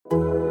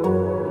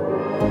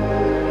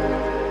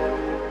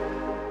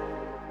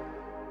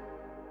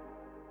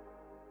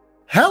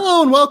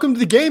Hello and welcome to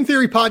the Game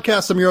Theory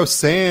Podcast. I'm your host,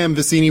 Sam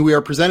Vicini. We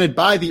are presented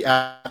by The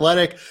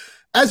Athletic.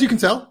 As you can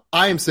tell,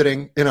 I am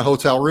sitting in a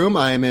hotel room.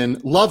 I am in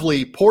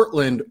lovely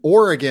Portland,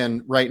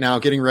 Oregon right now,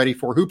 getting ready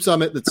for Hoop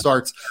Summit that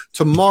starts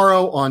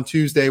tomorrow on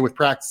Tuesday with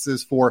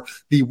practices for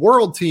the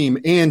World Team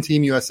and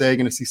Team USA.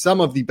 Going to see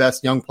some of the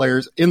best young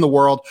players in the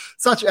world,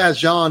 such as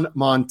Jean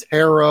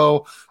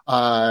Montero.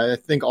 I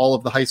think all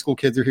of the high school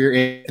kids are here.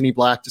 Anthony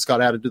Black just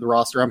got added to the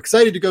roster. I'm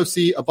excited to go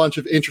see a bunch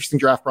of interesting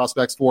draft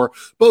prospects for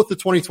both the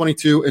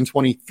 2022 and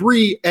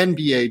 23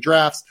 NBA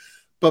drafts.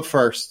 But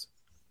first,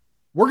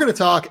 we're going to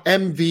talk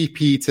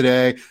MVP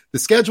today. The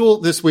schedule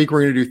this week,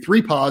 we're going to do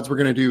 3 pods. We're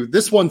going to do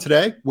this one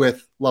today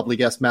with lovely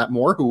guest Matt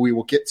Moore, who we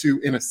will get to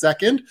in a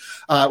second.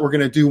 We're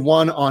going to do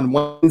one on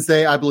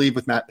Wednesday, I believe,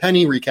 with Matt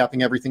Penny,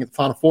 recapping everything at the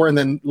Final Four. And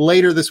then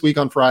later this week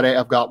on Friday,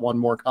 I've got one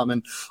more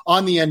coming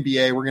on the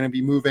NBA. We're going to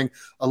be moving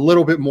a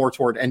little bit more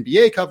toward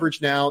NBA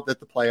coverage now that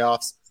the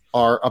playoffs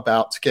are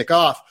about to kick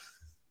off.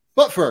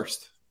 But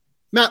first,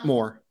 Matt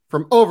Moore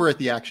from over at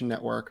the Action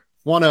Network,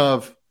 one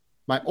of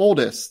my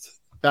oldest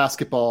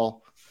basketball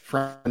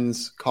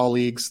friends,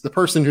 colleagues, the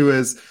person who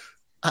is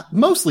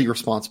mostly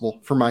responsible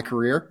for my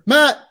career.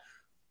 Matt,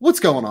 what's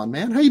going on,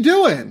 man? How you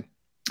doing?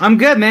 I'm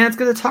good, man. It's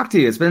good to talk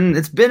to you. It's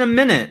been a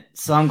minute,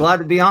 so I'm glad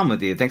to be on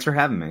with you. Thanks for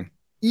having me.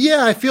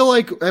 Yeah, I feel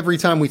like every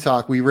time we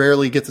talk, we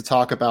rarely get to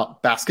talk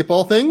about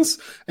basketball things,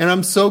 and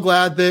I'm so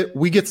glad that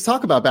we get to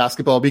talk about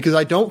basketball because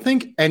I don't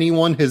think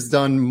anyone has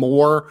done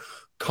more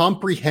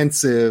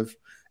comprehensive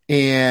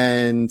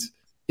and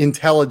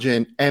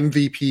intelligent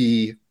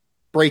MVP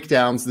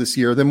breakdowns this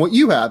year than what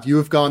you have. You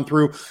have gone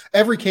through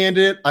every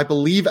candidate, I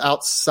believe,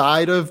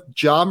 outside of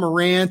Ja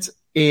Morant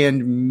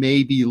and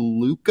maybe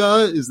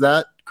Luka. Is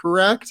that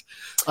correct?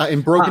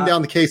 And broken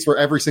down the case for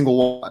every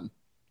single one.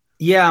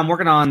 Yeah, I'm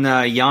working on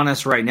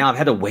Giannis right now. I've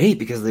had to wait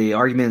because the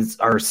arguments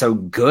are so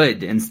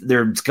good and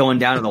they're going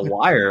down to the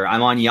wire.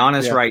 I'm on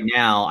Giannis right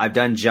now. I've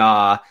done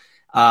Ja.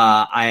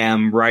 I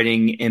am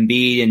writing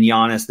Embiid and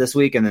Giannis this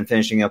week and then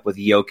finishing up with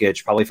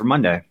Jokic probably for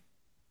Monday.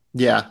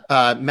 Yeah,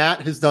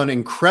 Matt has done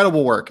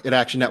incredible work at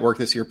Action Network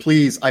this year.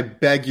 Please, I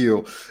beg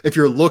you, if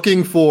you're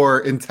looking for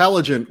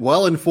intelligent,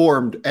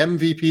 well-informed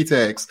MVP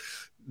takes,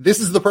 this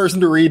is the person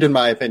to read, in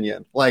my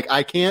opinion. Like,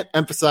 I can't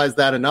emphasize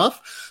that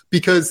enough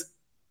because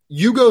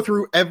you go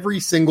through every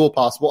single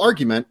possible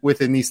argument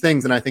within these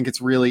things, and I think it's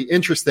really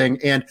interesting.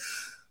 And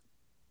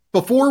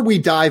before we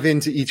dive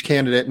into each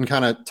candidate and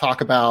kind of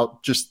talk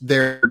about just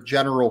their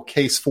general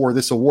case for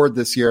this award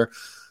this year,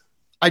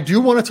 I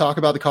do want to talk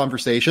about the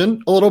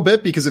conversation a little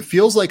bit because it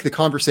feels like the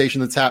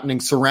conversation that's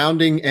happening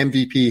surrounding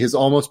MVP has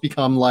almost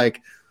become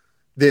like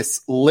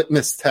this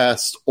litmus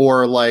test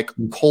or like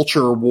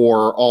culture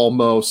war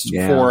almost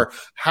for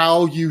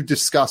how you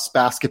discuss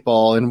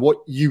basketball and what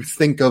you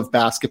think of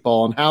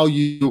basketball and how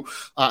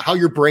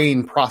your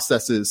brain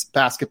processes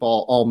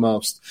basketball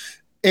almost.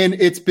 And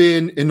it's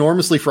been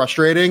enormously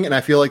frustrating. And I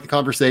feel like the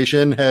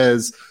conversation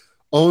has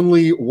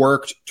only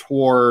worked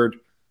toward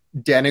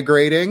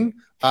denigrating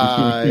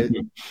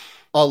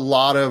a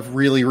lot of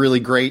really, really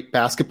great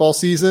basketball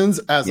seasons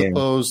as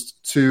opposed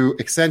to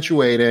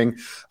accentuating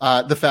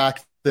the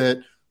fact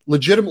that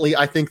legitimately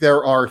I think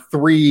there are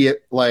 3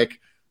 like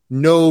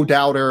no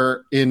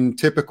doubter in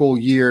typical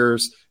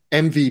years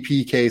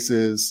MVP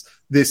cases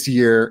this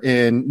year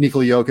in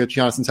Nikola Jokic,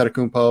 Giannis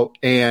Antetokounmpo,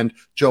 and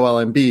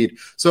Joel Embiid.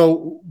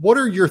 So what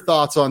are your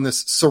thoughts on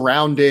this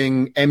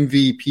surrounding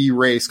MVP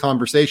race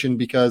conversation?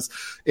 Because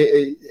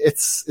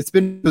it's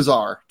been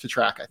bizarre to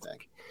track, I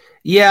think.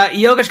 Yeah,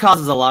 Jokic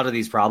causes a lot of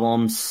these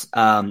problems,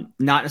 not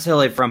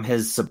necessarily from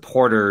his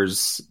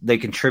supporters. They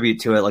contribute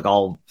to it like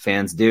all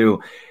fans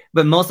do,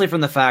 but mostly from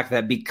the fact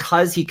that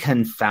because he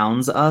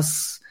confounds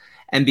us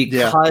and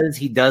because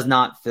he does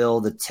not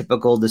fill the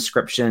typical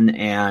description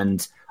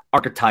and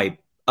archetype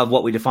of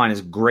what we define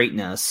as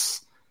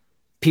greatness,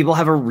 people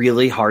have a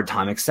really hard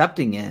time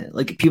accepting it.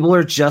 Like people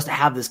are just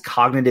have this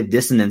cognitive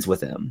dissonance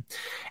with him.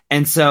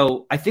 And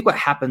so I think what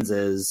happens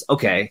is,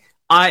 okay,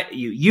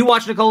 you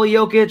watch Nikola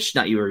Jokic,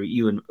 not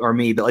you or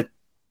me, but like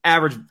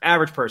average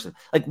person,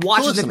 like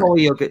watches Nikola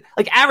Jokic,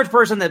 like average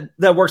person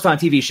that works on a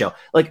TV show,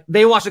 like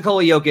they watch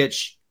Nikola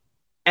Jokic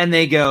and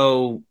they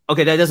go,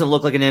 okay, that doesn't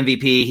look like an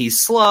MVP.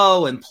 He's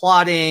slow and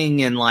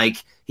plodding and like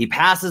he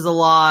passes a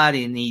lot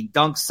and he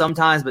dunks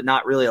sometimes, but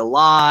not really a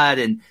lot.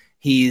 And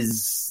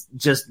he's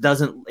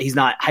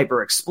not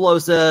hyper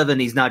explosive and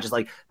he's not just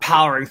like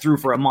powering through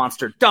for a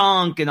monster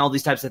dunk and all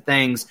these types of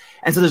things.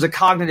 And so there's a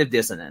cognitive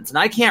dissonance. And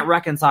I can't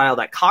reconcile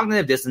that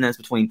cognitive dissonance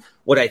between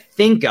what I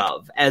think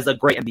of as a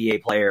great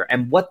NBA player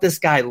and what this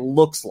guy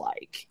looks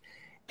like.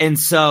 And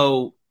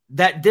so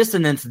that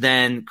dissonance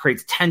then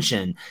creates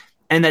tension.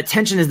 And that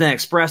tension is then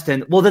expressed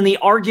in, well, then the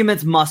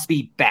arguments must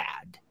be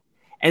bad.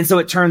 And so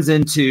it turns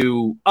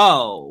into,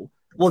 oh,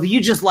 well, you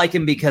just like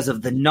him because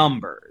of the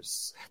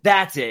numbers.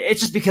 That's it.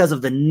 It's just because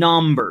of the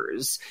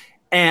numbers.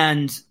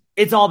 And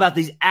it's all about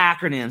these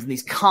acronyms and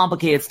these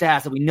complicated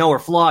stats that we know are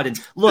flawed. And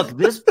look,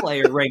 this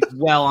player ranked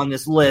well on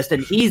this list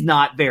and he's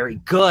not very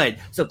good.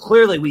 So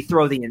clearly we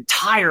throw the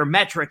entire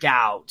metric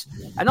out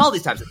and all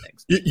these types of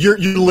things. You're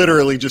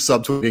literally just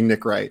subtweeting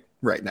Nick Wright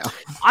right now.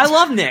 I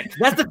love Nick.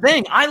 That's the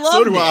thing. I love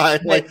so do Nick. I.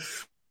 Like,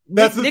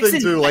 that's the thing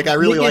too. Like, I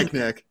really like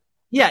Nick.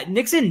 Yeah,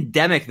 Nick's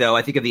endemic, though,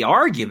 I think, of the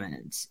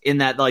argument in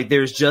that, like,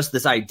 there's just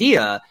this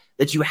idea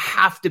that you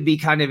have to be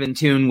kind of in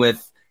tune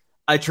with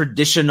a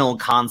traditional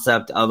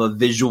concept of a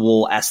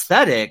visual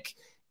aesthetic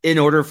in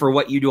order for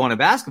what you do on a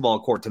basketball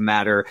court to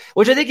matter,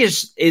 which I think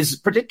is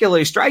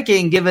particularly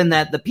striking given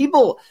that the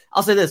people,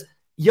 I'll say this,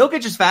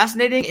 Jokic is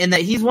fascinating in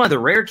that he's one of the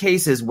rare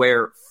cases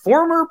where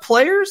former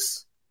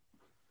players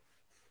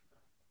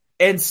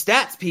and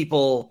stats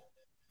people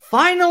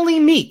finally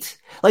meet.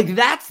 Like,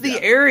 that's the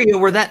area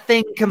where that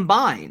thing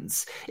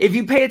combines. If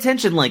you pay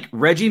attention, like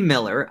Reggie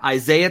Miller,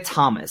 Isaiah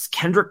Thomas,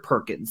 Kendrick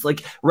Perkins,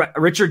 like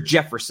Richard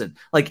Jefferson,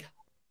 like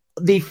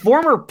the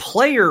former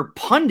player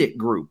pundit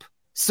group,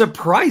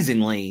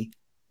 surprisingly,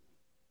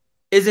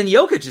 is in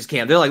Jokic's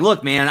camp. They're like,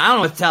 look, man, I don't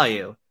know what to tell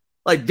you.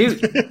 Like,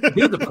 dude's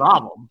a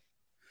problem.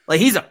 Like,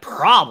 he's a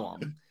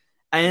problem.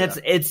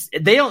 And it's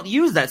they don't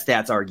use that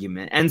stats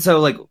argument. And so,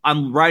 like,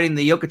 I'm writing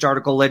the Jokic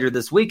article later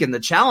this week, and the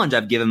challenge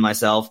I've given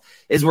myself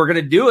is we're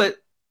going to do it.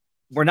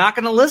 We're not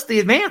going to list the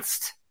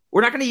advanced.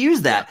 We're not going to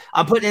use that.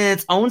 I'm putting it in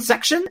its own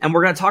section, and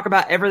we're going to talk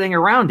about everything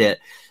around it.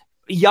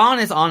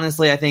 Giannis,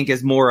 honestly, I think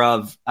is more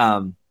of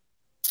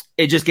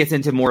it just gets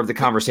into more of the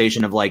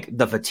conversation of, like,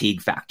 the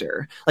fatigue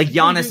factor. Like,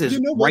 Giannis is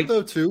you know what,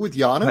 though, too, with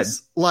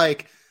Giannis?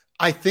 Like,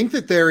 I think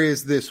that there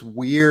is this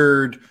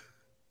weird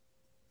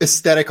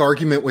aesthetic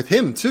argument with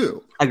him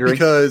too. I agree.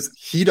 Because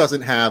he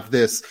doesn't have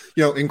this,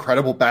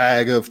 incredible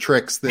bag of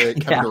tricks that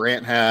Kevin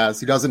Durant has.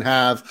 He doesn't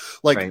have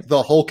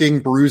the hulking,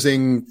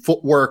 bruising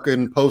footwork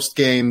and post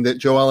game that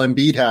Joel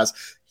Embiid has.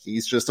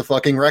 He's just a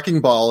fucking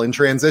wrecking ball in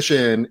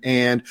transition,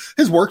 and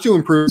his work to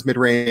improve his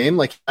mid-range game,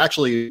 like,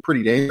 actually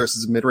pretty dangerous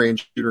as a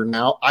mid-range shooter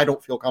now. I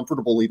don't feel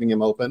comfortable leaving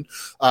him open,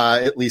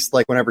 at least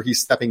like whenever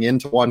he's stepping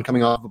into one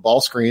coming off a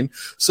ball screen.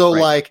 So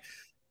like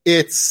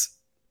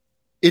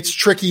it's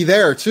tricky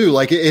there too.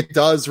 Like, it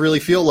does really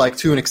feel like,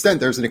 to an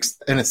extent, there's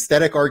an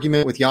aesthetic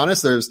argument with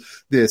Giannis. There's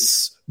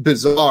this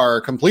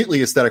bizarre,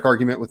 completely aesthetic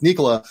argument with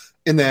Nikola,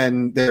 and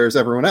then there's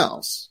everyone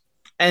else.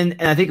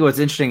 And I think what's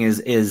interesting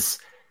is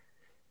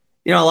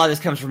a lot of this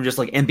comes from just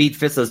like Embiid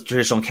fits those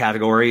traditional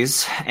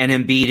categories, and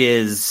Embiid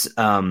is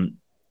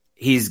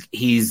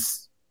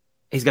he's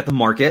got the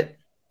market,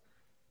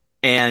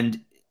 and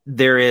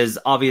there is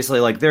obviously,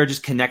 like, there are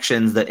just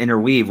connections that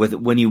interweave with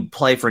when you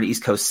play for an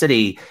East Coast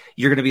city.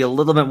 You're going to be a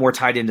little bit more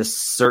tied into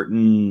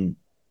certain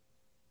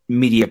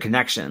media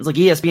connections. Like,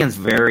 ESPN's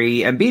very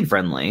Embiid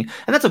friendly,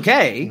 and that's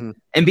okay.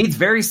 Mm-hmm. Embiid's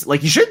very,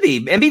 like, you should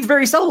be. Embiid's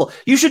very sellable.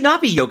 You should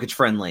not be Jokic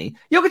friendly.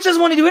 Jokic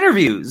doesn't want to do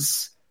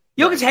interviews.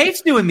 Jokic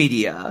hates doing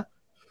media.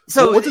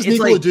 So what does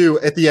Nikola do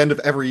at the end of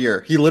every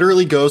year? He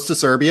literally goes to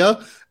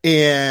Serbia,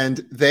 and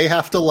they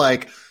have to,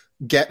 like,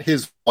 get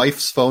his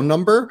wife's phone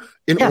number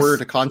in order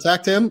to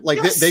contact him.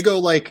 Like, they go,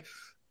 like,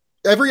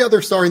 every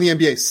other star in the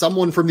NBA,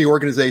 someone from the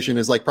organization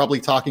is, like, probably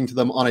talking to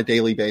them on a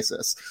daily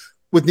basis.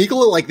 With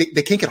Nikola, like,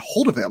 they can't get a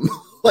hold of him,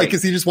 like,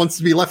 because he just wants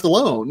to be left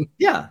alone.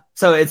 Yeah.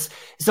 So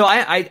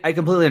I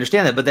completely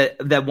understand that,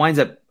 but that winds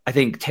up, I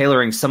think,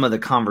 tailoring some of the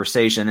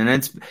conversation.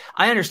 And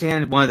I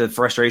understand one of the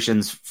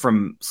frustrations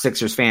from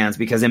Sixers fans,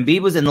 because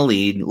Embiid was in the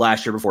lead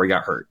last year before he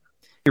got hurt.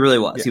 He really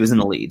was. Yeah. He was in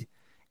the lead.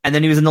 And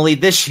then he was in the lead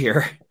this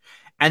year.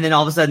 And then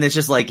all of a sudden it's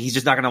just like, he's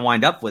just not going to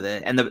wind up with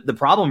it. And the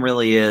problem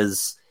really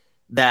is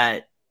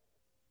that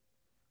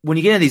when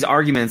you get into these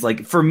arguments,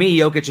 like, for me,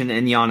 Jokic and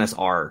Giannis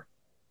are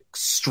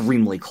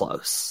extremely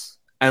close.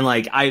 And,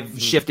 like,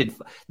 I've shifted.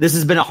 This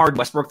has been a hard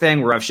Westbrook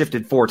thing where I've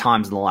shifted 4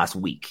 times in the last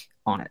week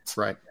on it.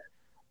 Right.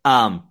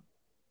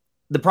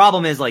 The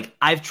problem is, like,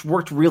 I've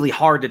worked really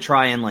hard to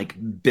try and, like,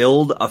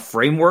 build a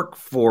framework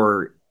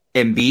for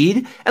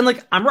Embiid, and,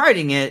 like, I'm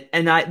writing it,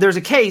 and there's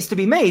a case to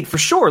be made for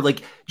sure.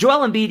 Like,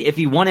 Joel Embiid, if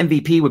he won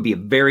MVP, would be a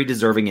very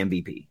deserving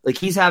MVP. Like,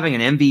 he's having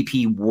an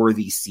MVP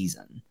worthy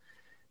season.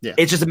 Yeah.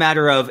 It's just a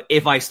matter of,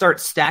 if I start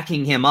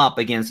stacking him up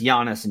against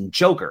Giannis and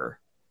Joker,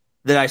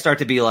 that I start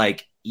to be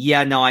like,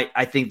 yeah, no,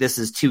 I think this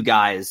is 2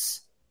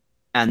 guys,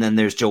 and then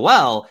there's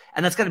Joel,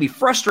 and that's going to be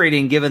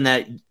frustrating given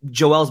that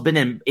Joel's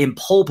been in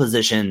pole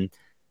position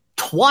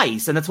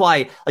twice. And that's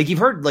why, like, you've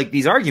heard, like,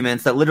 these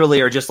arguments that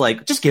literally are just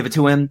like, just give it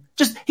to him.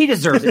 He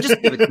deserves it.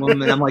 Just give it to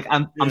him. And I'm like,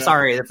 I'm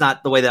sorry. That's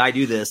not the way that I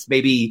do this.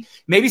 Maybe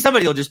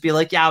somebody will just be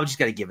like, yeah, we just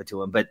got to give it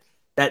to him. But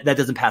that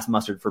doesn't pass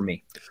mustard for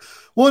me.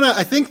 Well,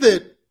 I think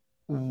that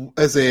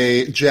as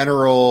a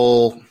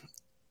general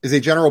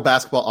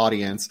basketball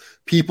audience,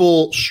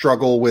 people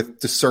struggle with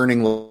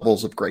discerning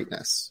levels of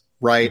greatness,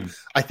 right? Mm-hmm.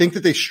 I think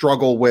that they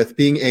struggle with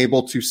being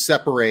able to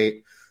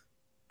separate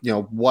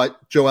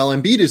what Joel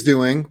Embiid is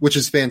doing, which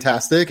is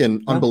fantastic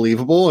and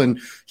unbelievable. And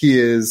he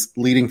is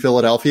leading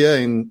Philadelphia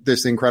in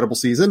this incredible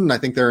season. And I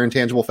think there are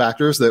intangible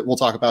factors that we'll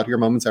talk about here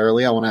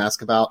momentarily. I want to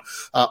ask about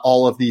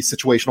all of the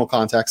situational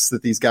contexts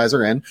that these guys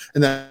are in.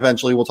 And then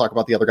eventually we'll talk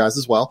about the other guys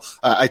as well.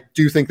 I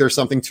do think there's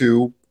something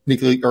to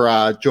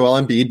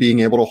Joel Embiid being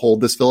able to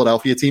hold this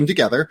Philadelphia team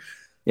together.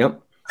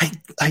 Yep.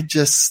 I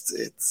just,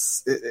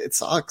 it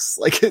sucks.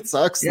 Like, it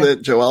sucks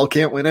that Joel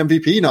can't win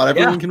MVP. Not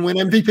everyone can win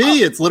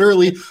MVP. It's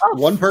literally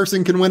one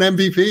person can win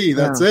MVP.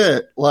 That's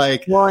it.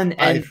 Like, and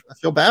I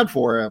feel bad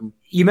for him.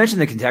 You mentioned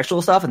the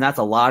contextual stuff, and that's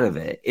a lot of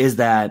it, is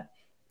that,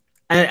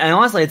 and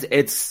honestly,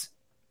 it's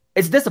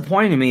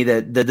disappointing to me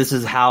that this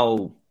is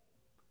how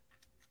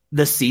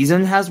the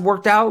season has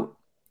worked out,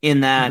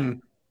 in that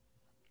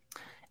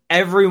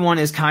everyone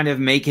is kind of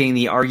making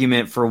the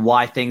argument for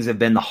why things have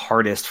been the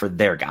hardest for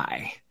their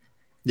guy.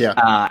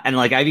 Yeah. And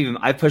like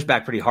I've pushed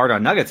back pretty hard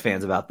on Nuggets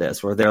fans about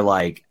this, where they're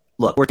like,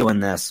 look, we're doing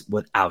this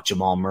without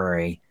Jamal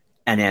Murray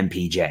and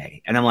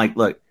MPJ. And I'm like,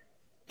 look,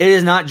 it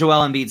is not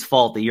Joel Embiid's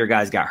fault that your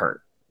guys got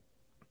hurt.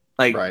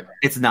 Like,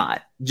 It's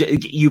not.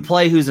 You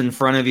play who's in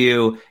front of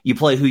you. You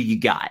play who you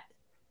got.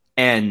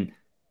 And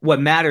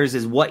what matters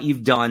is what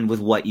you've done with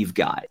what you've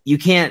got. You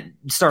can't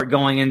start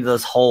going into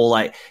this whole,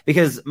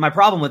 because my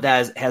problem with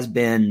that has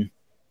been,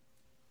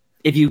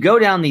 if you go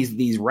down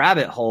these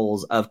rabbit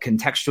holes of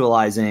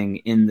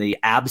contextualizing in the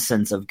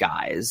absence of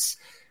guys,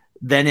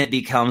 then it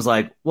becomes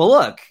like, well,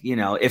 look,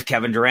 if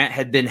Kevin Durant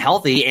had been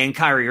healthy and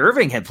Kyrie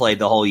Irving had played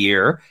the whole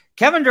year,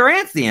 Kevin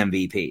Durant's the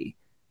MVP.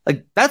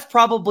 Like, that's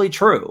probably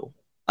true.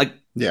 Like,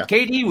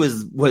 KD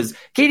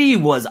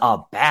was a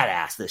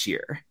badass this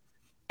year.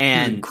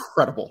 And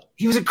incredible.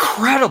 He was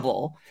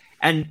incredible.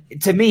 And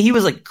to me, he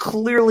was like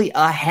clearly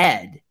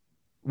ahead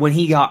when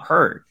he got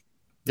hurt.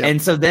 Yep.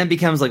 And so then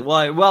becomes like,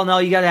 well, no,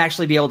 you got to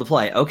actually be able to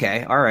play.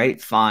 Okay. All right,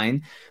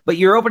 fine. But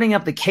you're opening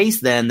up the case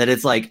then that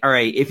it's like, all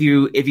right, if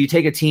you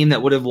take a team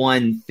that would have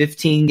won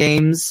 15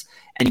 games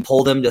and you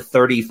pull them to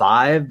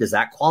 35, does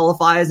that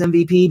qualify as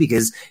MVP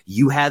because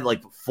you had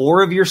like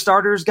 4 of your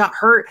starters got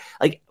hurt?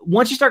 Like,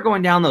 once you start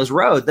going down those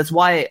roads, that's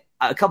why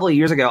a couple of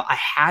years ago I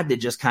had to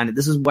just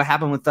this is what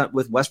happened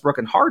with Westbrook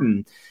and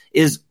Harden,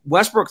 is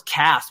Westbrook's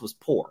cast was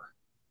poor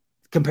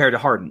compared to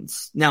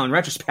Harden's. Now, in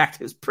retrospect,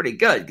 it was pretty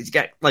good because you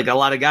got like a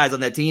lot of guys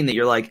on that team that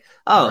you're like,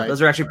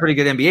 those are actually pretty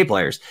good NBA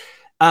players.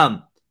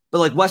 But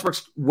like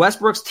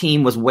Westbrook's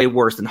team was way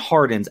worse than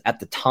Harden's at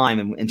the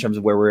time in terms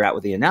of where we were at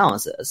with the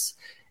analysis.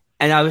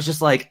 And I was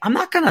just like, I'm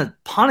not going to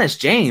punish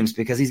James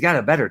because he's got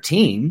a better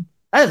team.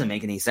 That doesn't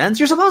make any sense.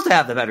 You're supposed to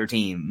have the better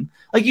team.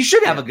 Like, you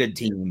should have a good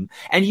team,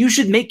 and you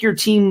should make your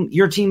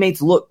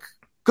teammates look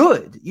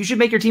good. You should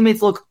make your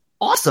teammates look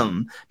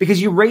awesome because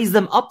you raise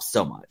them up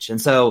so much. And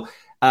so,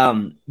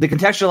 the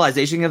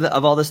contextualization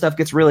of all this stuff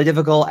gets really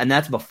difficult. And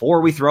that's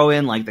before we throw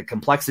in like the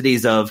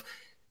complexities of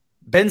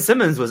Ben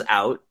Simmons was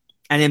out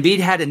and Embiid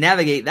had to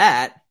navigate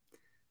that,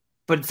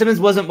 but Simmons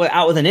wasn't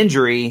out with an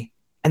injury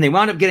and they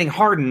wound up getting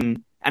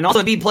Harden. And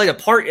also Embiid played a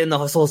part in the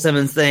whole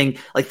Simmons thing.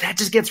 Like, that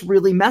just gets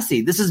really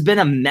messy. This has been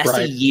a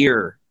messy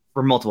year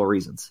for multiple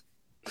reasons.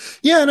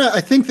 Yeah. And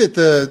I think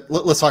that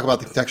let's talk about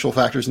the contextual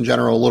factors in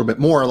general a little bit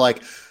more.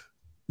 Like,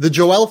 the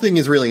Joel thing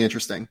is really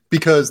interesting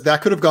because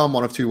that could have gone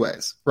one of 2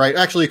 ways, right?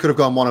 Actually, it could have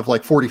gone one of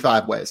like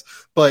 45 ways.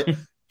 But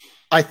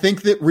I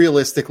think that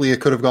realistically, it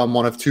could have gone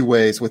one of 2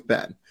 ways with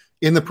Ben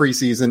in the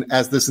preseason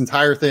as this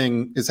entire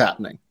thing is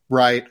happening,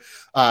 right?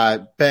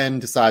 Ben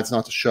decides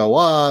not to show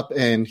up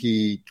and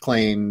he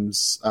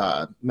claims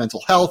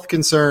mental health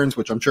concerns,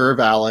 which I'm sure are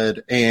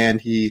valid.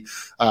 And he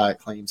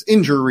claims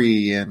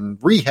injury and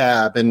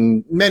rehab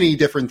and many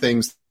different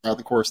things throughout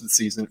the course of the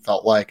season, it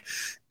felt like.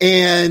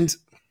 And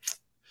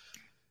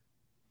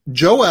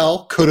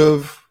Joel could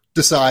have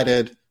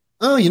decided,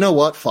 oh, you know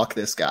what? Fuck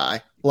this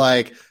guy.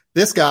 Like,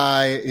 this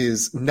guy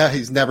he's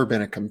never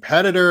been a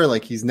competitor.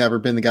 Like, he's never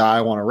been the guy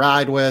I want to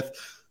ride with.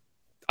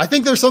 I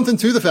think there's something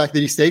to the fact that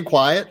he stayed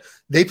quiet.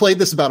 They played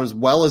this about as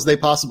well as they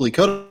possibly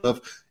could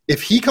have.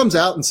 If he comes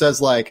out and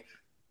says like,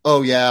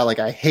 oh yeah, like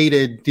I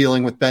hated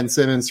dealing with Ben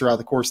Simmons throughout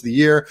the course of the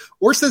year,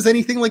 or says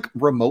anything like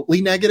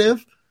remotely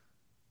negative,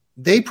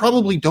 they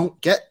probably don't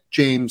get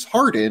James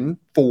Harden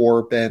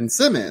for Ben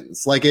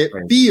Simmons. Like, it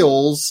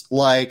feels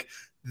like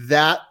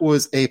that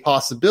was a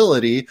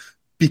possibility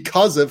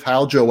because of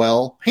how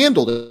Joel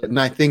handled it. And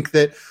I think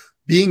that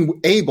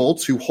being able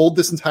to hold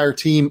this entire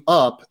team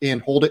up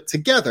and hold it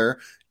together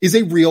is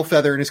a real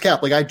feather in his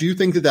cap. Like, I do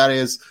think that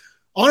is,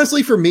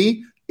 honestly, for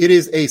me, it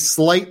is a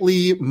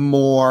slightly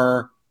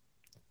more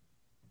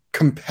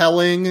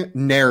compelling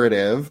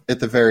narrative at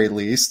the very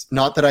least.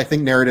 Not that I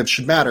think narratives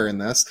should matter in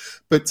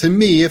this, but to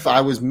me, if I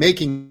was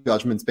making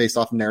judgments based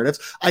off of narratives,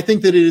 I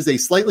think that it is a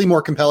slightly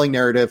more compelling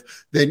narrative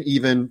than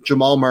even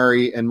Jamal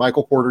Murray and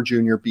Michael Porter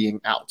Jr.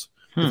 being out,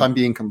 if I'm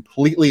being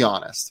completely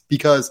honest,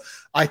 because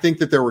I think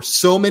that there were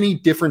so many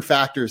different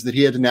factors that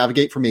he had to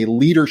navigate from a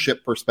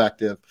leadership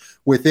perspective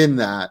within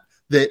that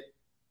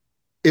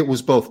it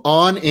was both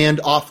on and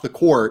off the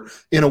court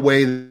in a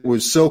way that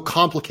was so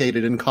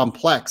complicated and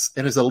complex.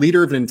 And as a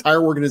leader of an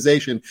entire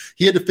organization,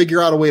 he had to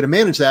figure out a way to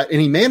manage that.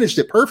 And he managed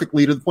it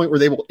perfectly to the point where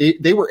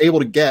they were able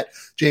to get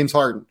James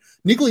Harden.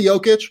 Nikola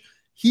Jokic,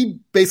 he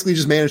basically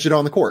just managed it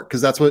on the court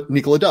because that's what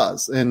Nikola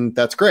does. And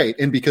that's great.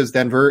 And because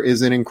Denver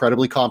is an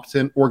incredibly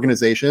competent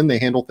organization, they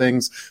handle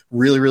things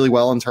really, really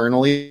well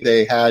internally.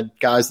 They had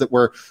guys that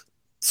were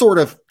sort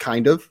of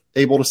kind of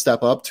able to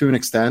step up to an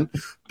extent,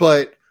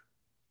 but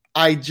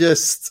I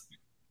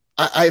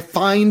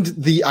find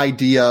the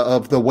idea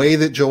of the way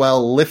that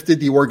Joel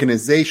lifted the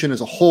organization as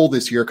a whole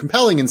this year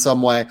compelling in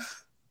some way.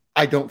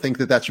 I don't think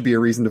that should be a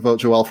reason to vote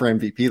Joel for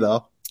MVP,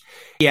 though.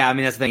 Yeah, I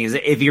mean, that's the thing is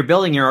if you're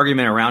building your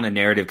argument around a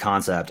narrative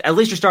concept, at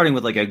least you're starting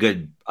with like a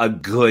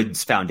good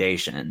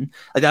foundation.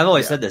 Like I've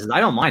always said this, is I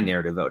don't mind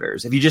narrative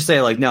voters. If you just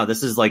say like, no,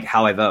 this is like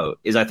how I vote,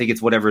 is I think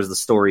it's whatever is the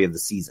story of the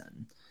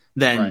season,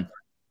 then right.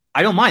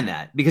 I don't mind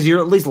that because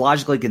you're at least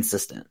logically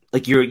consistent.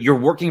 Like you're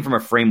working from a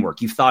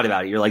framework. You've thought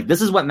about it. You're like,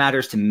 this is what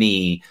matters to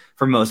me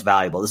for most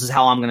valuable. This is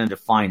how I'm going to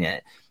define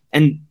it.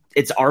 And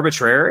it's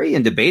arbitrary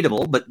and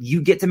debatable, but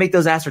you get to make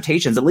those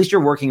assertions. At least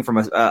you're working from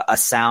a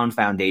sound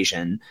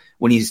foundation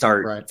when you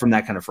start from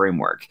that kind of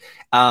framework.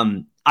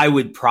 I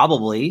would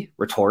probably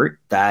retort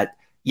that,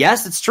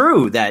 yes, it's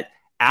true that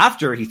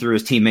after he threw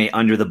his teammate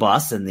under the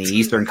bus in the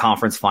Eastern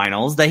Conference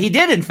Finals, that he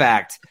did in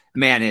fact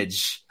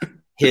manage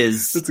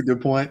his that's a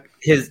good point.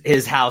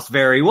 His house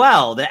very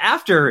well. That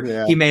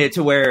after he made it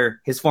to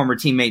where his former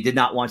teammate did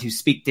not want to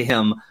speak to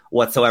him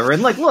whatsoever.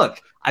 And like,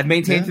 look, I've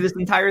maintained through this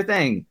entire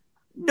thing.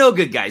 No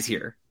good guys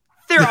here.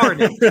 There are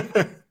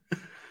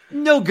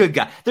no good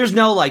guy. There's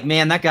no like,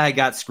 man, that guy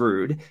got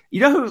screwed.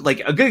 You know who, like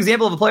a good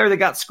example of a player that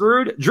got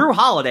screwed? Jrue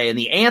Holiday in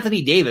the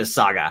Anthony Davis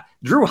saga.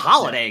 Jrue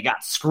Holiday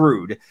got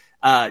screwed.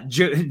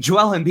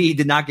 Joel Embiid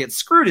did not get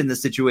screwed in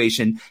this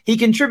situation. He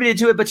contributed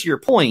to it, but to your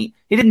point,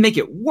 he didn't make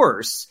it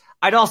worse.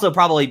 I'd also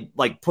probably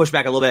like push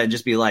back a little bit and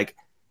just be like,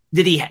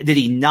 did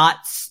he not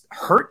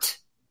hurt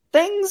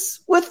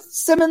things with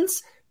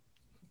Simmons?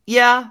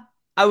 Yeah,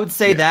 I would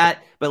say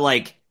that, but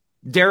like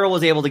Daryl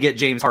was able to get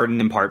James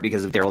Harden in part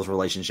because of Daryl's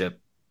relationship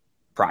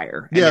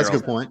prior. Yeah, that's a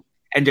good point.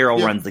 And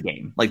Daryl runs the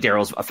game. Like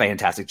Daryl's a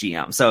fantastic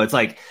GM. So it's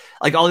like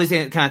all these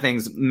kind of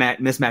things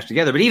mismatched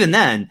together. But even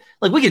then,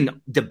 like we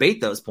can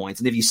debate those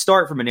points. And if you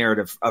start from a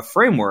narrative, a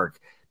framework,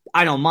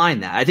 I don't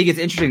mind that. I think it's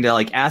interesting to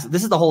like ask,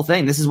 this is the whole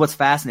thing. This is what's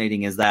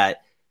fascinating is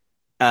that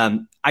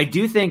I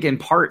do think in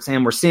part,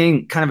 Sam, we're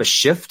seeing kind of a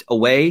shift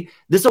away.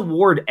 This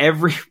award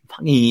every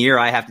fucking year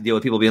I have to deal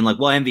with people being like,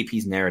 well,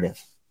 MVP's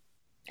narrative.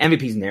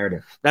 MVP's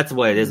narrative. That's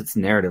what it is. It's a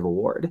narrative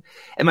award.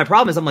 And my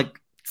problem is I'm like,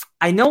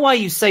 I know why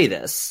you say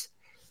this,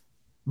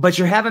 but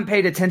you haven't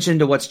paid attention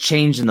to what's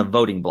changed in the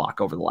voting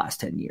block over the last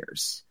 10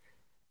 years.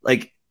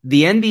 Like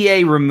the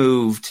NBA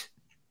removed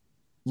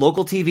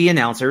local TV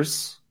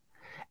announcers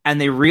and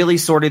they really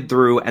sorted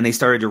through and they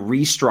started to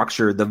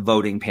restructure the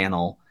voting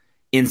panel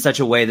in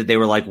such a way that they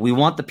were like, we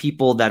want the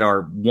people that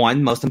are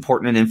one, most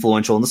important and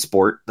influential in the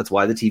sport. That's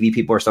why the TV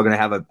people are still going to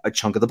have a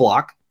chunk of the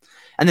block.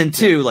 And then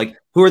two, like,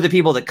 who are the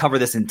people that cover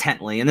this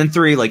intently? And then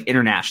three, like,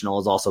 international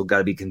has also got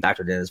to be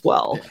factored in as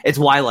well. Yeah. It's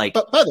why, like,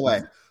 but by the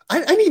way,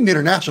 I need an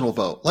international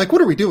vote. Like,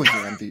 what are we doing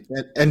here,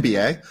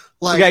 NBA?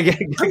 Like, I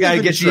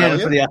gotta get you in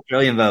for the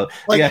Australian vote.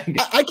 Like,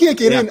 I can't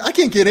get in. I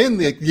can't get in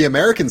the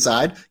American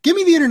side. Give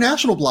me the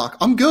international block.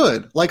 I'm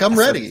good. Like, I'm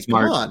ready.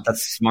 Smart. Come on.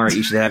 That's smart.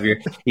 You should have your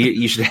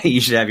you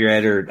should have your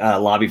editor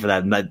lobby for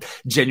that. And that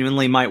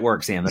genuinely might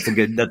work, Sam. That's a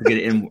good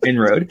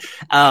inroad.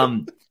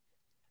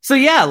 So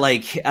yeah,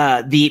 like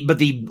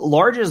the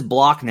largest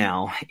block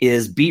now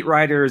is beat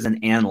writers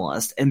and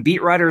analysts, and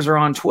beat writers are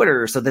on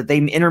Twitter so that they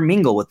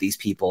intermingle with these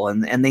people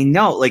and they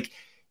know like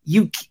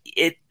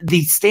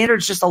the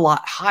standard's just a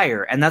lot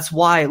higher, and that's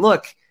why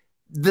look,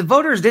 the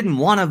voters didn't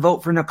want to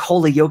vote for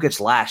Nikola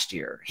Jokic last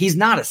year. He's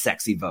not a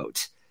sexy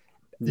vote.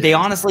 Yeah, they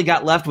honestly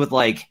got left with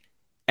like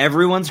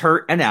everyone's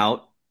hurt and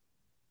out,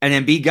 and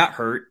Embiid got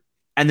hurt,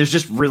 and there's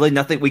just really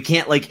nothing we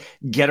can't like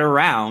get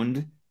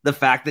around the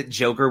fact that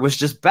Joker was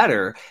just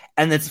better.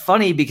 And it's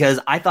funny because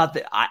I thought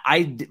that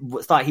I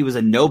thought he was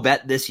a no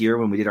bet this year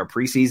when we did our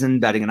preseason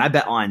betting. And I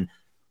bet on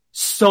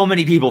so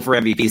many people for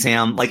MVP,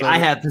 Sam. Like I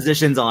have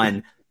positions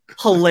on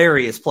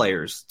hilarious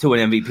players to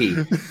an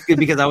MVP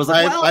because I was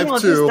like, well, I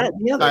have two.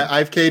 I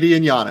have KD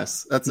and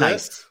Giannis. That's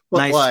nice. It. But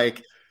nice.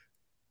 Like,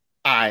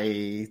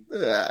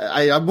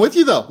 I'm with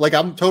you though. Like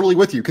I'm totally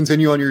with you.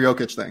 Continue on your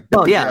Jokic thing.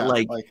 Oh yeah.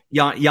 Like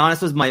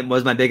Giannis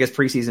was my biggest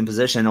preseason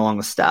position along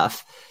with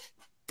Steph.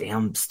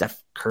 Damn,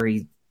 Steph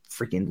Curry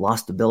freaking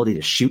lost the ability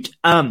to shoot.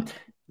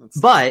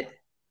 But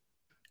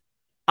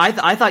I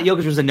thought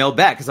Jokic was a no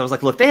bet because I was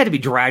like, look, they had to be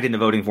dragged into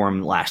voting for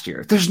him last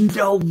year. There's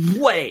no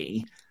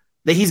way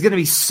that he's going to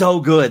be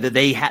so good that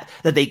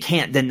they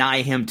can't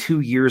deny him 2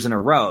 years in a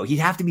row. He'd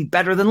have to be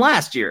better than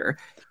last year,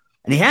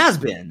 and he has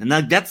been. And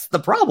that's the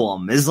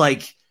problem. Is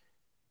like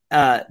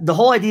the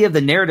whole idea of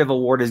the narrative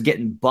award is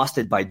getting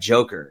busted by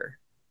Joker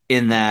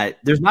in that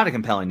there's not a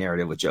compelling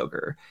narrative with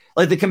Joker.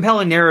 Like the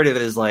compelling narrative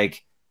is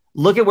like,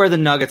 look at where the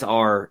Nuggets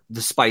are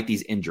despite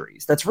these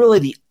injuries. That's really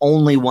the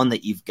only one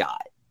that you've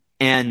got.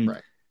 And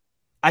Right.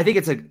 I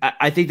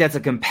think that's a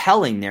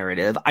compelling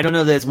narrative. I don't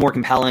know that it's more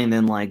compelling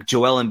than like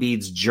Joel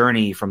Embiid's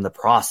journey from the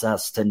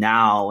process to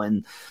now,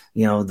 and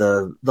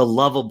the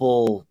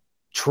lovable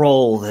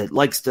troll that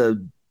likes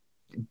to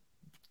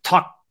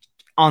talk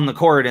on the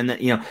court, and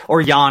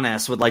or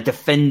Giannis with like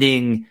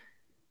defending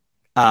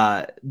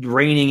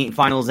reigning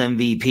Finals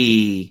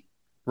MVP.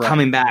 Right.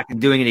 Coming back and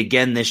doing it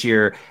again this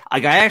year.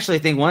 Like, I actually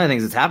think one of the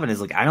things that's happened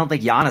is like I don't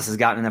think Giannis has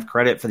gotten enough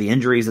credit for the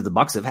injuries that the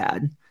Bucks have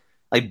had.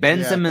 Like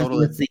Ben Simmons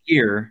missed the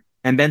year.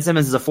 And Ben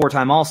Simmons is a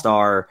 4-time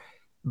All-Star,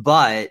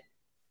 but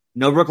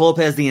no Brook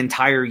Lopez the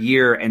entire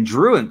year. And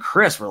Drew and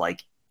Chris were like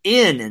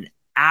in and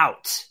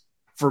out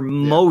for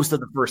most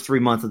of the first 3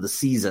 months of the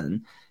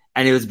season.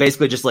 And it was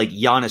basically just like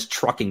Giannis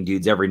trucking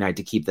dudes every night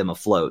to keep them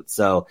afloat.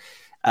 So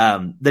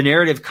the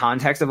narrative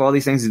context of all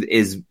these things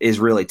is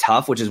really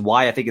tough, which is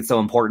why I think it's so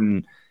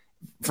important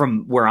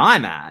from where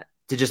I'm at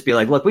to just be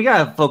like, look, we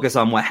got to focus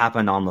on what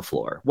happened on the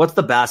floor. What's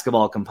the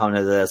basketball component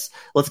of this?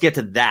 Let's get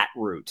to that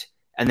root.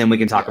 And then we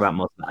can talk about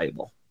most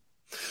valuable.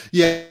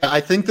 Yeah, I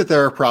think that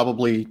there are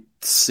probably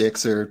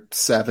 6 or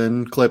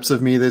 7 clips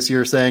of me this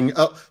year saying,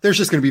 oh, there's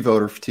just going to be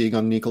voter fatigue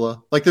on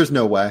Nikola. Like, there's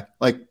no way.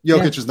 Like,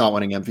 Jokic is not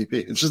winning MVP.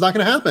 It's just not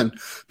going to happen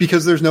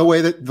because there's no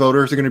way that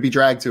voters are going to be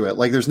dragged to it.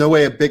 Like, there's no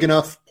way a big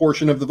enough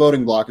portion of the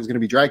voting block is going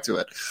to be dragged to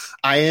it.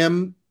 I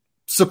am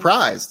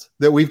surprised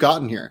that we've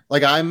gotten here.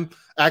 Like, I'm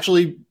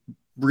actually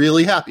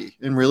really happy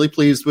and really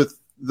pleased with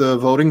the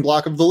voting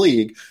block of the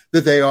league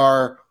that they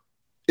are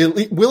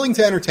willing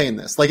to entertain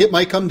this. Like, it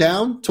might come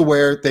down to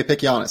where they pick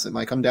Giannis. It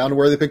might come down to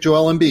where they pick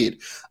Joel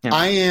Embiid. Yeah.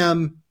 I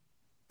am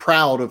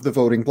proud of the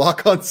voting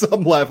block on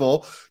some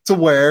level to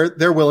where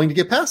they're willing to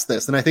get past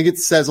this. And I think it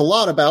says a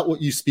lot about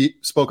what you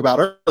spoke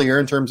about earlier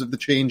in terms of the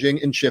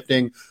changing and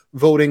shifting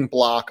voting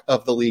block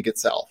of the league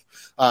itself.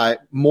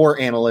 More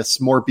analysts,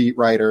 more beat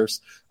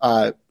writers.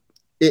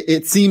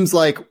 It seems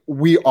like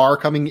we are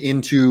coming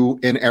into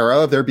an era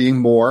of there being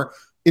more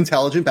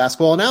intelligent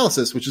basketball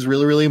analysis, which is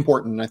really, really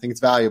important. And I think it's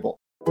valuable.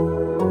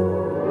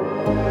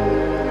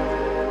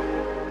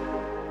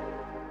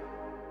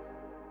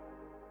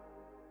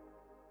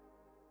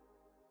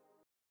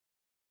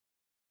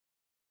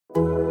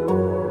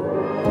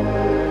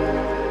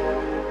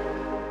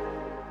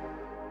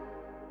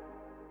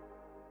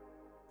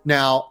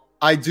 Now,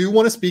 I do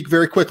want to speak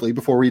very quickly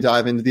before we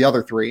dive into the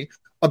other 3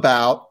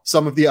 about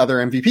some of the other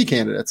MVP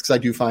candidates, because I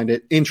do find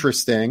it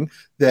interesting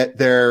that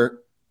there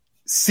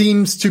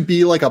seems to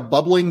be like a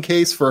bubbling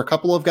case for a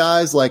couple of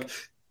guys. Like,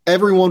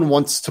 everyone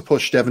wants to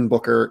push Devin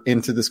Booker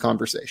into this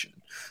conversation.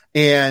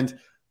 And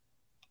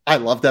I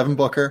love Devin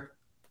Booker.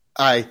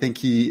 I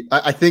think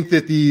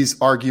that these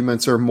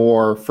arguments are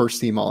more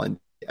first team all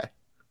NBA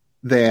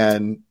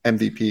than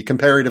MVP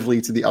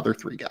comparatively to the other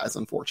 3 guys,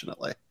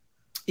 unfortunately.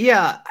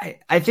 Yeah,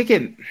 I think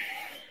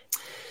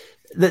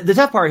the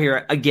tough part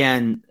here,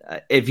 again,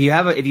 if you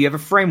have a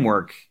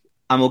framework,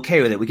 I'm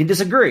okay with it. We can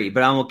disagree,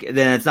 but I'm okay.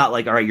 Then it's not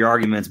like, all right, your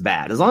argument's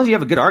bad. As long as you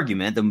have a good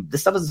argument, then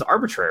this stuff is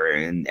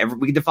arbitrary and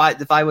we can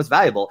defy what's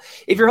valuable.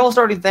 If your whole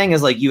starting thing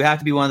is like, you have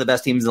to be one of the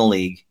best teams in the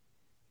league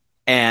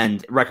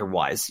and record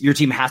wise, your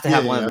team has to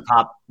have one of the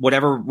top,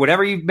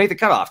 whatever you make the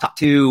cutoff, top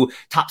 2,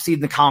 top seed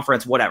in the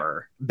conference,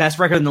 whatever, best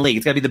record in the league.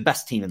 It's gotta be the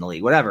best team in the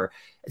league, whatever.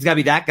 It's gotta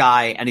be that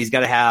guy. And he's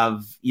gotta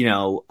have,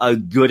 a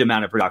good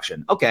amount of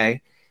production.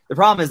 Okay. The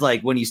problem is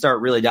like when you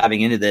start really diving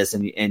into this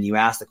and you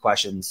ask the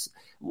questions,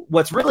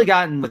 what's really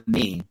gotten with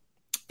me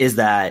is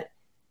that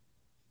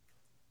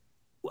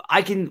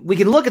we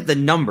can look at the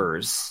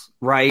numbers,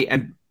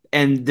 right?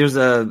 And there's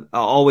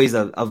always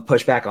a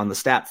pushback on the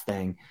stats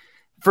thing.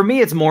 For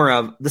me, it's more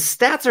of the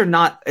stats are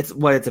not it's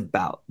what it's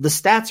about. The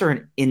stats are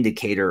an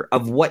indicator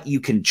of what you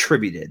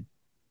contributed.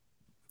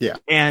 Yeah.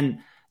 And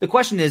the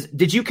question is,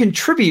 did you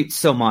contribute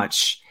so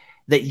much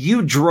that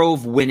you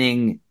drove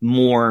winning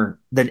more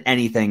than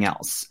anything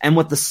else? And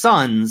with the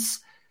Suns,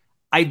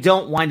 I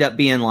don't wind up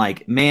being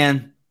like,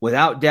 man,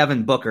 without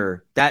Devin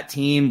Booker, that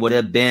team would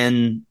have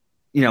been,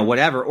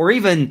 whatever. Or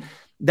even,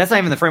 that's not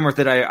even the framework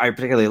that I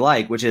particularly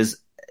like, which is,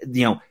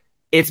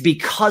 it's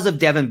because of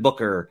Devin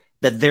Booker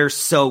that they're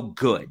so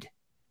good.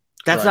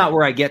 That's not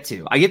where I get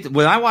to.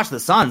 When I watch the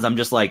Suns, I'm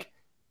just like,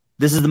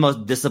 this is the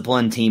most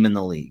disciplined team in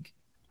the league.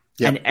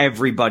 Yep. And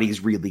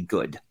everybody's really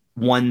good,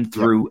 1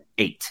 through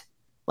 8.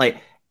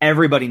 Like,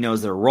 everybody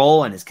knows their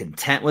role and is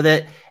content with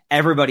it.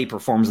 Everybody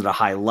performs at a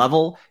high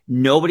level.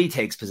 Nobody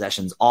takes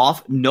possessions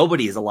off.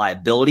 Nobody is a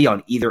liability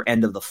on either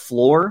end of the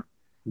floor.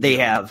 They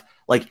have,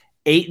 like,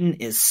 Ayton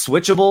is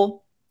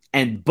switchable,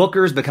 and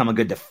Booker's become a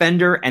good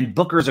defender, and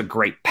Booker's a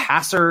great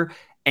passer,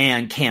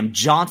 and Cam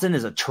Johnson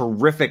is a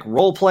terrific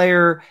role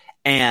player,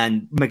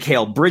 and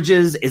Mikal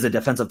Bridges is a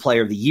defensive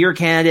player of the year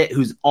candidate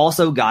who's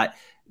also got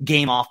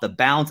game off the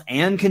bounce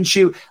and can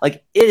shoot.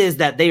 Like, it is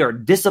that they are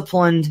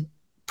disciplined,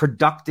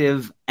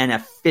 productive, and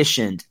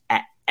efficient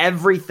at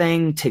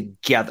everything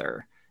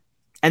together.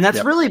 And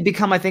that's really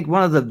become, I think,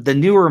 one of the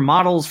newer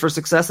models for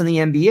success in the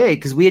NBA,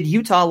 because we had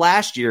Utah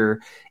last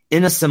year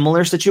in a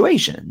similar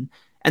situation.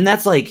 And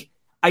that's like,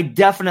 I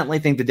definitely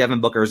think that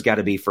Devin Booker's got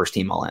to be first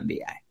team All NBA.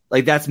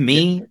 Like, that's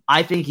me. Yeah.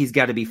 I think he's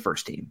got to be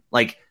first team.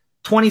 Like,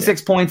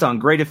 26 points on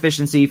great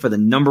efficiency for the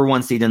number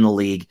 1 seed in the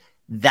league.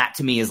 That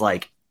to me is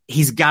like,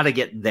 he's got to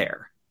get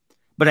there.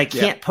 But I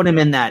can't put him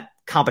in that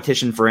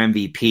competition for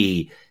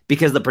MVP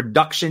because the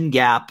production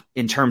gap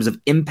in terms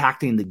of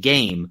impacting the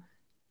game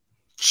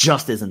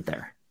just isn't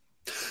there.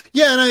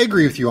 Yeah, and I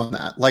agree with you on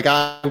that. Like,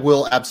 I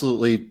will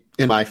absolutely,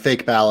 in my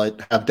fake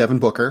ballot, have Devin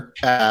Booker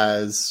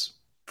as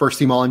first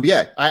team All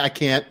NBA. I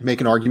can't make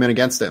an argument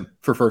against him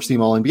for first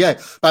team All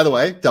NBA. By the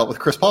way, dealt with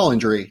Chris Paul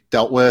injury,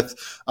 dealt with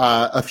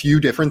a few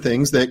different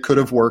things that could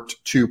have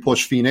worked to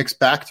push Phoenix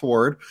back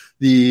toward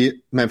the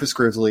Memphis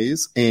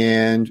Grizzlies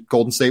and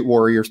Golden State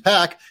Warriors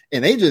pack,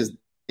 and they just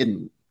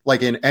didn't,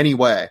 like, in any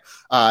way.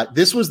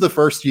 This was the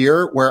first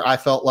year where I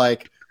felt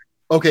like,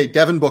 okay,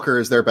 Devin Booker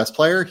is their best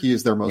player. He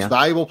is their most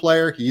valuable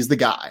player. He's the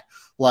guy.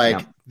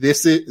 Like,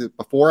 this is,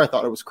 before I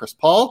thought it was Chris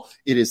Paul.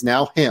 It is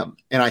now him.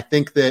 And I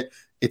think that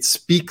it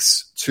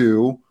speaks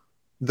to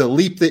the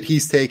leap that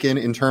he's taken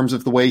in terms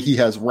of the way he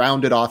has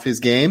rounded off his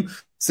game.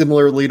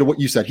 Similarly to what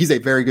you said, he's a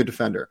very good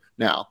defender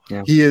now.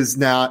 Yeah. He is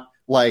not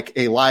like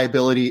a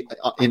liability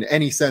in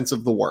any sense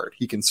of the word.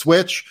 He can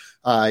switch.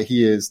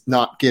 He is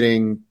not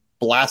getting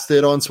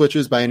blasted on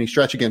switches by any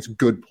stretch against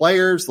good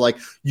players. Like,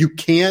 you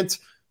can't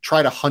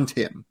try to hunt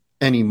him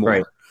anymore.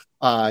 Right.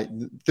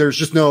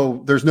 There's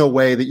no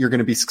way that you're going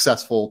to be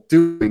successful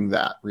doing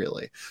that,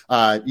 really.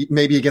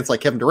 Maybe against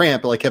like Kevin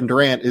Durant, but like Kevin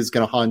Durant is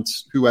going to hunt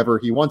whoever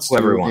he wants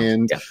to,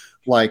 and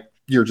like,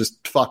 you're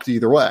just fucked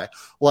either way.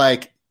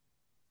 Like,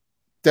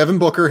 Devin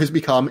Booker has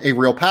become a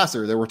real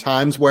passer. There were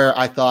times where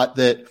I thought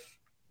that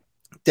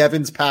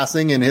Devin's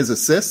passing and his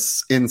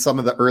assists in some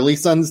of the early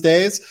Suns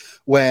days,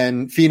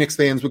 when Phoenix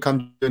fans would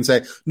come and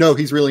say, no,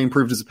 he's really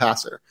improved as a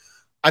passer.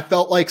 I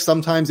felt like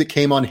sometimes it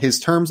came on his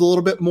terms a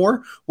little bit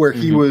more, where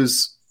he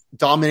was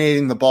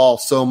dominating the ball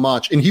so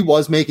much, and he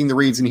was making the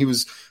reads, and he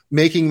was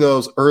making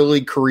those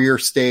early career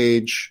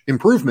stage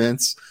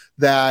improvements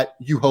that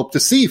you hope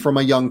to see from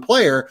a young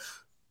player.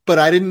 But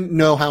I didn't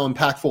know how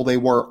impactful they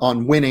were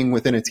on winning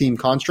within a team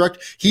construct.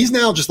 He's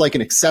now just like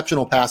an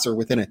exceptional passer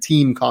within a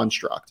team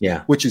construct,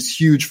 which is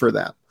huge for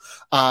them.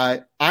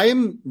 I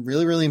am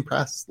really, really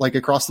impressed, like,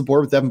 across the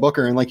board with Devin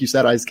Booker. And like you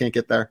said, I just can't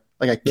get there.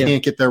 Like, I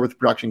can't get there with the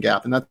production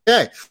gap. And that's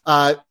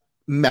okay.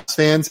 Mets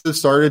fans have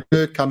started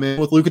to come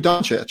in with Luka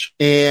Doncic.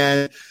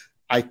 And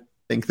I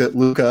think that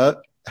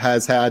Luka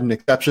has had an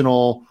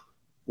exceptional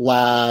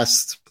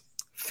last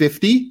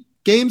 50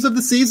 games of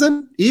the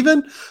season,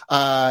 even.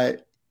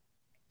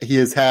 He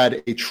has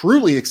had a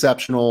truly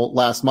exceptional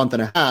last month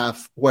and a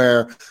half,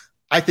 where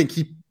I think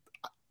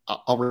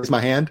I'll raise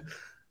my hand,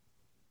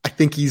 I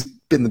think he's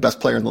been the best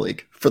player in the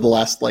league for the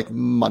last like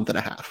month and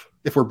a half,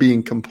 if we're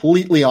being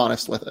completely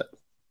honest with it.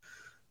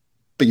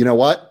 But you know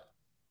what?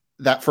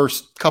 That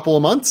first couple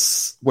of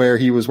months where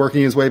he was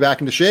working his way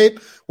back into shape,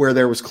 where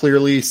there was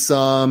clearly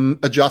some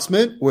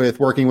adjustment with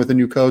working with a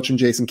new coach and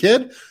Jason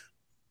Kidd,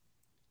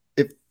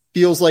 it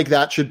feels like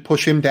that should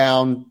push him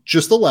down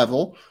just a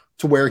level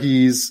to where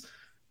he's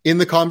in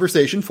the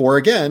conversation for,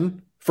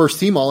 again, first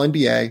team All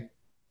NBA,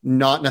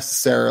 not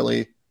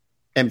necessarily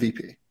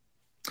MVP.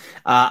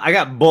 I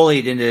got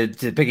bullied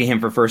into picking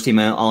him for first team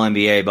All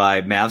NBA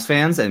by Mavs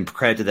fans, and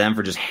credit to them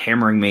for just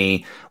hammering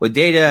me with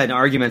data and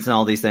arguments and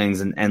all these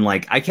things. And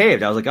like, I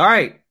caved. I was like, all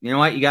right, you know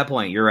what? You got a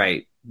point. You're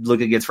right.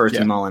 Luka gets first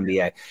team All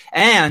NBA.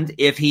 And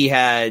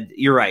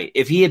you're right.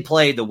 If he had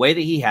played the way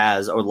that he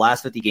has over the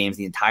last 50 games,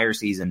 the entire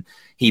season,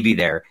 he'd be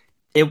there.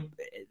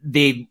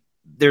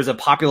 There's a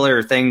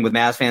popular thing with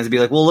Mavs fans to be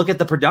like, well, look at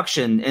the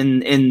production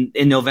in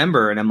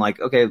November. And I'm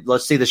like, okay,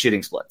 let's see the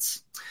shooting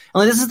splits.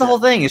 And this is the whole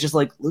thing. It's just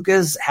like,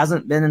 Luka's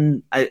hasn't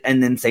been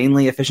an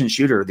insanely efficient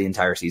shooter the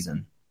entire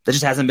season. That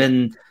just hasn't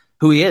been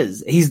who he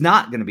is. He's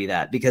not going to be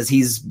that, because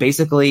he's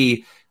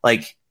basically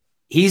like,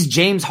 he's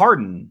James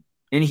Harden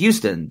in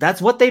Houston.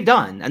 That's what they've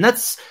done. And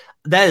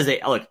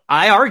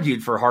I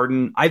argued for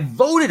Harden. I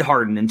voted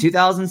Harden in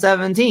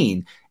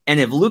 2017. And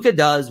if Luka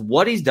does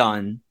what he's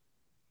done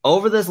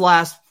over this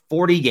last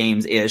 40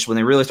 games ish, when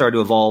they really started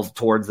to evolve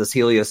towards this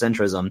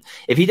heliocentrism,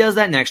 if he does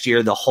that next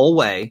year the whole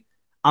way,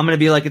 I'm going to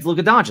be like, it's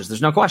Luka Doncic.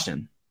 There's no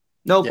question.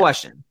 No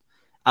question.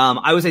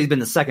 I would say he's been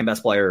the second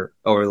best player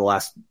over the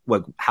last,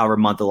 however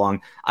month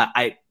along.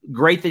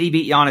 Great that he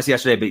beat Giannis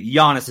yesterday, but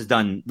Giannis has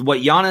done what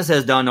Giannis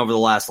has done over the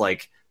last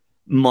like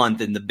month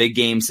in the big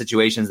game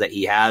situations that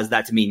he has.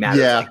 That to me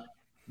matters. Yeah. Like,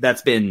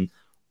 that's been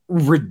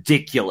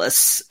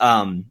ridiculous.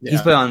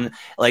 He's put on,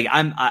 like,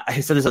 I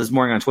said this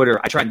morning on Twitter.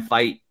 I try and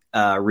fight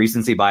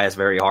recency bias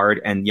very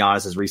hard, and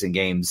Giannis's recent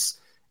games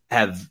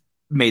have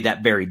made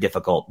that very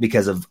difficult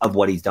because of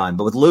what he's done.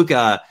 But with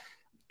Luka,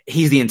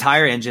 he's the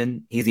entire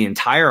engine. He's the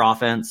entire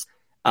offense.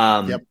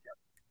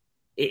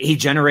 He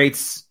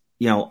generates,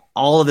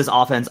 all of this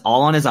offense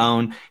all on his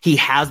own. He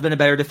has been a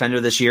better defender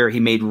this year. He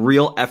made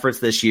real efforts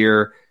this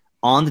year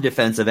on the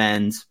defensive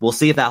end. We'll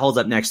see if that holds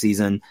up next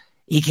season.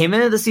 He came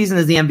into the season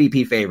as the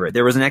MVP favorite.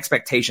 There was an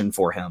expectation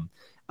for him.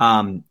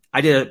 I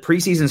did a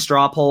preseason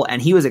straw poll,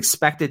 and he was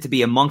expected to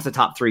be amongst the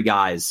top 3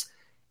 guys.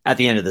 at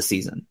the end of the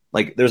season.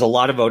 Like, there's a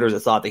lot of voters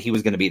that thought that he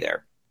was going to be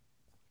there.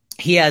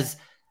 He has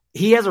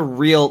a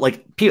real,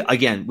 like,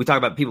 again, we talk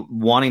about people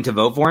wanting to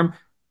vote for him.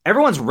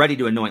 Everyone's ready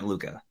to anoint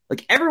Luka.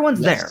 Like, everyone's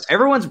there.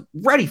 Everyone's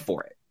ready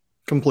for it.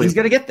 Completely. He's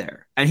going to get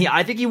there. And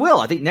I think he will.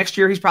 I think next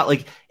year he's probably,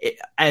 like,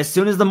 as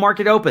soon as the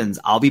market opens,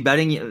 I'll be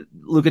betting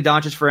Luka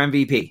Doncic for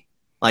MVP.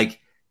 Like,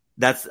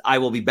 I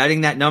will be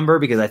betting that number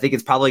because I think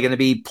it's probably going to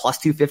be plus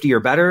 250 or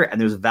better.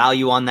 And there's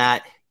value on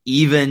that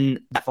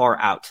even that far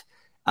out.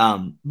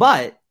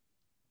 But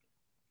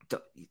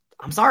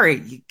I'm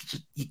sorry,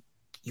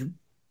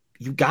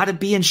 you got to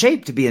be in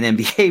shape to be an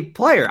NBA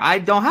player. I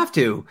don't have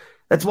to.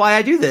 That's why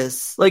I do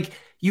this. Like,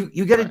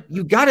 you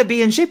got to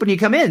be in shape when you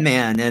come in,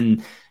 man.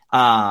 And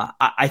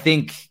I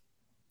think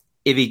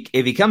if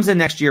he comes in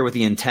next year with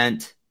the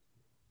intent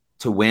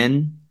to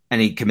win and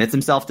he commits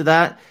himself to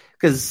that,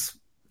 because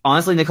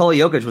honestly, Nikola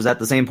Jokic was at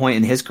the same point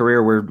in his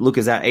career where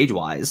Luka's at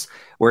age-wise,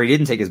 where he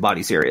didn't take his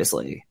body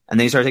seriously. And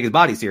then he started taking his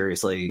body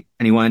seriously,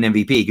 and he won an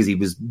MVP because he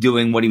was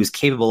doing what he was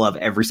capable of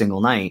every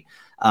single night.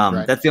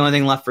 That's the only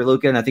thing left for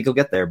Luka, and I think he'll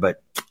get there,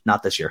 but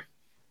not this year.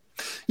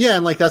 Yeah,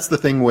 and, like, that's the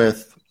thing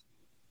with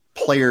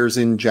players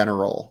in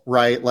general,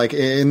 right? Like,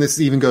 and this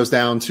even goes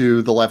down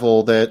to the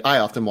level that I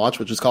often watch,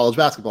 which is college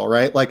basketball,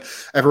 right? Like,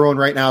 everyone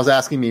right now is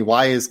asking me,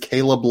 why is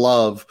Caleb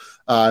Love,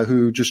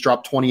 who just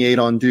dropped 28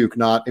 on Duke,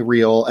 not a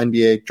real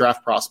NBA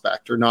draft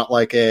prospect or not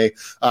like a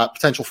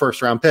potential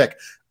first round pick?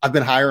 I've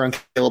been higher on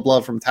Caleb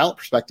Love from a talent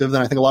perspective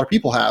than I think a lot of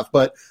people have,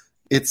 but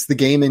it's the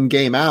game in,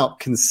 game out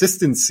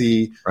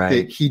consistency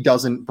that he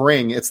doesn't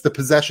bring. It's the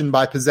possession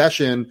by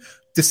possession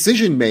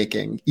decision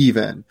making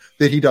even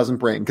that he doesn't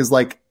bring. Because,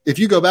 like, if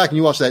you go back and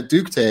you watch that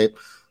Duke tape,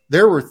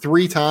 there were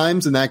 3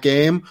 times in that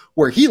game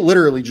where he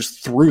literally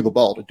just threw the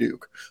ball to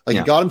Duke. Like,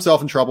 he got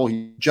himself in trouble.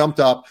 He jumped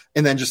up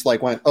and then just,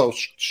 like, went, oh,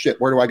 shit,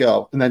 where do I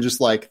go? And then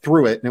just, like,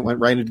 threw it, and it went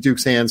right into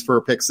Duke's hands for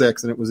a pick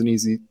 6, and it was an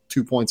easy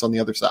 2 points on the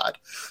other side.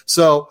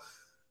 So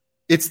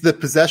it's the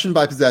possession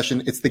by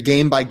possession. It's the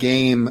game by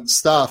game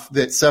stuff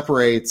that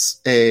separates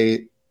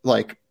a,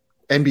 like,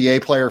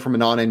 NBA player from a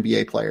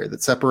non-NBA player,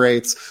 that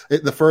separates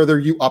the further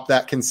you up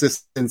that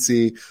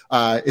consistency,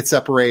 it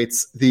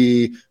separates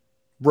the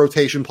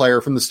rotation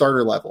player from the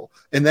starter level.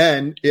 And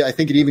then I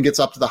think it even gets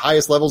up to the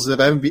highest levels of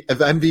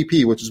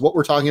MVP, which is what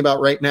we're talking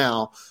about right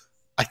now.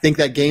 I think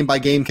that game by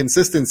game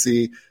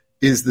consistency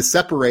is the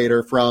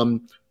separator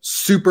from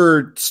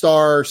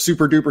superstar,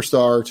 super duper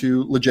star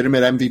to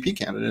legitimate MVP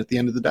candidate at the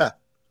end of the day.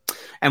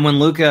 And when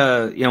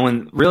Luka,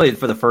 when really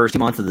for the first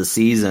month of the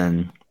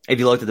season, if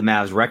you looked at the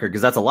Mavs record,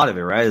 because that's a lot of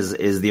it, right?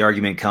 Is the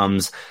argument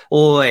comes,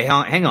 well, wait,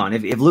 hang on.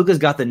 If Luka's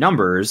got the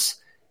numbers,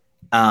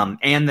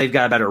 and they've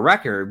got a better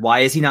record, why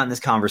is he not in this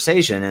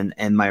conversation?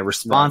 And my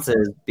response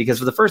is because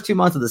for the first 2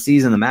 months of the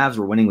season, the Mavs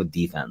were winning with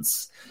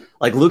defense.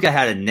 Like, Luka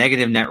had a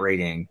negative net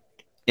rating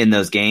in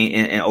those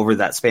games and over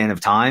that span of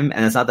time.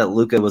 And it's not that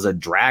Luka was a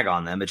drag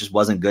on them. It just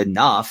wasn't good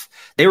enough.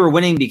 They were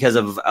winning because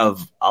of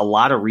a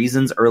lot of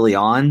reasons early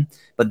on,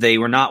 but they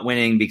were not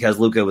winning because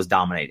Luka was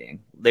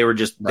dominating. They were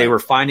just, they were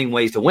finding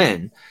ways to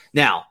win.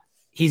 Now,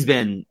 he's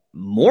been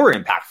more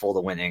impactful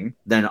to winning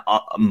than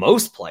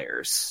most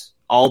players,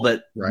 all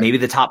but maybe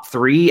the top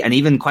 3, and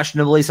even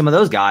questionably some of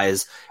those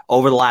guys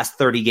over the last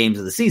 30 games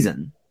of the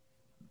season.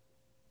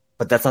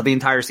 But that's not the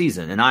entire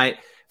season. And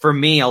for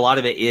me, a lot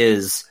of it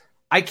is,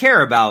 I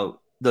care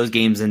about those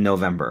games in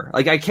November.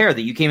 Like, I care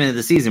that you came into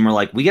the season, we're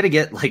like, we got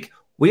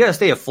to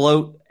stay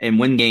afloat and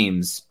win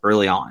games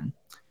early on.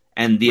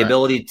 And the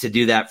ability to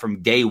do that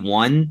from day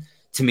one,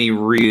 to me,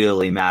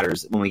 really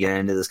matters when we get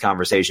into this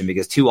conversation,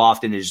 because too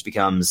often it just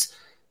becomes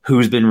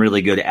who's been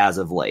really good as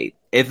of late.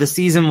 If the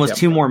season was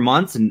 2 more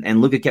months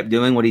and Luka kept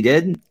doing what he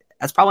did,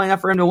 that's probably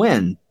enough for him to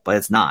win, but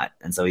it's not.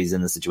 And so he's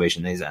in the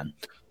situation that he's in.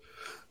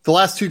 The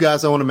last 2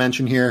 guys I want to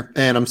mention here,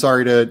 and I'm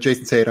sorry to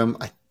Jason Tatum,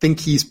 I think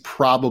he's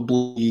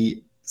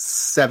probably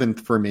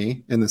 7th for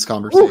me in this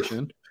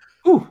conversation.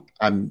 Ooh.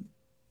 I'm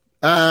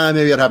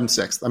maybe I'd have him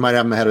 6th. I might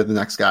have him ahead of the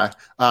next guy.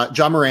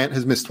 Ja Morant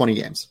has missed 20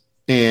 games.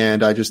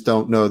 And I just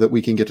don't know that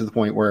we can get to the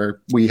point where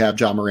we have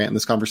Ja Morant in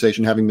this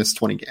conversation having missed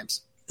 20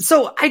 games.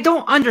 So I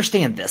don't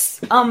understand this.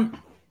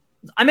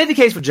 I made the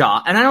case for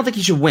Ja, and I don't think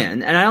he should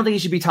win, and I don't think he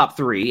should be top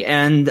 3.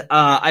 And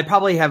I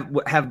probably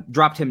have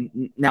dropped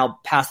him now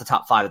past the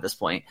top 5 at this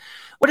point.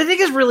 What I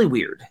think is really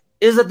weird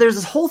is that there's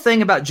this whole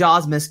thing about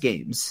Ja's missed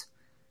games.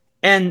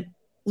 And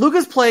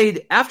Luka's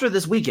played, after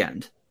this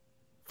weekend,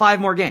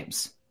 5 more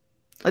games.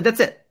 Like,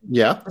 that's it.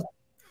 Yeah.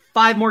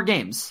 5 more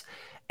games.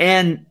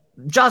 And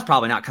Ja's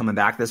probably not coming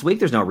back this week.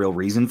 There's no real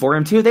reason for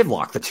him to. They've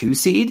locked the 2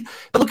 seed.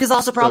 But Luka's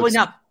also probably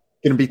not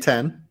going to be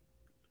 10.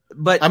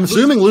 But I'm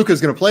assuming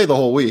Luka's going to play the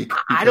whole week.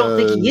 I don't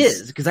think he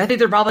is, because I think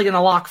they're probably going to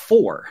lock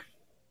 4.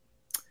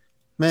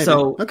 Maybe.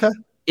 So okay.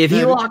 If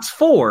he locks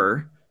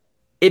 4,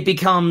 it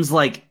becomes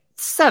like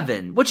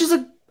 7, which is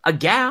a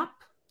gap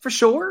for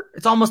sure.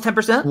 It's almost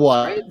 10%.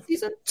 What? Right,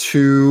 season?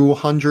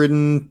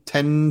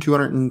 210,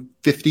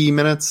 250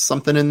 minutes,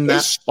 something in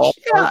that ballpark,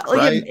 yeah, like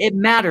right? It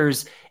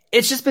matters.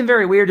 It's just been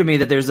very weird to me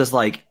that there's this,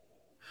 like,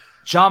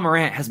 Ja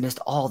Morant has missed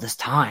all this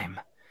time.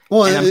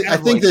 Well, I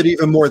think that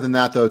even more than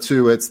that, though,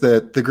 too, it's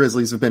that the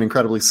Grizzlies have been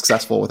incredibly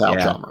successful without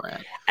Ja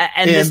Morant.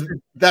 And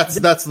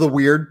that's the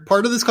weird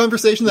part of this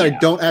conversation that I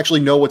don't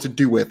actually know what to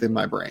do with in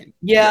my brain.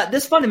 Yeah,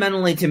 this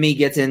fundamentally to me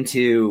gets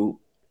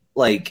into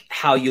like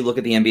how you look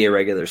at the NBA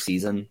regular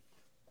season.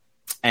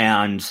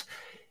 And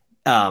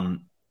because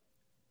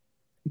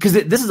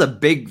this is a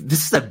big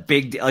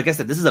like I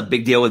said, this is a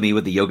big deal with me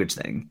with the Jokic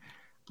thing.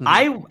 Mm-hmm.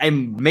 I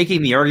am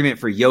making the argument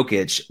for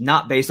Jokic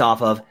not based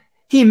off of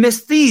he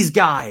missed these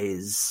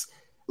guys.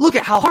 Look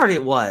at how hard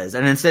it was.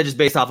 And instead just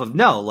based off of,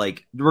 no,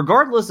 like,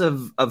 regardless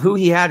of who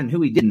he had and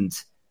who he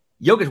didn't,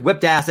 Jokic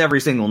whipped ass every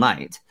single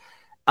night.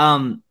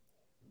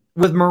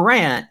 With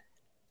Morant,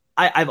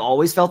 I've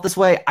always felt this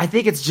way. I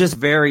think it's just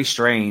very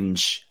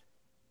strange,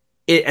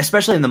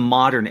 especially in the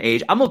modern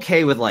age. I'm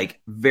okay with, like,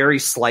 very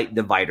slight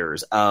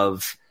dividers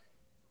of,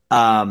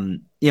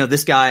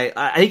 this guy,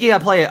 I think you got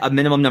to play a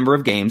minimum number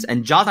of games,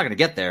 and Ja's not going to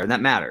get there, and that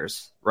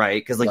matters.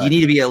 Right? Because you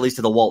need to be at least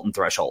to the Walton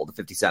threshold of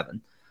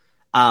 57.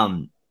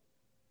 I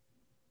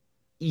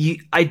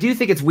do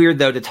think it's weird,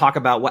 though, to talk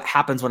about what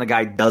happens when a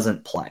guy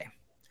doesn't play.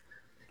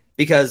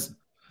 Because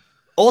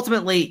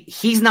ultimately,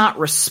 he's not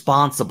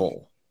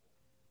responsible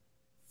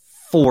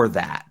for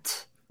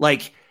that.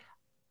 Like,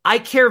 I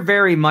care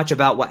very much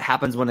about what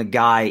happens when a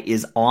guy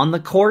is on the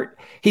court.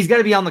 He's got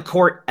to be on the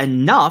court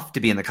enough to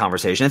be in the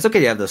conversation. It's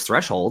okay to have those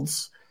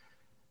thresholds.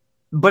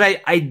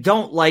 But I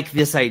don't like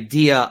this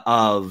idea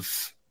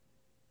of,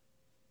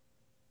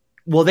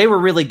 well, they were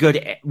really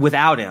good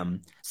without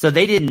him, so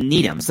they didn't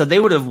need him. So they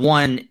would have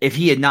won if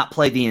he had not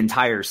played the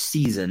entire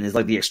season, is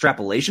like the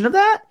extrapolation of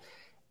that.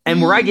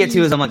 And where I get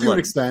to is I'm like, to an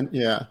extent,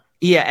 yeah.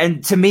 Yeah,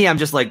 and to me, I'm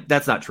just like,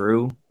 that's not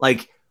true.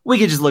 Like, we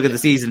could just look at the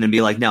season and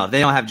be like, no, if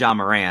they don't have Ja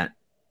Morant,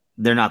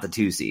 they're not the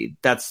 2 seed.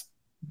 That's,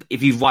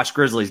 if you've watched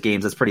Grizzlies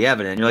games, that's pretty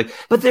evident. You're like,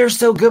 but they're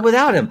so good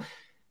without him.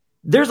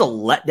 There's a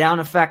letdown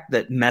effect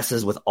that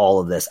messes with all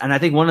of this. And I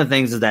think one of the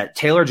things is that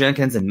Taylor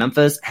Jenkins in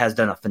Memphis has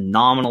done a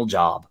phenomenal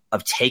job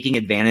of taking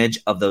advantage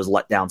of those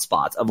letdown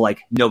spots of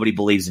like, nobody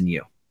believes in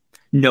you.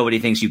 Nobody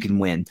thinks you can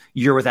win.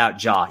 You're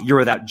without Ja. You're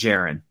without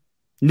Jaren.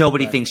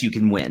 Nobody thinks you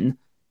can win.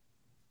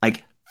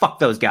 Like, fuck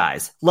those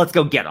guys. Let's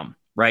go get them.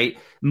 Right?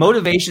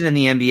 Motivation in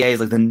the NBA is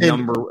like the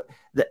number.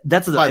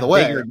 That's the, by the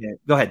way,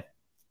 go ahead.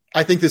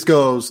 I think this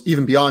goes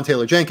even beyond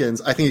Taylor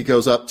Jenkins. I think it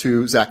goes up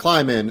to Zach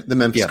Kleiman, the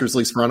Memphis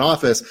Grizzlies front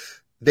office.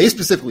 They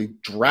specifically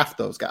draft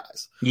those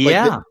guys.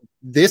 Yeah. Like,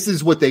 this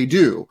is what they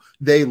do.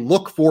 They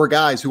look for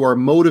guys who are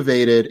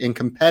motivated and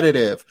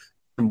competitive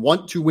and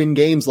want to win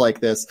games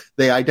like this.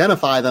 They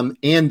identify them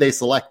and they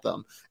select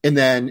them. And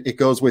then it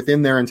goes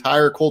within their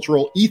entire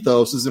cultural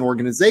ethos as an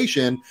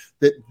organization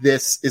that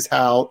this is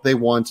how they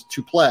want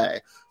to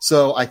play.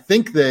 So I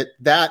think that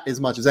as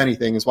much as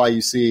anything is why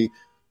you see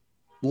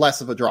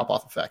less of a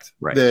drop-off effect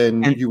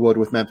than you would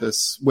with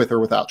Memphis with or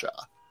without Ja.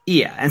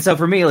 Yeah, and so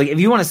for me, like, if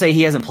you want to say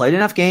he hasn't played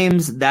enough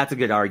games, that's a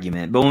good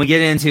argument. But when we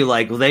get into,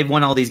 like, well, they've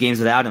won all these games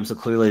without him, so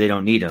clearly they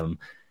don't need him,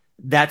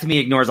 that to me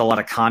ignores a lot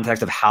of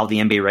context of how the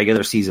NBA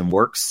regular season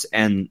works.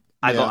 And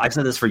I've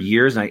said this for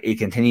years, and it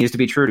continues to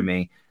be true to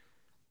me.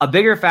 A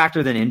bigger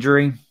factor in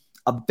injury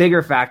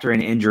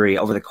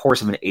over the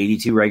course of an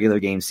 82 regular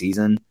game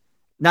season,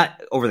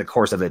 not over the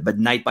course of it, but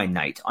night by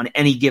night, on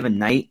any given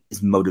night,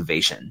 is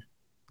motivation.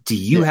 Do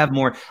you have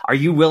more? Are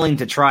you willing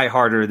to try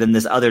harder than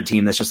this other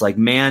team that's just like,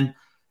 man,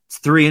 it's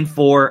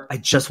 3-4. I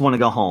just want to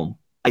go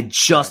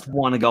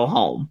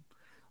home.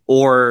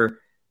 Or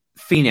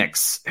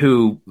Phoenix,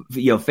 who,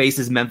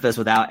 faces Memphis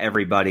without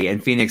everybody.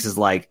 And Phoenix is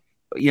like,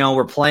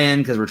 we're playing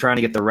because we're trying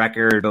to get the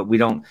record, but we've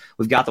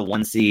got the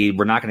 1 seed.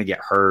 We're not going to get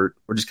hurt.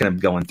 We're just going to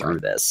going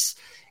through this,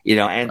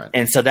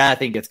 and so that I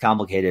think gets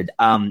complicated.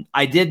 When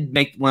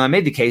I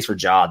made the case for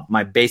Ja,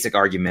 my basic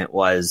argument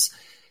was,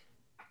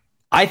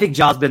 I think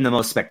Ja's been the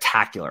most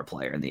spectacular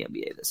player in the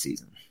NBA this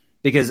season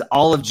because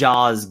all of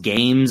Ja's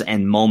games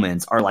and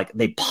moments are like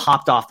they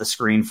popped off the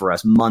screen for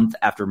us month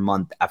after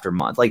month after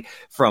month, like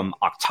from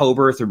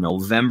October through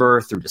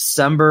November, through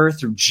December,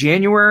 through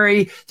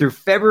January, through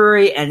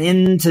February, and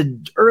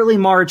into early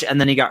March. And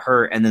then he got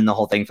hurt, and then the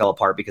whole thing fell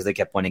apart because they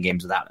kept winning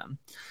games without him.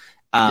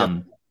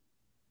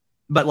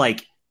 But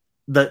like,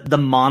 the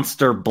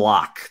monster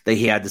block that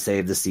he had to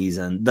save the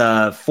season,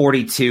 the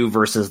 42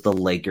 versus the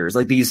Lakers,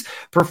 like these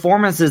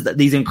performances,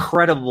 these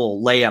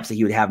incredible layups that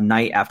he would have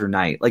night after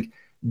night. Like,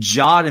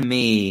 Ja to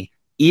me,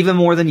 even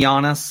more than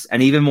Giannis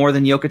and even more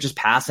than Jokic's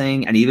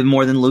passing and even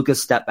more than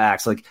Luka's step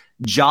backs, like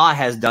Ja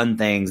has done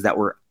things that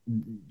were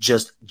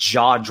just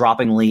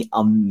jaw-droppingly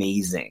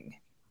amazing.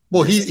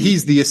 Well,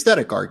 he's the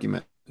aesthetic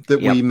argument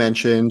that we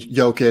mentioned.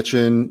 Jokic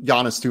and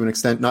Giannis to an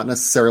extent, not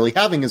necessarily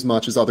having as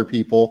much as other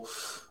people.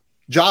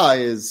 Ja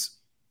is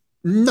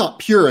not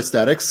pure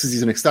aesthetics because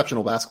he's an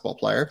exceptional basketball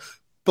player,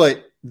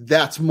 but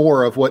that's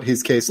more of what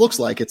his case looks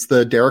like. It's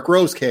the Derrick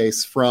Rose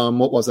case from,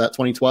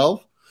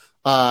 2012?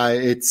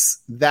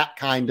 It's that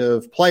kind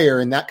of player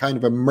and that kind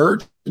of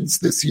emergence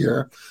this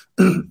year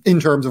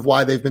in terms of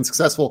why they've been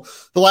successful.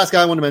 The last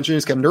guy I want to mention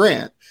is Kevin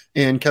Durant.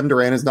 and Kevin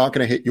Durant is not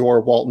going to hit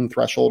your Walton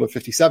threshold of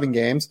 57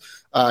 games.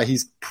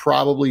 He's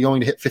probably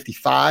going to hit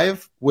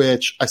 55,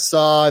 which I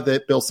saw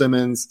that Bill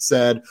Simmons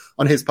said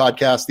on his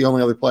podcast, the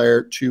only other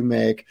player to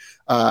make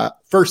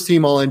first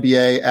team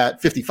All-NBA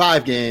at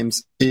 55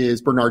 games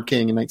is Bernard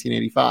King in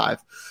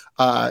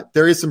 1985.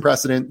 There is some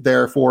precedent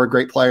there for a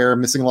great player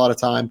missing a lot of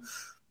time.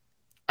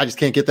 I just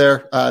can't get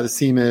there. This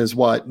team is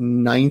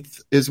ninth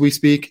as we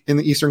speak in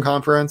the Eastern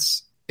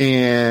Conference.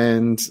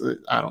 And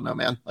I don't know,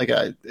 man.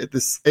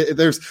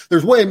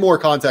 There's way more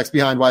context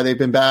behind why they've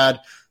been bad,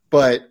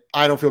 but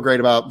I don't feel great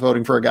about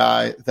voting for a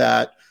guy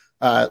that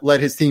led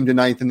his team to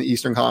ninth in the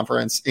Eastern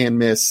Conference and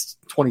missed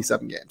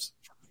 27 games.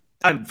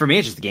 For me,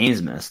 it's just the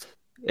games missed.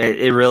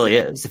 It really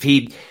is. If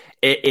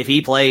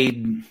he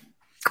played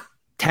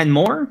 10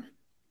 more,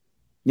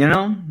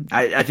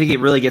 I think it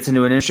really gets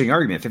into an interesting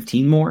argument.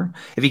 15 more.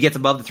 If he gets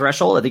above the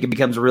threshold, I think it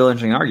becomes a real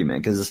interesting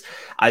argument because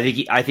I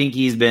think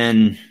he's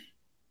been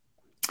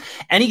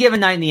any given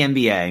night in the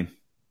NBA.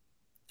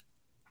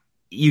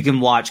 You can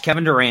watch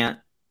Kevin Durant,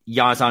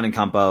 Giannis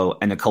Antetokounmpo,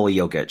 and Nikola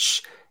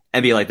Jokic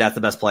and be like, that's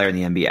the best player in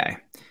the NBA.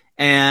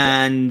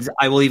 And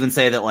I will even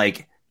say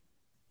that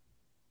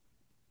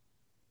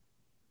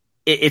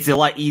it's a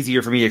lot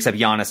easier for me to accept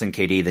Giannis and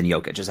KD than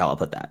Jokic is how I'll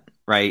put that.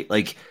 Right?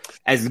 Like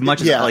as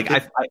much as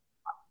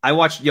I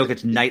watch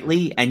Jokic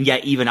nightly, and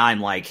yet even I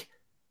watch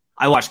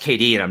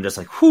KD and I'm just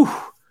like, whew.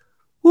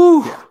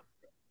 Yeah.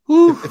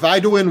 If I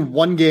had to win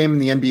one game in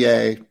the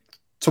NBA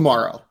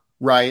tomorrow,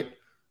 right?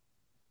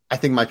 I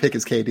think my pick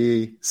is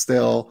KD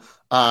still.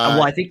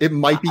 I think it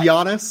might be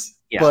Giannis,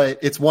 but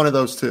it's one of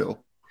those two.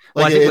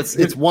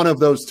 It's one of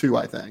those two,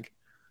 I think.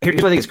 Here's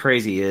what I think is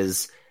crazy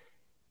is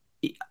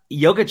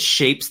Jokic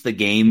shapes the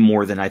game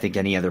more than I think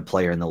any other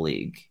player in the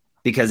league.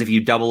 Because if you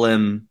double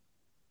him,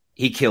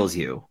 he kills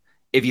you.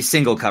 If you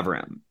single cover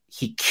him,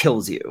 he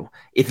kills you.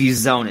 If you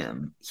zone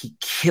him, he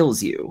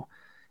kills you.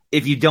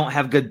 If you don't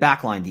have good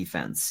backline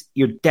defense,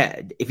 you're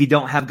dead. If you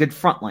don't have good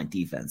frontline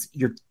defense,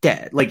 you're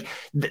dead.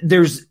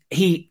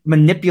 He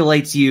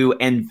manipulates you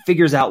and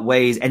figures out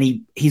ways, and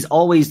he's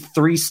always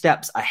 3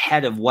 steps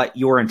ahead of what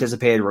your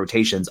anticipated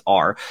rotations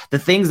are. The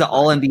things that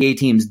all NBA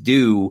teams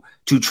do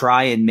to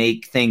try and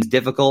make things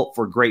difficult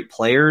for great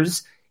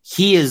players,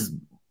 he's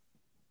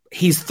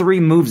 3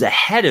 moves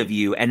ahead of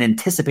you and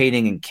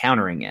anticipating and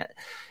countering it.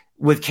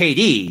 With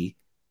KD,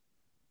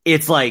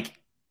 it's like,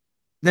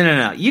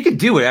 no. You could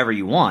do whatever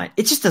you want.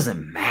 It just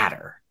doesn't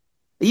matter.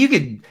 You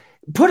could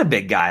put a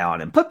big guy on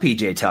him, put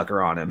PJ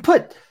Tucker on him,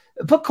 put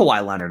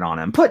Kawhi Leonard on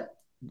him, put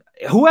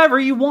whoever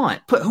you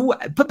want, put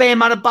Bam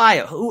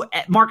Adebayo,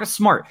 Marcus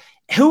Smart,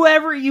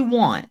 whoever you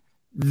want.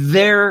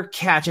 They're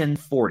catching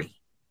 40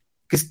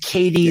 because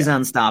KD's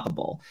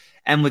unstoppable.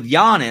 And with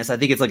Giannis, I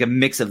think it's like a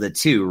mix of the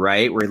two,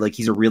 right? Where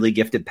he's a really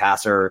gifted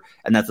passer,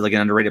 and that's an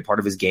underrated part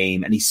of his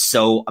game. And he's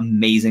so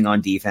amazing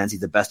on defense.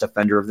 He's the best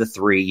defender of the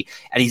 3,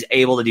 and he's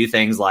able to do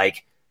things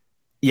like,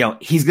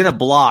 he's going to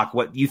block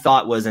what you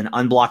thought was an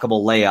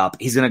unblockable layup.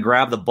 He's going to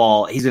grab the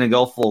ball. He's going to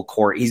go full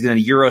court. He's going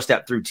to Euro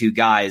step through 2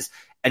 guys,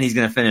 and he's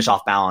going to finish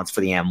off balance for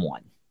the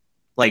M1.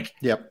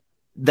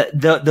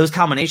 Those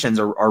combinations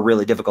are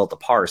really difficult to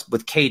parse.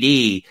 With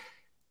KD,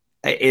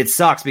 it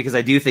sucks because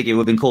I do think it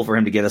would have been cool for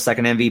him to get a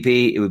second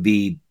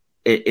MVP.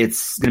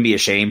 It's going to be a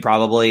shame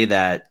probably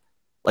that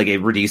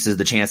it reduces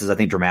the chances, I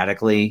think,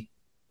 dramatically.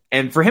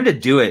 And for him to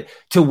do it,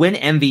 to win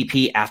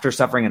MVP after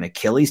suffering an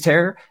Achilles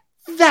tear,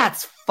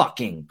 that's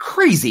fucking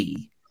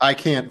crazy. I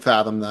can't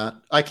fathom that.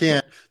 I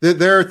can't.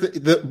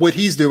 What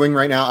he's doing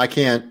right now, I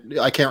can't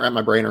wrap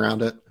my brain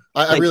around it.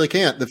 I really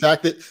can't. The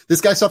fact that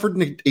this guy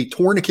suffered a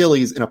torn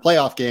Achilles in a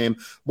playoff game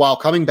while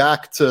coming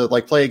back to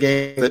play a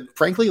game that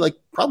frankly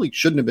probably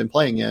shouldn't have been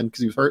playing in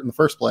because he was hurt in the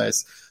first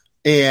place,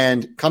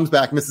 and comes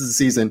back, misses the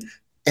season,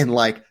 and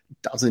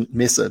doesn't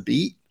miss a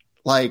beat.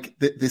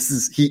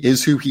 He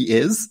is who he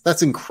is.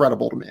 That's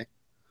incredible to me.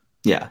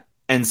 Yeah.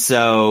 And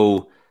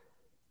so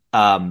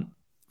from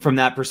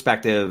that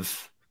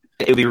perspective,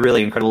 it would be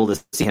really incredible to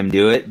see him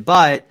do it.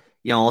 But,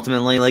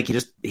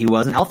 ultimately, he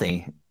wasn't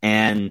healthy.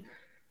 And,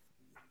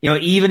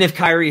 even if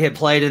Kyrie had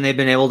played and they've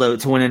been able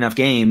to win enough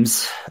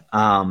games,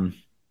 I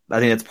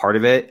think that's part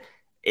of it.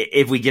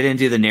 If we get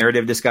into the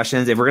narrative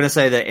discussions, if we're going to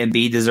say that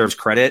Embiid deserves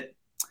credit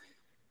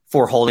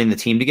for holding the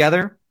team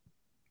together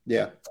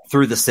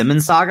through the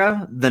Simmons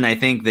saga, then I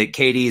think that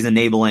KD's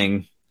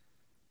enabling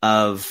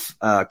of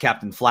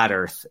Captain Flat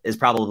Earth is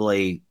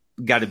probably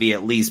got to be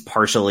at least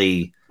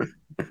partially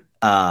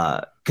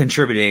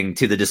contributing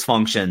to the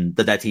dysfunction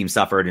that team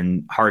suffered,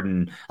 and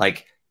Harden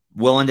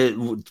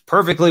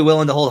perfectly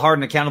willing to hold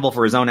Harden accountable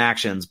for his own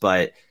actions,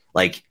 but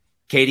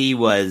KD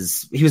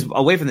was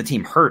away from the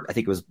team hurt, I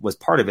think was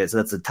part of it. So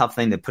that's a tough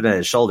thing to put on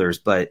his shoulders.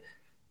 But,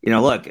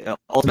 look,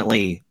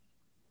 ultimately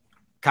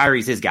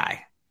Kyrie's his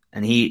guy,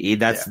 and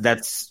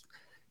that's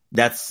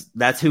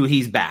who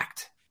he's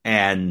backed.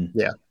 And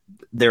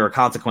there are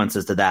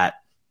consequences to that,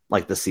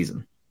 this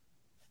season.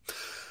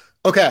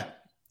 Okay.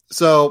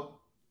 So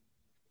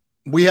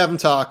we haven't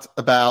talked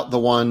about the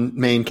one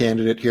main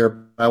candidate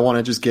here. I want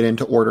to just get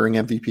into ordering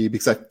MVP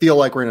because I feel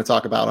like we're going to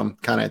talk about him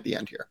kind of at the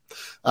end here.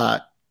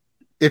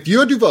 if you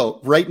had to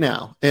vote right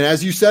now, and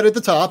as you said at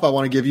the top, I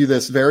want to give you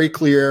this very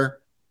clear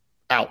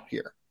out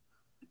here.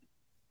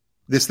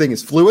 This thing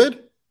is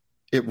fluid.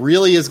 It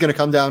really is going to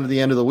come down to the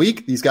end of the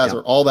week. These guys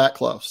are all that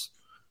close.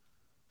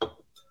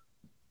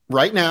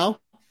 Right now,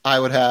 I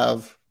would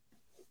have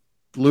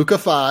Luka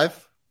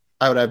 5.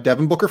 I would have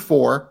Devin Booker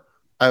 4.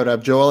 I would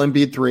have Joel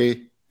Embiid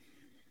 3.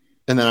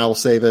 And then I will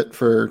save it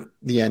for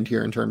the end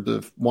here in terms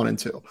of 1 and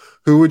 2.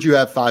 Who would you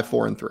have 5,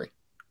 4, and 3?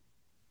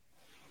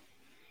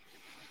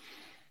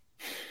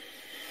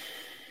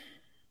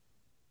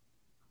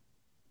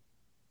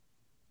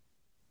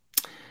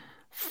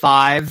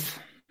 5,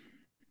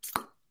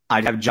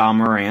 I'd have Ja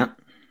Morant.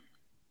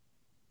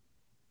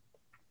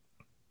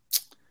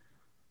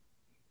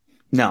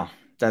 No,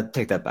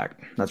 take that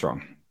back. That's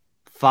wrong.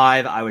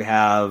 5, I would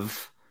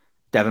have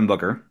Devin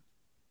Booker.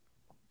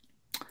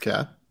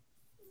 Okay.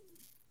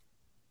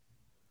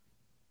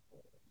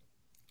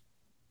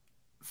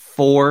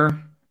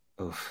 4,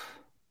 oof.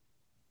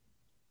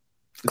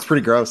 It's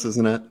pretty gross,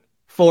 isn't it?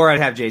 4,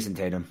 I'd have Jason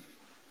Tatum.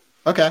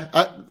 Okay,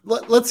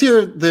 let's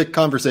hear the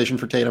conversation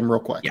for Tatum real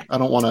quick. Yeah. I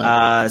don't want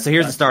to. So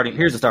here's the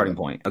starting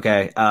point.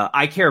 Okay,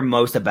 I care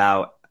most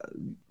about,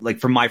 like,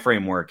 from my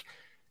framework,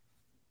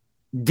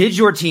 did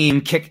your team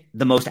kick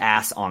the most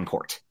ass on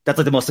court? That's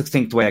like the most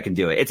succinct way I can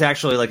do it. It's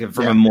actually like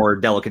from a more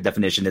delicate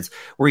definition. It's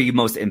were you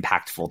most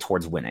impactful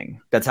towards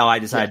winning? That's how I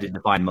decided to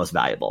define most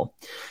valuable.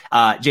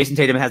 Jason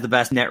Tatum has the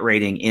best net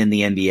rating in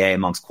the NBA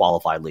amongst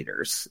qualified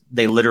leaders.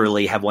 They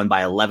literally have won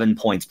by 11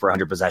 points per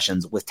 100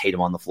 possessions with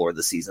Tatum on the floor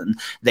this season.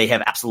 They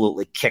have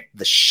absolutely kicked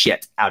the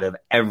shit out of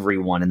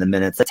everyone in the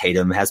minutes that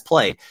Tatum has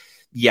played.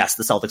 Yes,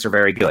 the Celtics are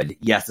very good.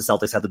 Yes, the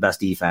Celtics have the best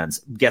defense.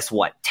 Guess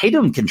what?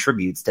 Tatum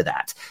contributes to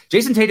that.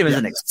 Jason Tatum is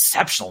an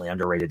exceptionally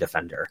underrated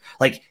defender.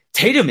 Like,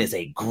 Tatum is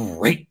a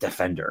great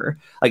defender.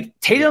 Like,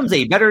 Tatum's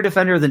a better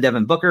defender than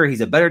Devin Booker. He's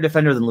a better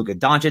defender than Luka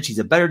Doncic. He's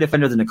a better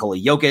defender than Nikola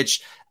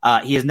Jokic.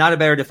 He is not a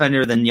better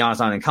defender than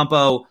Giannis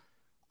Antetokounmpo.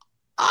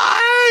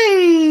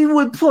 I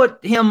would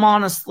put him,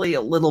 honestly,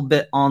 a little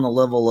bit on the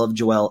level of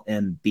Joel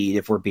Embiid,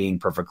 if we're being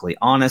perfectly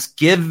honest,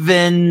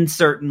 given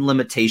certain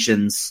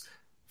limitations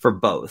for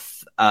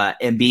both.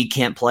 Embiid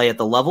can't play at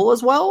the level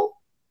as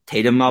well.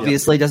 Tatum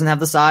obviously doesn't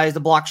have the size to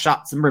block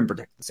shots and rim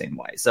protect the same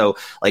way. So,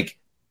 like,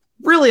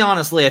 really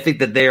honestly, I think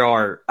that they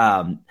are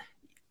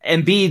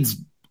Embiid's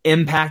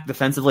impact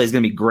defensively is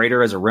going to be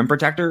greater as a rim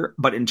protector,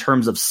 but in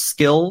terms of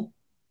skill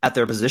at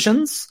their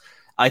positions,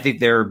 I think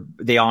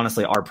they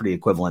honestly are pretty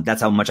equivalent.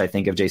 That's how much I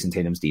think of Jason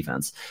Tatum's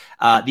defense.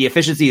 The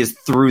efficiency is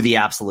through the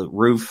absolute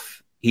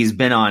roof. He's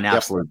been on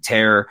absolute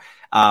tear.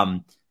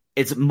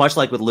 It's much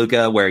like with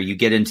Luka, where you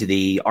get into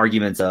the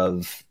arguments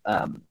of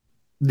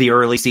the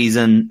early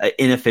season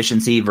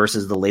inefficiency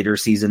versus the later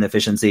season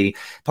efficiency.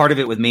 Part of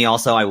it with me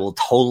also, I will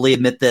totally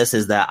admit this,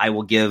 is that I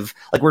will give,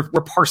 like, we're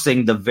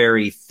parsing the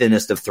very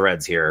thinnest of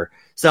threads here.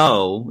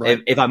 So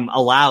if I'm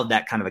allowed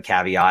that kind of a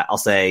caveat, I'll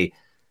say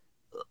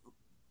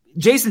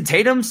Jason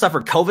Tatum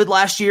suffered COVID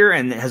last year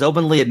and has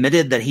openly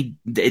admitted that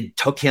it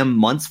took him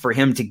months for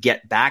him to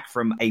get back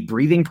from a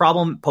breathing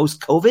problem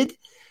post-COVID.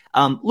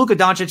 Luka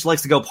Doncic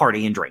likes to go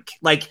party and drink.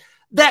 Like,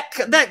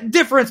 that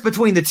difference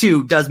between the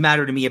two does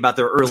matter to me about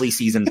their early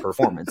season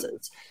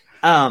performances.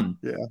 And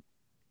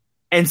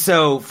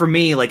so for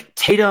me, like,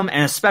 Tatum,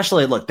 and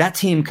especially, look, that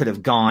team could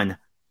have gone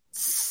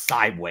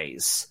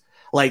sideways.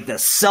 Like, the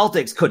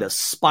Celtics could have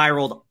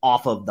spiraled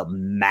off of the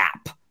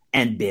map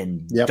and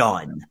been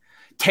done.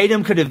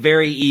 Tatum could have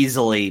very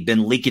easily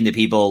been leaking to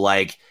people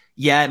like,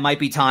 yeah, it might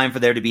be time for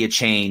there to be a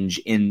change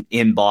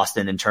in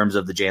Boston in terms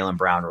of the Jaylen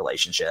Brown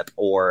relationship,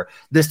 or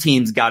this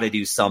team's got to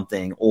do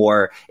something,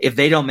 or if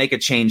they don't make a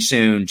change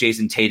soon,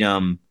 Jason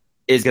Tatum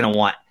is going to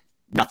want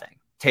nothing.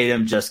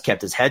 Tatum just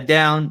kept his head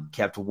down,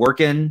 kept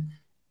working,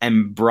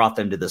 and brought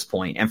them to this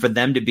point. And for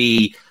them to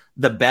be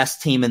the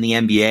best team in the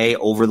NBA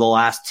over the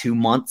last 2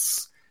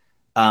 months,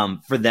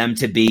 for them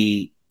to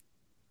be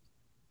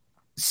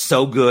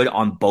so good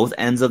on both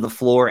ends of the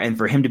floor, and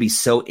for him to be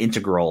so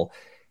integral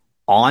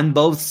on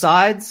both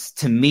sides,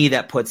 to me,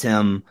 that puts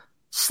him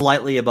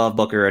slightly above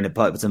Booker and it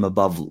puts him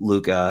above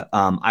Luka.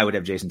 I would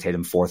have Jason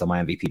Tatum 4th on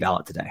my MVP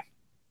ballot today.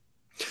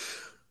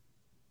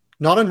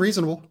 Not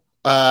unreasonable.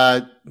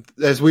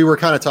 As we were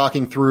kind of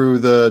talking through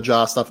the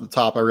Ja stuff at the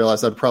top, I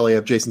realized I'd probably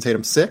have Jason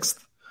Tatum 6th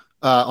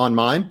on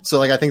mine. So,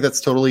 like, I think that's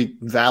totally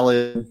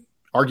valid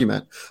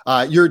argument.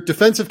 Your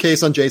defensive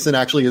case on Jason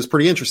actually is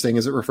pretty interesting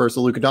as it refers to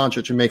Luka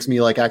Doncic. It makes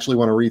me, like, actually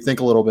want to rethink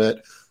a little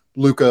bit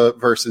Luka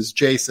versus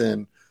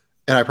Jason.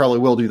 And I probably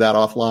will do that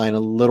offline a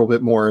little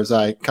bit more as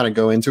I kind of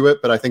go into it.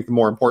 But I think the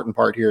more important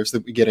part here is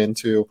that we get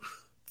into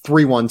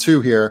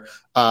 3-1-2 here.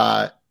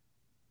 I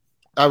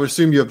would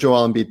assume you have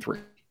Joel Embiid 3.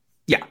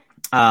 Yeah.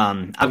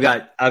 I've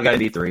got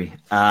Embiid 3.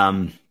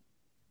 I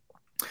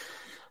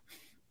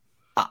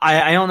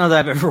don't know that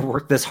I've ever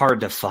worked this hard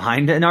to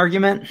find an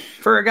argument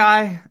for a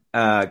guy.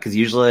 Cause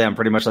usually I'm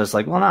pretty much just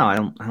like, well, no, I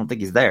don't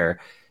think he's there.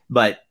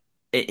 But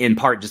in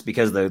part just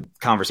because the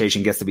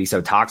conversation gets to be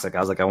so toxic, I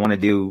was like,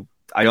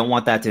 I don't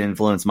want that to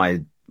influence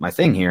my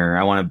thing here.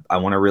 I want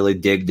to really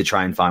dig to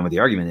try and find what the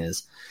argument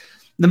is.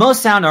 The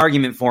most sound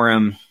argument for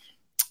him,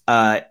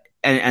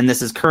 and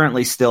this is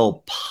currently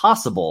still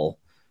possible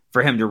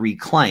for him to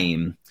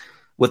reclaim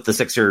with the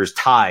Sixers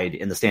tied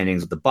in the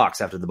standings with the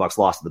Bucks after the Bucks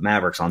lost to the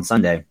Mavericks on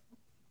Sunday,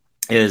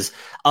 is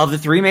of the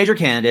three major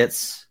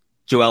candidates,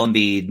 Joel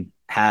Embiid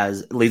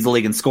leads the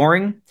league in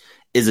scoring,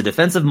 is a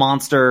defensive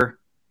monster,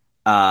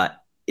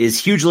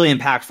 is hugely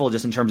impactful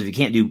just in terms of you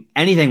can't do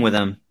anything with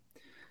him,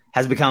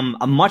 has become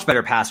a much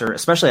better passer,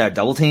 especially at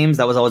double teams.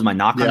 That was always my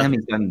knock on him.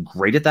 He's been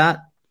great at that.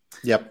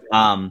 Yep.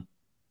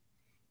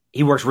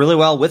 He works really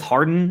well with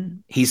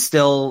Harden. He's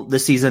still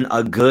this season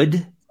a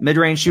good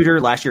mid-range shooter.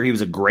 Last year he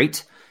was a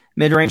great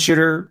mid-range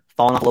shooter,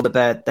 falling off a little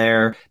bit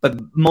there.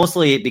 But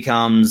mostly it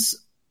becomes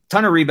a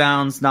ton of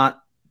rebounds,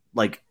 not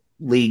like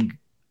league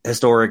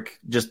historic,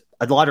 just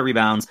a lot of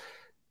rebounds.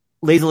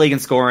 Leads the league in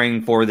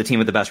scoring for the team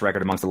with the best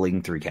record amongst the league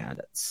in three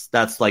candidates.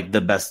 That's like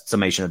the best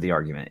summation of the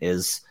argument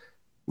is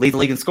lead the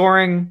league in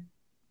scoring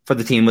for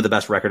the team with the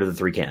best record of the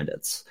three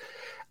candidates.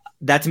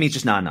 That to me is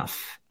just not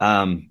enough.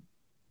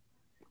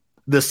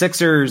 The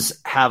Sixers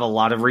have a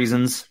lot of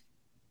reasons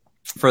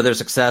for their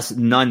success,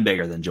 none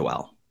bigger than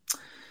Joel.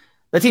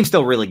 The team's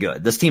still really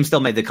good. This team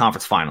still made the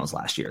conference finals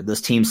last year. This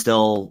team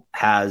still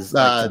has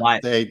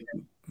they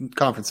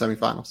conference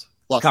semifinals.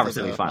 Conference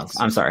semifinals.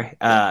 I'm sorry.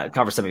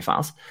 Conference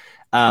semifinals.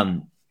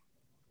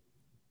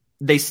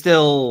 They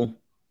still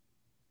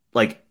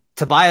like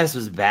Tobias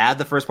was bad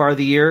the first part of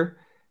the year,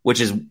 which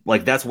is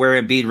like that's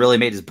where Embiid really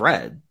made his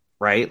bread,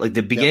 right? Like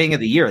the beginning of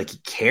the year, like he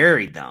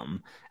carried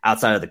them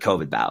outside of the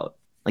COVID bout.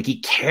 Like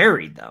he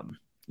carried them,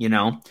 you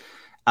know.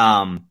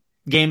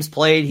 Games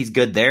played, he's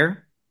good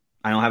there.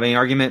 I don't have any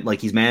argument.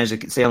 Like he's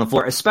managed to stay on the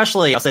floor,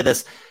 especially I'll say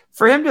this,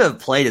 for him to have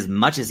played as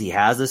much as he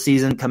has this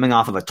season, coming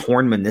off of a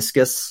torn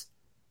meniscus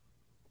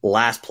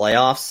last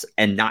playoffs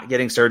and not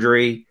getting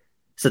surgery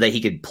so that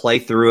he could play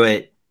through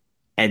it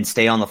and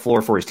stay on the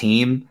floor for his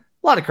team.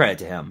 A lot of credit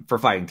to him for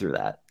fighting through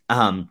that.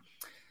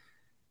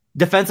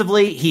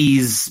 Defensively,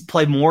 he's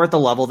played more at the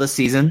level this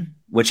season,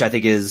 which I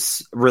think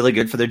is really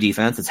good for their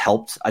defense. It's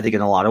helped, I think,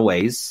 in a lot of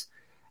ways.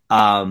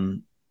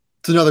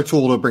 It's another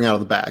tool to bring out of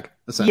the bag,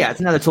 essentially. Yeah, it's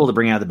another tool to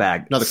bring out of the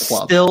bag. Another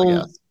club.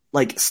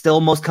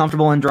 Still most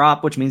comfortable in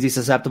drop, which means he's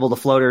susceptible to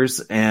floaters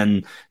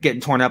and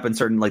getting torn up in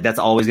certain, like that's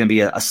always going to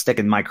be a stick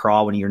in my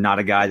craw when you're not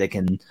a guy that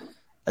can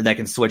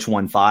switch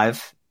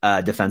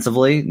 1-5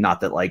 defensively.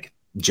 Not that like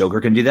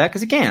Joker can do that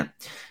because he can't.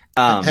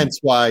 Hence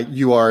why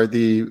you are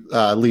the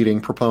leading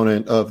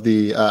proponent of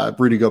the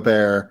Rudy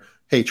Gobert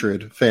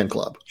hatred fan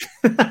club.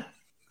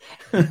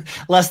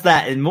 Less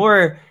that and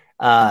more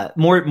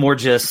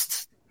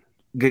just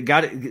guys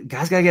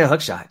gotta get a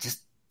hook shot.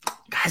 Just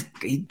guys,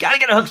 you gotta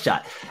get a hook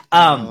shot.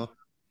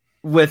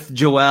 With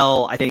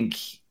Joel, I think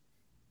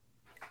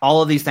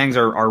all of these things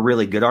are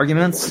really good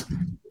arguments.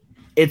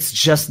 It's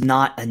just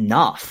not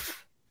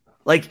enough.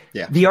 Like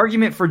the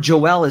argument for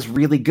Joel is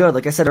really good.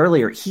 Like I said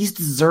earlier, he's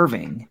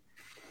deserving.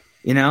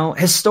 You know,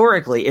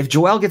 historically, if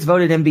Joel gets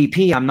voted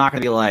MVP, I'm not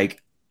going to be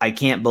like, I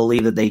can't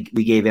believe that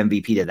we gave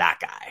MVP to that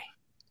guy.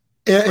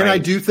 And I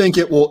do think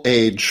it will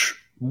age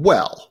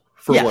well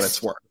for what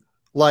it's worth.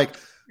 Like,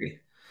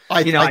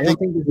 I think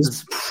this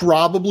is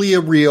probably a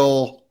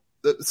real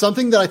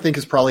something that I think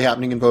is probably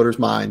happening in voters'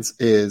 minds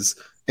is,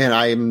 and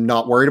I am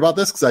not worried about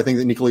this because I think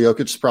that Nikola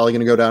Jokic is probably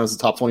going to go down as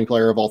the top 20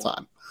 player of all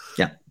time.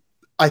 Yeah.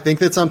 I think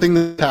that something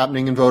that's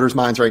happening in voters'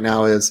 minds right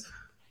now is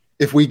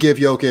if we give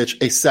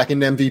Jokic a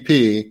second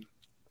MVP,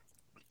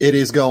 it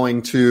is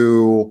going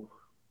to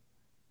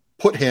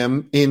put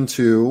him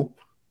into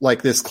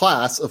like this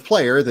class of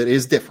player that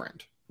is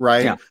different,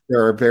 right? Yeah.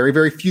 There are very,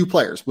 very few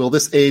players. Will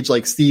this age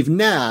like Steve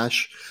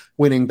Nash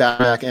winning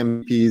back-to-back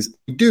MVPs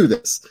do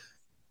this?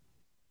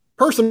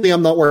 Personally,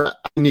 I'm not worried.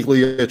 I think Nikola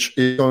Jokic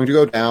is going to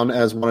go down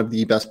as one of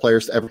the best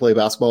players to ever play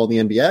basketball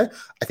in the NBA.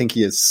 I think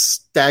he is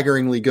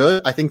staggeringly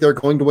good. I think they're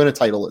going to win a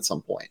title at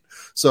some point.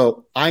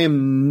 So I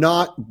am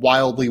not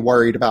wildly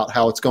worried about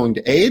how it's going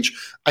to age.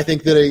 I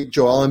think that a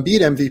Joel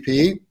Embiid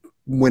MVP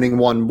winning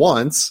one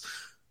once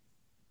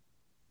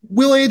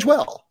will age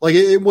well. Like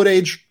it would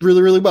age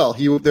really, really well.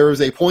 There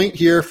was a point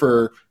here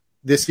for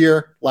this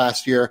year,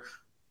 last year,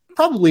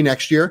 probably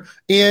next year,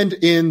 and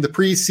in the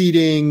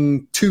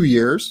preceding 2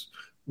 years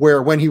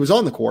where when he was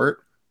on the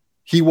court,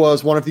 he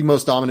was one of the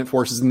most dominant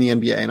forces in the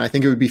NBA. And I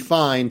think it would be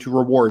fine to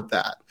reward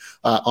that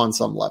on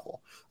some level.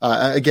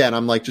 Again,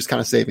 I'm like just kind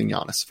of saving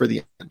Giannis for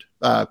the end,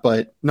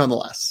 but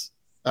nonetheless.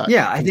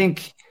 I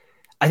think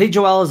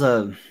Joel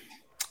is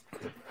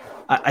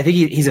I think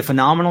he's a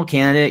phenomenal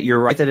candidate. You're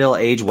right that it'll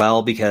age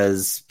well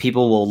because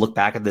people will look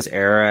back at this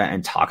era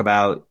and talk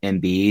about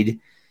Embiid.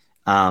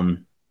 I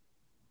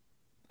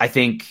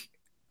think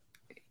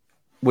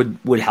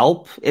would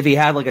help if he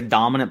had like a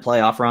dominant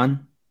playoff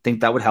run. I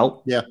think that would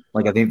help. Yeah.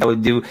 Like I think that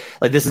would do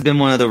like this has been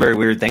one of the very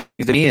weird things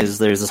to me is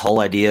there's this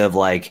whole idea of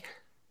like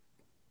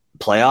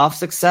playoff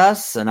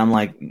success, and I'm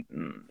like,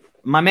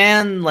 my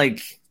man,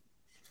 like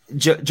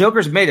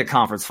Joker's made it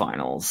conference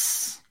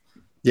finals.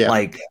 Yeah,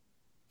 like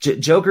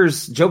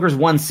Joker's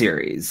won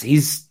series. He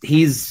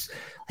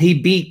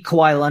beat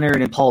Kawhi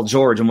Leonard and Paul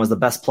George and was the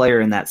best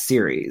player in that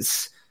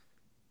series.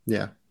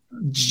 Yeah,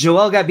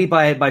 Joel got beat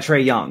by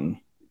Trae Young.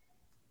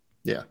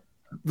 Yeah.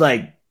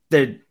 Like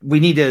we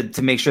need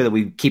to make sure that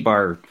we keep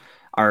our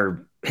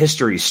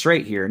history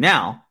straight here.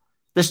 Now,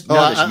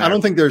 I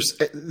don't think there's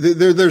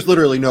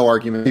literally no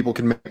argument people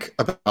can make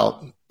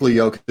about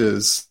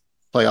Jokic's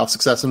playoff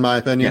success, in my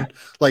opinion. Yeah.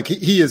 Like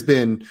he has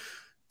been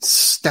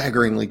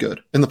staggeringly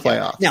good in the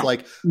playoffs. Now,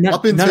 like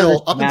up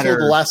until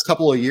the last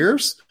couple of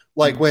years,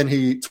 like when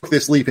he took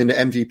this leap into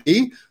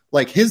MVP,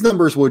 like his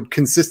numbers would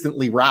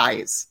consistently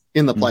rise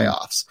in the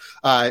playoffs.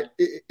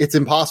 It's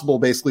impossible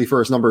basically for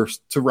his numbers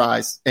to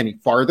rise any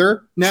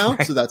farther now.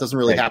 Right. So that doesn't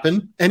really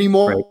happen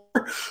anymore,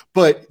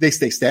 but they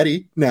stay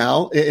steady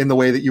now in the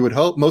way that you would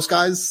hope. Most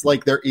guys,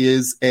 like there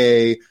is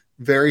a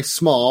very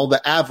small,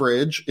 the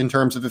average in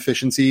terms of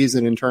efficiencies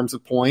and in terms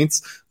of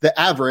points, the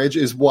average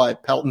is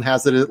what Pelton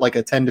has it at like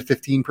a 10 to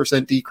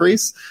 15%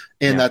 decrease.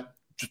 And that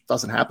just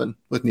doesn't happen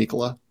with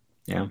Nikola.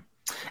 Yeah.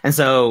 And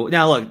so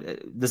now look,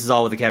 this is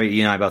all with the caveat.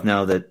 You and I both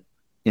know that,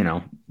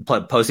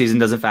 postseason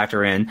doesn't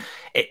factor in.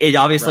 It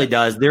obviously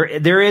does.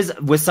 There is,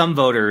 with some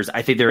voters,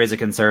 I think there is a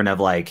concern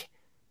of like,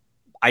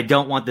 I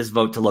don't want this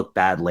vote to look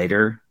bad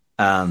later.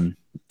 I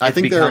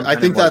think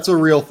that's a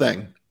real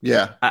thing.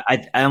 Yeah. I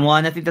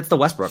think that's the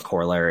Westbrook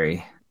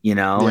corollary,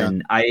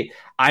 and I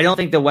don't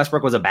think that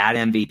Westbrook was a bad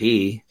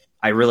MVP.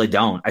 I really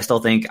don't. I still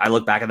think I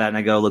look back at that and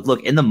I go,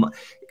 look,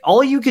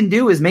 all you can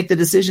do is make the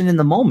decision in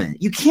the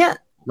moment. You can't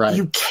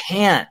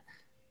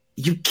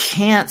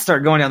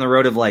start going down the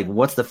road of like,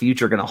 what's the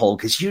future going to hold?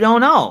 Because you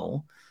don't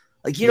know.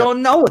 Like, you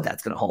don't know what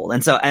that's going to hold.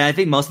 And I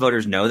think most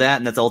voters know that.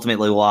 And that's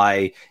ultimately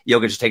why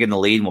Jokic is taking the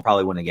lead and will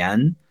probably win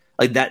again.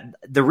 Like that,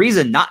 the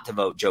reason not to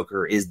vote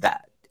Joker is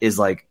he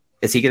going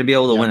to be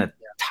able to win a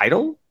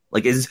title?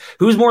 Like,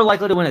 who's more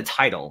likely to win a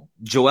title?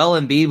 Joel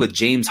Embiid with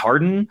James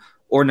Harden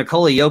or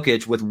Nikola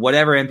Jokic with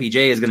whatever MPJ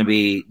is going to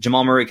be,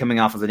 Jamal Murray coming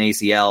off of an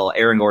ACL,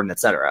 Aaron Gordon,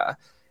 etc.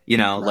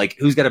 Like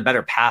who's got a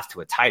better path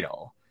to a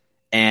title?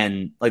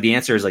 And like the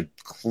answer is like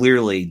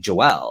clearly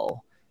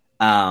Joel.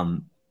 But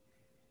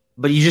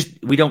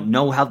we don't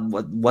know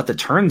what the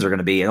turns are going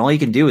to be. And all you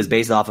can do is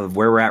base off of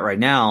where we're at right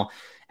now.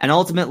 And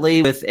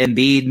ultimately with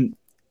Embiid,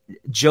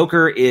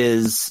 Joker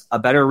is a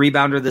better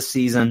rebounder this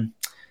season.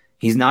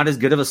 He's not as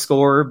good of a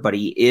scorer, but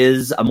he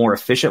is a more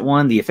efficient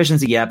one. The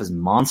efficiency gap is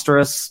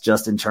monstrous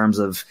just in terms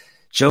of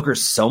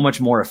Joker's so much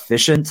more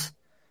efficient.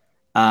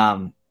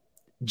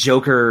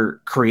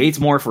 Joker creates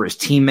more for his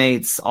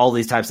teammates, all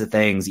these types of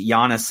things.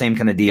 Giannis, same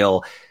kind of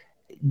deal.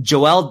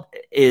 Joel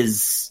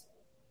is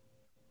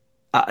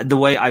the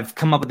way I've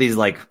come up with these,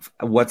 like,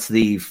 what's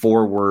the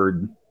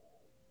 4-word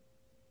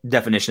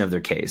definition of their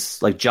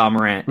case? Like, Ja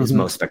Morant is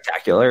most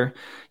spectacular.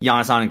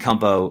 Giannis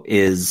Antetokounmpo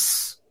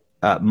is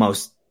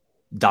most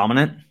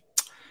dominant.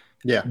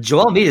 Yeah.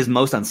 Joel Embiid is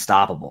most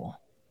unstoppable.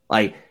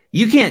 Like,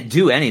 you can't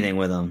do anything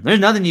with him. There's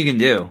nothing you can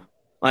do.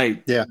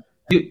 Like, yeah.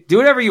 Do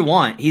whatever you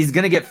want. He's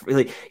going to get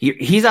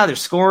he's either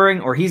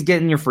scoring or he's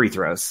getting your free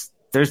throws.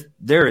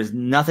 There is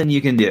nothing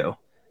you can do.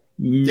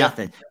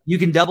 Nothing. Yeah. You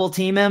can double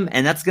team him,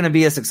 and that's going to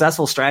be a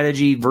successful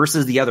strategy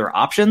versus the other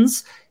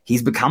options.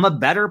 He's become a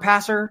better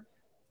passer,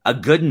 a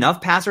good enough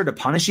passer to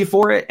punish you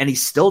for it, and he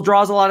still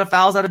draws a lot of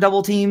fouls out of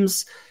double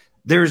teams.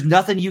 There's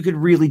nothing you could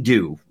really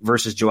do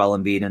versus Joel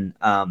Embiid, and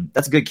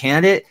that's a good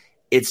candidate.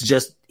 It's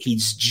just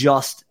he's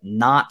just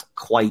not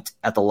quite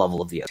at the level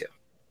of the other two.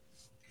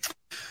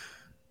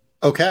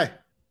 Okay.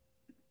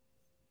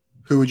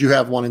 Who would you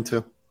have 1 and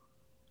 2?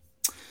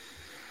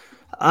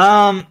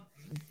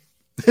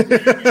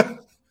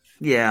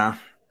 Yeah.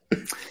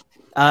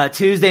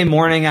 Tuesday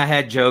morning, I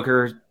had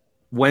Joker.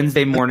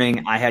 Wednesday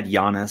morning, I had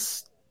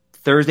Giannis.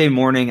 Thursday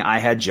morning, I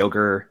had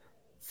Joker.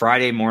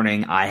 Friday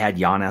morning, I had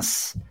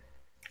Giannis.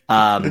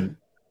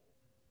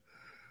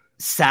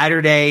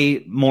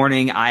 Saturday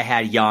morning, I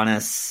had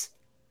Giannis.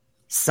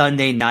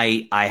 Sunday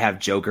night, I have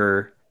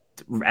Joker.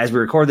 As we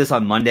record this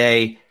on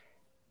Monday,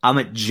 I'm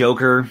at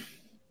Joker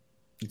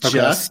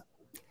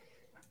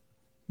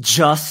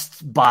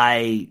just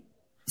by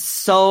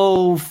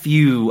so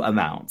few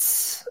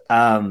amounts.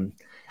 I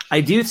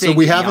do think so.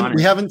 We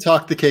haven't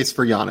talked the case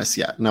for Giannis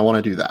yet, and I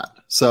want to do that.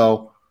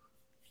 So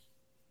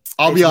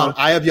I'll be honest.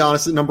 I have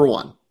Giannis at number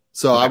 1.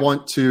 So okay. I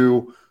want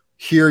to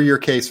hear your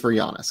case for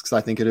Giannis because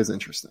I think it is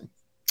interesting.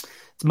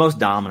 It's most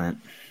dominant.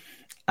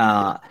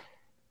 I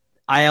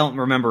don't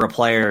remember a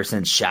player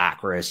since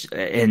Shaq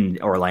in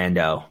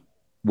Orlando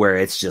where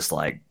it's just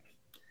like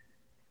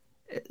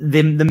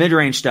the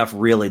mid-range stuff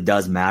really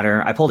does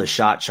matter. I pulled a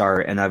shot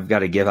chart and I've got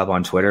to give up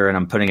on Twitter and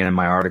I'm putting it in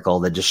my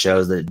article that just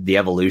shows the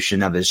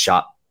evolution of his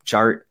shot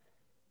chart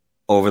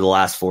over the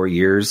last 4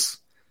 years.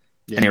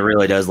 Yeah. And it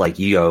really does, like,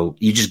 you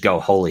just go,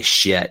 holy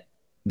shit,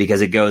 because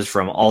it goes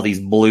from all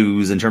these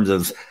blues in terms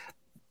of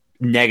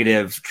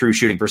negative true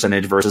shooting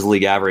percentage versus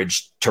league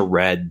average to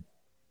red.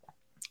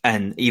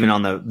 And even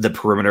on the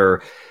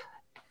perimeter,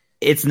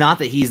 it's not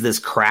that he's this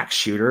crack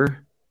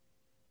shooter.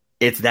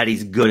 It's that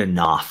he's good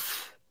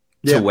enough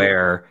to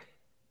where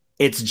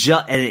it's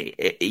just, and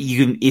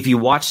if you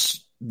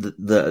watch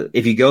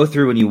if you go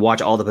through and you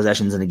watch all the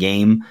possessions in a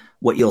game,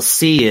 what you'll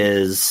see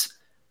is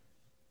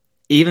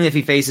even if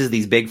he faces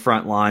these big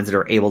front lines that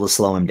are able to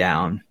slow him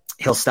down,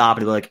 he'll stop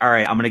and be like, all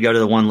right, I'm going to go to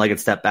the one-legged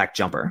step back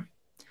jumper.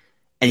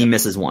 And he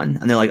misses one.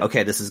 And they're like,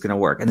 okay, this is going to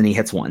work. And then he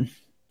hits one. And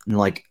they're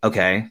like,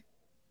 okay.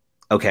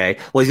 Well,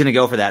 he's going to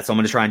go for that. So I'm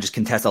going to try and just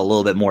contest a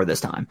little bit more this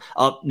time.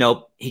 Oh,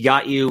 nope. He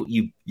got you.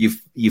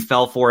 You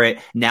fell for it.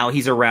 Now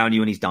he's around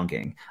you and he's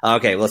dunking.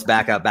 Okay, let's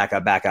back up.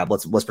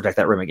 Let's protect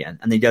that rim again.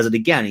 And then he does it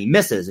again. And he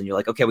misses. And you're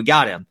like, okay, we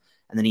got him.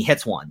 And then he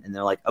hits one. And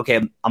they're like, okay,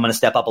 I'm going to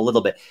step up a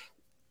little bit.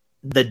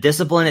 The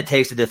discipline it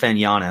takes to defend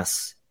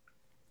Giannis,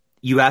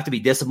 you have to be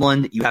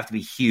disciplined. You have to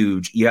be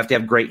huge. You have to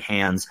have great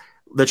hands.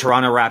 The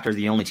Toronto Raptors are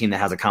the only team that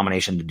has a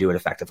combination to do it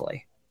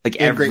effectively. Like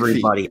and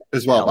everybody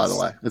as well, by the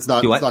way. It's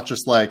not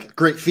just like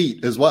great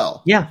feet as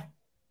well. Yeah.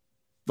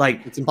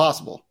 Like it's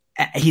impossible.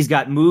 He's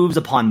got moves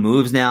upon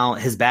moves now.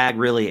 His bag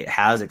really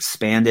has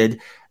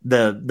expanded.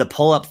 The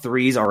pull-up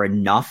threes are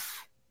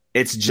enough.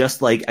 It's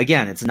just like,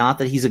 again, it's not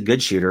that he's a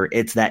good shooter.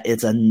 It's that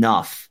it's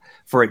enough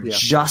for it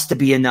just to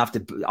be enough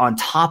to, on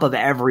top of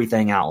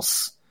everything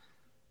else,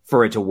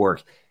 for it to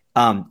work.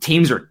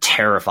 Teams are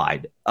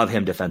terrified of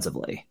him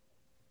defensively.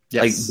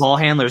 Yes. Like ball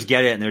handlers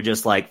get it and they're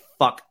just like,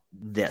 fuck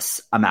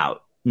this, I'm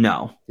out.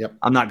 No,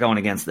 I'm not going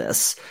against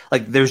this.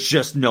 Like there's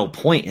just no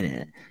point in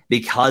it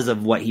because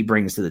of what he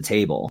brings to the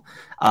table.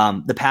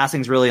 The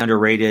passing's really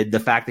underrated. The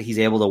fact that he's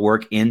able to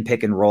work in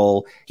pick and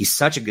roll. He's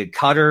such a good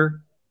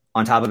cutter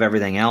on top of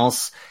everything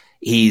else.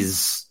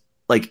 He's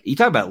like, you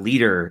talk about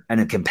leader and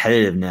a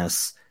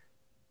competitiveness.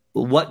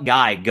 What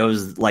guy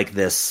goes like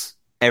this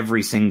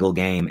every single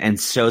game and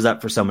shows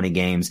up for so many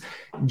games?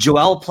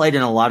 Joel played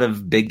in a lot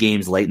of big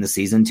games late in the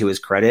season, to his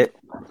credit.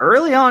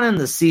 Early on in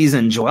the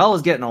season, Joel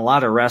was getting a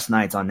lot of rest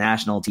nights on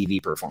national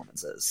TV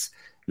performances.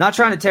 Not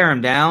trying to tear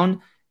him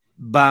down,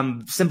 but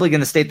I'm simply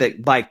going to state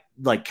that, by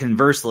like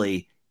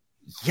conversely,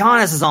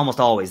 Giannis is almost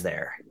always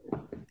there.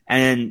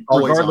 And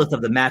regardless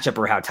of the matchup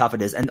or how tough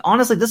it is. And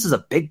honestly, this is a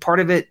big part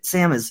of it,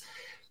 Sam, is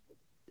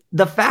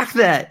the fact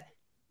that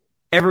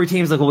every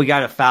team's like, well, we got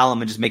to foul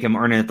him and just make him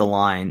earn it at the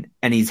line.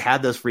 And he's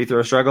had those free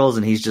throw struggles,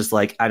 and he's just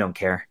like, I don't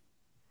care.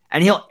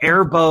 And he'll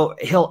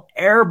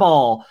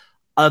airball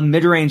a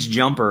mid-range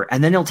jumper,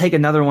 and then he'll take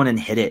another one and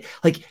hit it.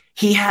 Like,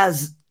 he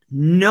has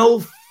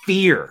no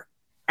fear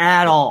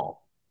at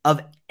all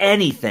of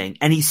anything,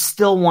 and he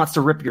still wants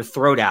to rip your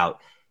throat out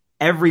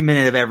every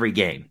minute of every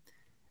game.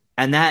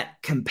 And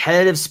that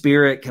competitive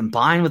spirit,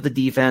 combined with the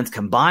defense,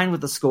 combined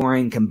with the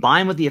scoring,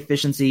 combined with the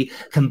efficiency,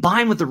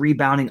 combined with the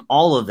rebounding,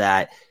 all of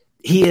that,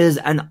 he is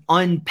an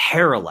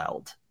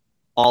unparalleled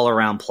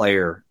all-around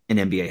player in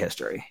NBA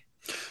history.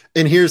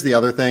 And here's the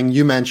other thing.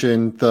 You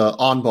mentioned the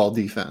on-ball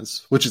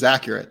defense, which is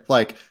accurate.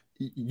 Like,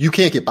 you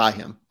can't get by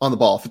him on the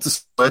ball. If it's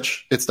a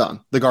switch, it's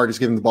done. The guard is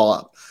giving the ball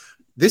up.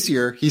 This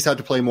year, he's had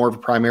to play more of a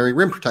primary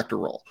rim protector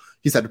role.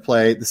 He's had to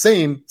play the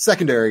same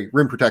secondary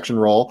rim protection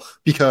role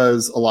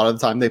because a lot of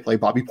the time they play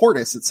Bobby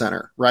Portis at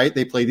center, right?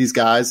 They play these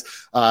guys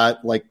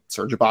like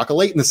Serge Ibaka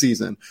late in the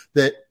season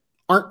that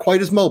aren't quite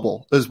as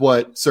mobile as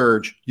what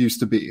Serge used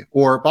to be,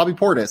 or Bobby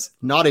Portis,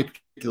 not a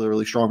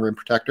particularly strong rim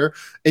protector.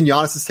 And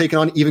Giannis has taken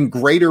on even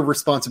greater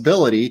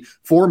responsibility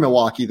for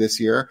Milwaukee this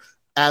year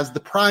as the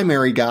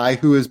primary guy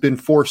who has been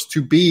forced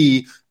to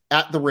be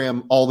at the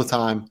rim all the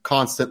time,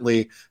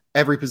 constantly,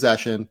 every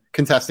possession,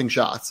 contesting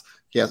shots.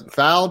 He hasn't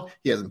fouled.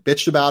 He hasn't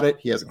bitched about it.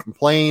 He hasn't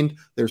complained.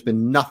 There's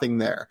been nothing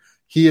there.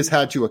 He has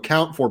had to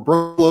account for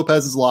Brook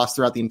Lopez's loss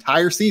throughout the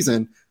entire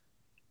season,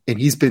 and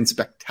he's been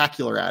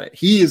spectacular at it.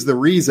 He is the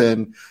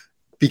reason,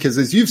 because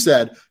as you've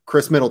said,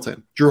 Chris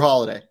Middleton, Drew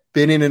Holiday,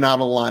 been in and out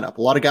of the lineup.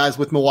 A lot of guys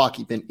with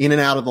Milwaukee been in and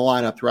out of the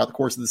lineup throughout the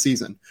course of the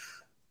season.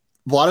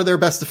 A lot of their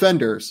best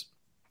defenders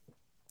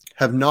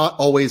have not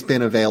always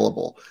been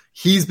available.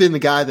 He's been the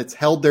guy that's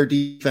held their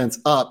defense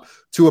up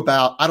to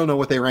about, I don't know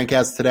what they rank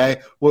as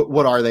today.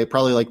 What are they?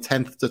 Probably like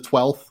 10th to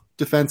 12th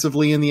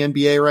defensively in the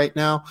NBA right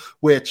now,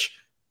 which,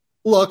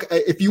 look,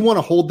 if you want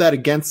to hold that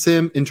against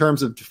him in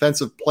terms of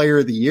defensive player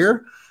of the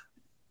year,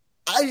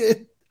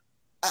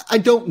 I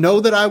don't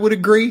know that I would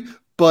agree,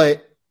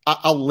 but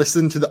I'll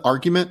listen to the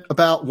argument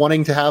about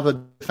wanting to have a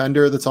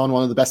defender that's on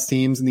one of the best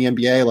teams in the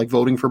NBA, like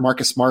voting for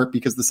Marcus Smart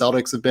because the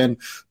Celtics have been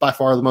by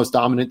far the most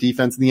dominant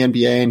defense in the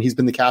NBA, and he's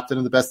been the captain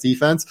of the best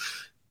defense.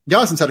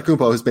 Giannis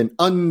Antetokounmpo has been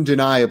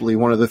undeniably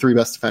one of the three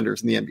best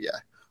defenders in the NBA.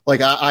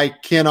 Like, I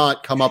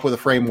cannot come up with a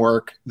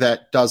framework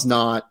that does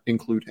not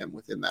include him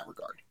within that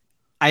regard.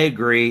 I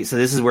agree. So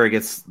this is where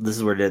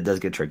it does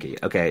get tricky.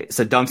 Okay.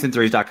 So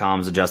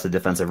dunksandthrees.com's adjusted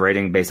defensive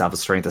rating based off of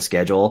strength of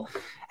schedule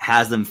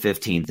has them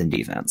 15th in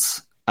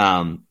defense.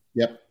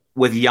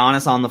 With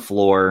Giannis on the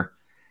floor,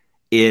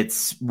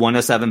 it's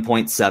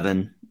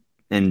 107.7,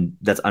 and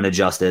that's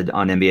unadjusted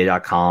on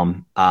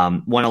NBA.com.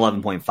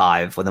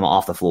 111.5 with him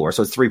off the floor.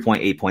 So it's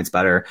 3.8 points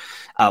better.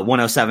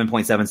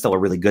 107.7 still a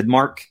really good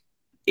mark.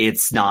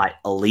 It's not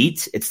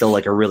elite. It's still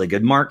like a really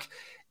good mark.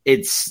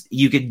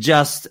 You could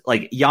just,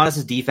 like,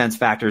 Giannis's defense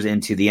factors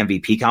into the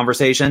MVP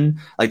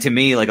conversation. Like, to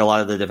me, like, a lot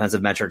of the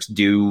defensive metrics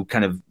do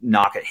kind of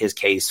knock at his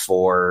case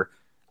for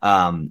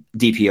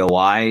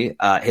DPOY.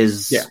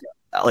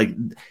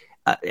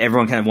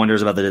 everyone kind of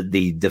wonders about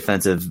the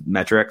defensive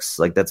metrics.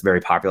 Like that's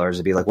very popular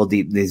to be like, well,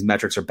 these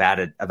metrics are bad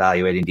at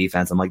evaluating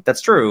defense. I'm like,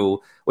 that's true,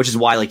 which is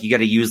why like you got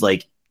to use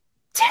like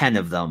 10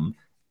 of them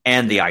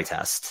and the eye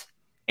test,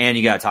 and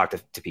you got to talk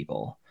to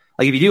people.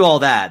 Like if you do all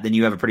that, then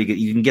you have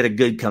you can get a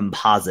good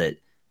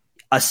composite,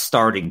 a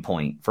starting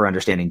point for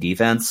understanding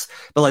defense.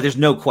 But like, there's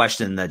no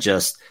question that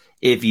just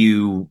if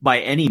you,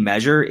 by any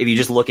measure, if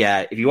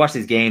you watch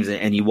these games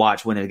and you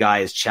watch when a guy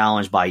is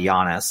challenged by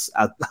Giannis,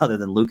 other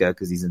than Luka,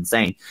 because he's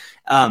insane,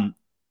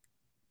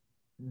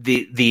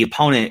 the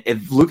opponent,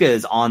 if Luka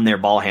is on their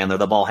ball handler,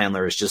 the ball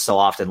handler is just so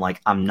often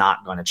like, I'm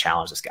not going to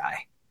challenge this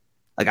guy.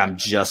 Like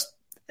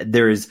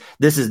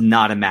this is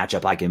not a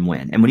matchup I can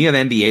win. And when you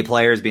have NBA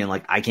players being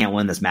like, I can't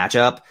win this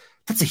matchup,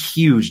 that's a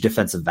huge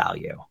defensive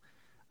value.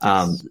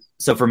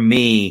 So for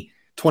me,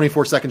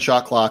 24-second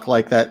shot clock,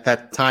 like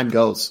that time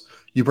goes.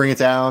 You bring it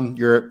down,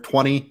 you're at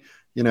 20,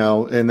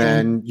 and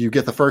then you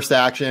get the first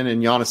action,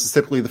 and Giannis is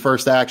typically the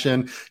first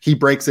action. He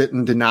breaks it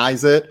and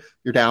denies it.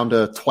 You're down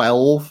to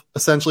 12,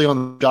 essentially,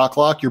 on the shot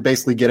clock. You're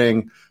basically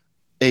getting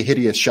a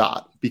hideous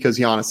shot because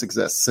Giannis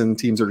exists, and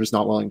teams are just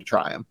not willing to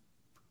try him.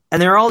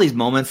 And there are all these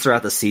moments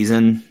throughout the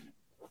season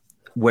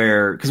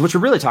where, because what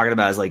you're really talking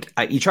about is like,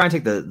 you try and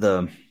take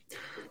the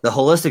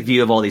holistic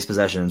view of all these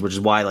possessions, which is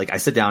why like I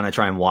sit down and I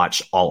try and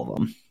watch all of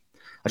them.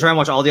 I try and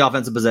watch all the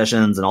offensive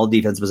possessions and all the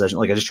defensive possessions.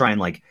 Like I just try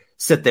and like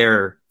sit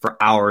there for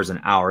hours and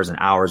hours and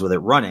hours with it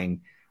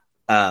running,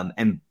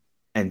 and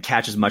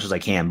catch as much as I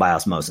can by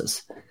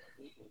osmosis.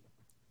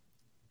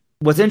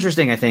 What's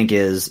interesting, I think,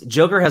 is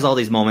Joker has all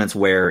these moments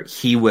where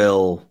he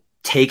will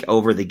take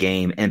over the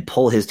game and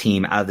pull his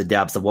team out of the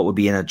depths of what would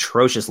be an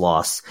atrocious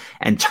loss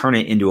and turn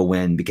it into a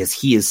win because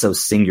he is so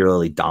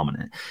singularly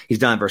dominant. He's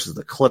done it versus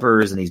the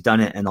Clippers, and he's done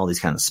it in all these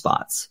kind of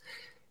spots.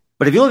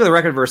 But if you look at the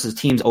record versus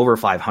teams over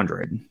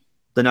 500,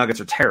 the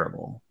Nuggets are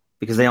terrible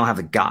because they don't have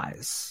the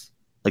guys.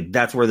 Like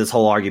that's where this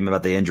whole argument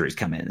about the injuries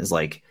come in, is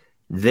like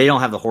they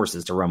don't have the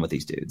horses to run with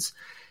these dudes.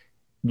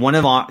 One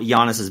of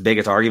Giannis's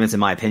biggest arguments, in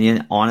my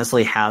opinion,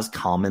 honestly has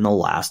come in the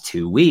last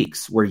 2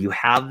 weeks where you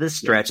have this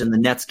stretch in the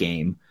Nets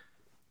game.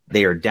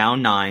 They are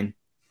down 9.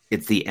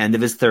 It's the end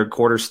of his third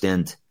quarter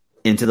stint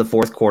into the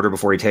fourth quarter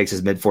before he takes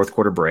his mid-fourth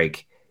quarter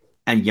break,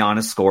 and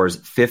Giannis scores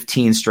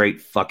 15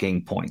 straight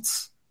fucking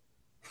points.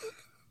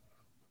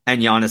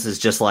 And Giannis is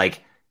just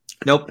like,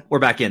 nope, we're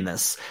back in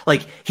this.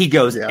 Like he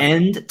goes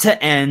end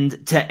to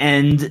end to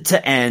end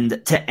to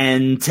end to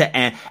end to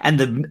end,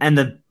 and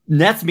the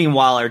Nets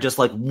meanwhile are just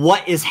like,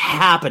 what is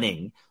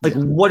happening? Like,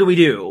 what do we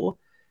do?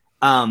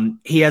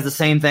 He has the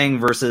same thing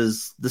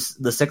versus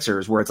the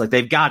Sixers, where it's like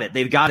they've got it.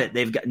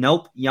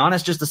 Nope.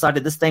 Giannis just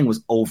decided this thing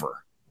was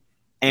over,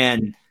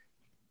 and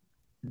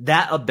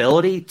that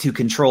ability to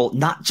control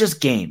not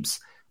just games,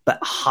 but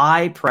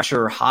high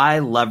pressure, high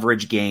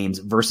leverage games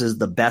versus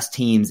the best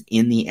teams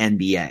in the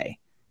NBA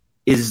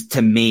is,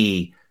 to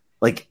me,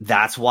 like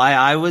that's why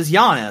I was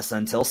Giannis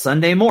until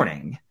Sunday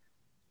morning.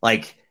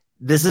 Like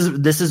this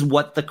is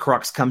what the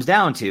crux comes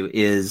down to,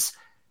 is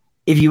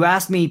if you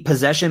ask me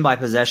possession by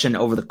possession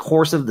over the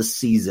course of the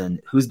season,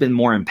 who's been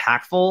more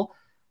impactful,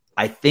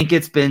 I think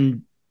it's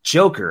been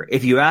Joker.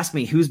 If you ask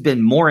me who's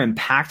been more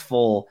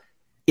impactful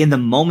in the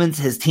moments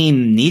his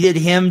team needed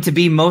him to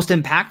be most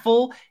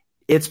impactful,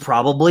 it's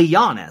probably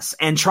Giannis.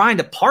 And trying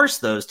to parse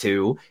those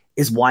two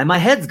is why my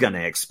head's going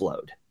to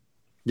explode.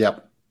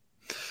 Yep.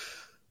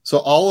 So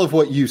all of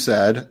what you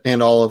said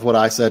and all of what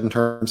I said in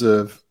terms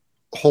of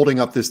holding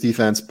up this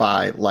defense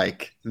by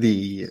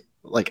the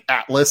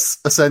Atlas,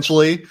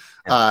 essentially,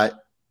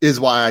 is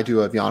why I do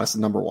have Giannis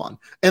at number 1.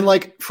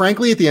 And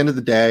frankly, at the end of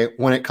the day,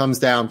 when it comes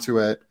down to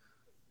it,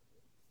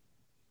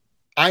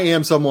 I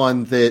am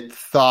someone that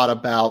thought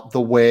about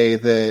the way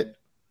that,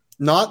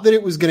 not that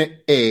it was going to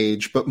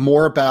age, but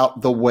more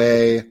about the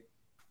way,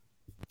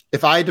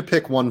 if I had to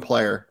pick one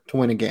player to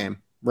win a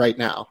game right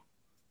now,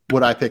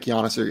 would I pick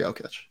Giannis or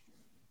Jokic?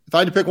 If I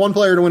had to pick one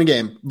player to win a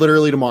game,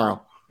 literally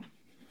tomorrow,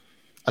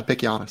 I'd pick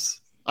Giannis.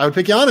 I would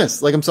pick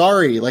Giannis. I'm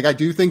sorry. I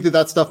do think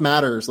that stuff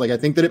matters. I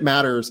think that it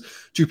matters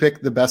to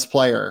pick the best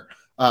player,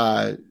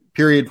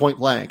 period, point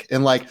blank.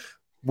 And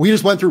we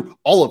just went through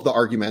all of the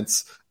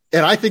arguments.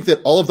 And I think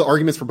that all of the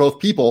arguments for both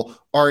people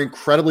are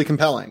incredibly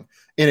compelling.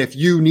 And if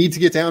you need to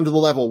get down to the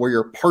level where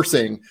you're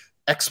parsing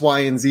X, Y,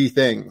 and Z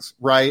things,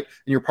 right?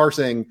 And you're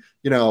parsing,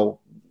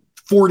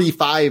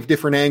 45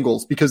 different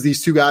angles because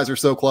these two guys are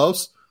so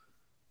close,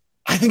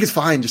 I think it's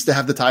fine just to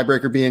have the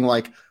tiebreaker being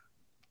I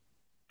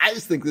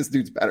just think this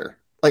dude's better.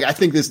 I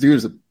think this dude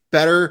is a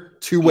better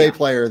two-way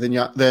player than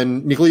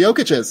Nikola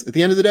Jokic is. At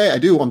the end of the day, I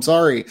do. I'm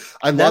sorry.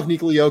 I love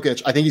Nikola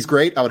Jokic. I think he's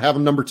great. I would have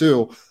him number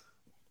 2.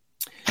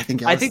 I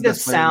think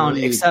that's sound,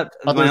 except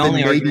other than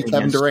maybe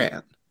Kevin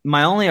Durant.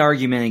 My only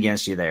argument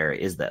against you there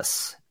is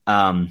this.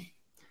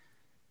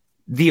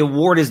 The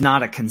award is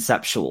not a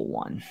conceptual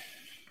one,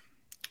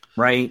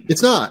 right?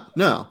 It's not.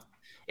 No.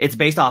 It's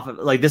based off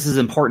of, this is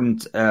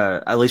important,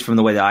 at least from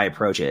the way that I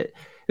approach it.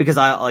 Because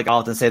I'll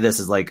often say this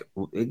is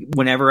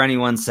whenever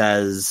anyone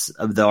says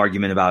of the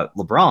argument about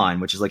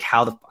LeBron, which is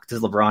how the fuck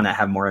does LeBron not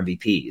have more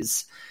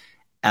MVPs?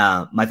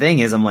 My thing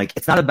is, I'm like,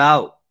 it's not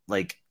about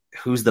like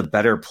who's the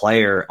better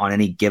player on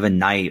any given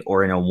night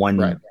or in a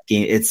one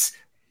game. It's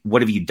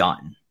what have you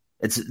done?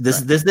 It's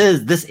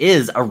this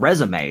is a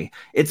resume.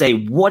 It's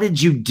a what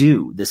did you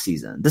do this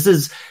season?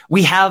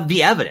 We have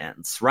the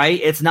evidence, right?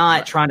 It's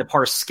not trying to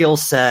parse skill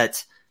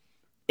set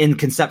in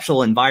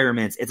conceptual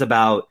environments. It's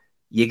about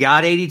you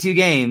got 82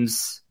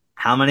 games.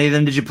 How many of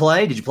them did you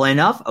play? Did you play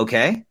enough?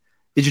 Okay.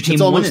 Did your team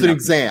It's almost win an enough?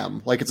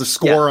 exam. Like it's a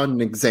score on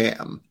an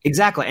exam.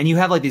 Exactly. And you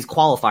have like these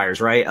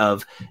qualifiers, right?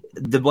 Of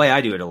the way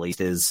I do it, at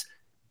least, is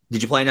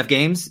did you play enough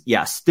games?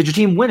 Yes. Did your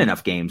team win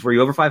enough games? Were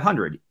you over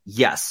 500?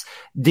 Yes.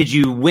 Did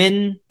you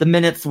win the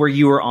minutes where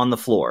you were on the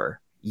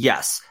floor?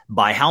 Yes.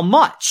 By how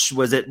much?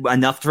 Was it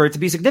enough for it to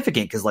be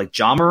significant? Because like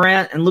Ja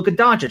Morant and Luka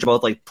Doncic are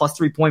both like plus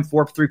 3.4,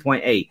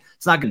 3.8.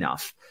 It's not good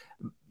enough.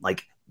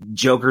 Like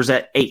Joker's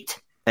at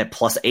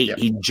plus 8. Yep.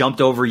 He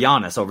jumped over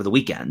Giannis over the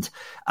weekend.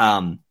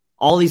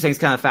 All these things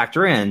kind of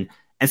factor in.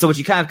 And so what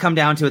you kind of come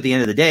down to at the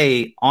end of the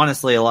day,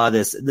 honestly, a lot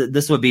of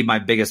this would be my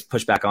biggest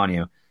pushback on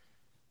you.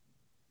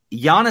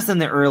 Giannis in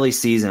the early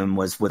season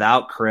was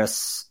without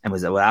Chris and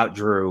was without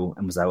Drew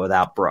and was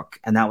without Brooke.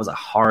 And that was a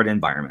hard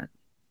environment.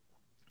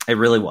 It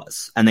really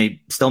was. And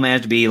they still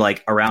managed to be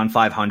like around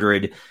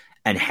 500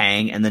 and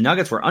hang. And the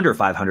Nuggets were under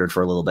 500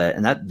 for a little bit.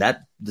 And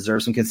that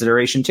deserves some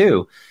consideration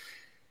too.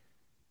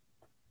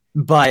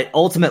 But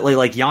ultimately,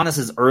 like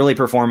Giannis's early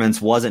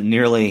performance wasn't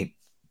nearly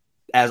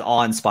as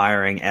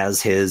awe-inspiring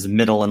as his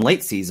middle and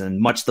late season,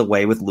 much the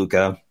way with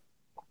Luka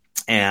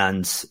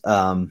and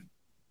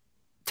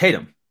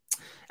Tatum.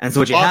 And so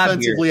what you have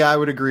here, offensively, I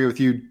would agree with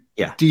you.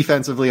 Yeah.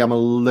 Defensively, I'm a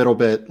little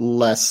bit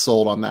less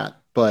sold on that.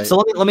 But so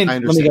let me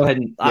go ahead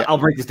and I'll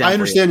break this down. I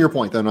understand your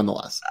point, though,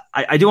 nonetheless.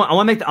 I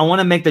want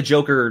to make the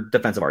Joker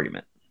defensive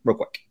argument real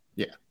quick.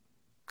 Yeah.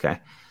 Okay.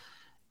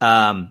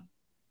 The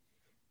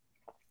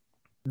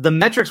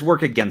metrics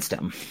work against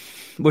him,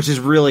 which is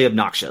really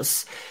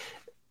obnoxious.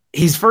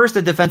 He's first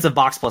a defensive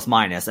box plus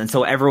minus, and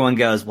so everyone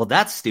goes, well,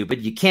 that's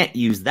stupid. You can't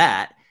use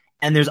that.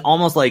 And there's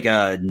almost like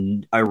a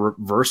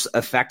reverse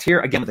effect here,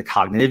 again, with the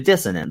cognitive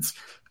dissonance.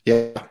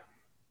 Yeah.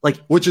 Like,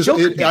 which is,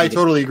 I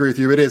totally agree with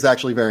you. It is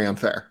actually very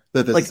unfair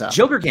that this is happening.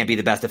 Joker can't be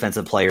the best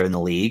defensive player in the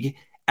league.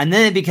 And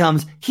then it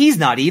becomes, he's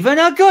not even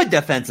a good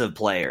defensive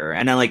player.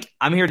 And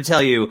I'm here to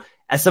tell you,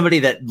 as somebody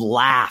that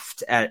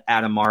laughed at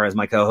Adam Mara as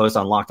my co-host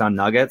on Locked On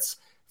Nuggets,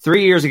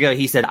 3 years ago,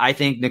 he said, I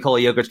think Nikola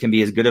Jokic can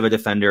be as good of a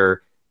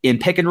defender in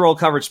pick and roll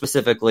coverage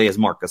specifically as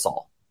Marc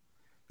Gasol.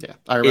 Yeah.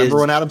 I remember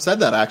when Adam said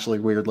that, actually,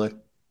 weirdly.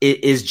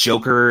 Is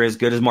Joker as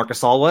good as Marc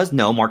Gasol was?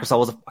 No, Marc Gasol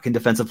was a fucking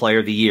defensive player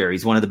of the year.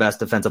 He's one of the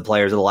best defensive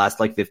players of the last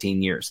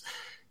 15 years.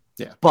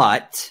 Yeah.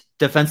 But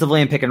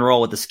defensively and pick and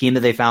roll with the scheme that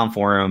they found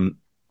for him,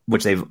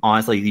 which they've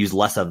honestly used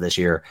less of this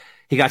year,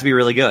 he got to be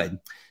really good.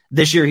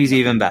 This year, he's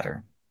even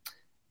better.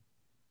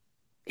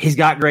 He's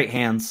got great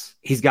hands.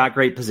 He's got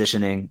great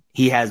positioning.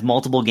 He has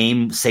multiple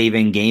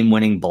game-saving,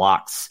 game-winning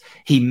blocks.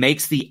 He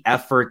makes the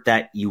effort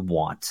that you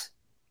want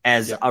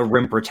as a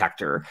rim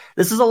protector.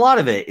 This is a lot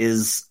of it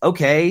is,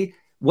 okay,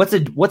 what's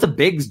a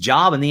big's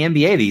job in the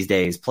NBA these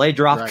days? Play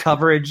drop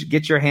coverage,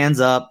 get your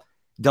hands up,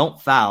 don't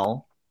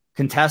foul,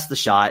 contest the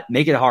shot,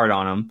 make it hard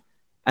on him.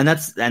 And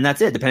that's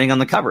it, depending on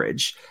the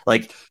coverage.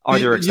 Like, are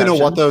there exceptions? You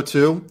know what, though,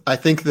 too? I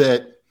think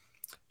that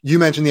you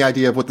mentioned the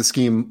idea of what the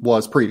scheme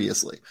was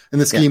previously.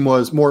 And the scheme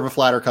was more of a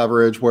flatter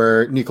coverage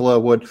where Nikola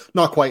would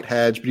not quite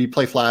hedge, but he'd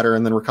play flatter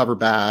and then recover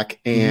back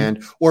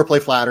or play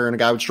flatter and a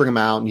guy would string him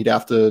out and he'd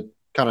have to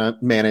kind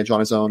of manage on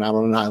his own out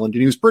on an island.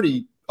 And he was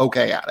pretty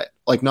okay at it.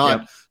 Like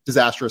not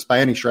disastrous by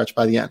any stretch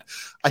by the end.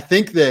 I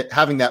think that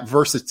having that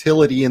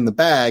versatility in the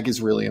bag is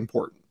really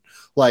important.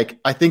 Like,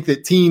 I think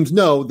that teams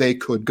know they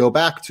could go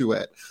back to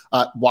it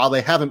while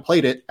they haven't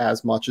played it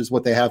as much as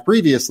what they have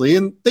previously.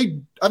 And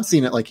I've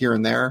seen it like here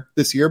and there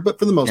this year, but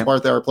for the most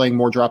part, they are playing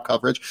more drop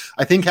coverage.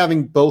 I think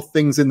having both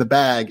things in the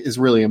bag is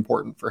really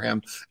important for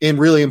him and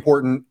really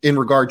important in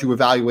regard to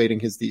evaluating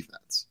his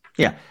defense.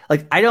 Yeah.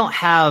 Like, I don't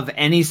have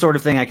any sort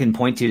of thing I can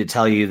point to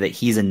tell you that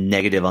he's a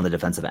negative on the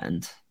defensive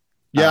end.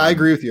 Yeah, I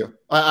agree with you.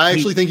 I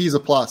actually think he's a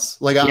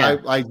plus. Like,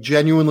 I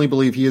genuinely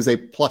believe he is a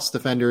plus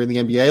defender in the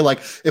NBA.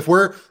 Like, if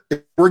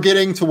we're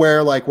getting to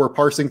where like we're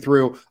parsing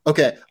through,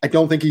 okay, I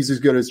don't think he's as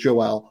good as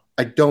Joel.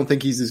 I don't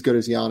think he's as good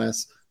as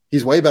Giannis.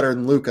 He's way better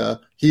than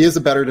Luka. He is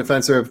a better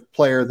defensive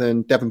player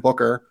than Devin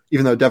Booker,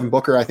 even though Devin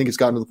Booker, I think, has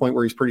gotten to the point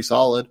where he's pretty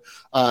solid.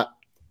 I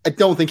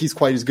don't think he's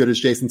quite as good as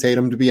Jason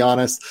Tatum, to be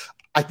honest.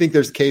 I think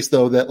there's a case,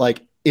 though, that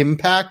like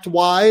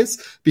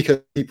impact-wise, because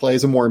he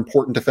plays a more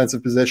important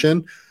defensive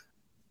position,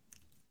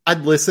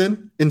 I'd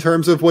listen in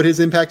terms of what his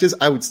impact is.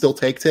 I would still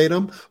take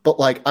Tatum, but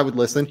like I would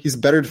listen. He's a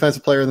better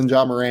defensive player than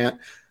Ja Morant.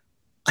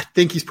 I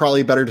think he's probably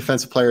a better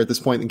defensive player at this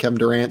point than Kevin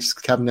Durant.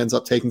 Just Kevin ends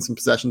up taking some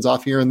possessions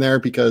off here and there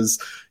because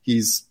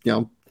he's,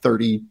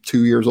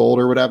 32 years old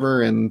or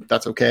whatever, and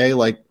that's okay.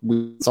 Like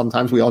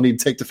sometimes we all need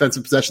to take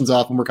defensive possessions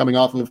off when we're coming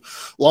off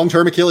of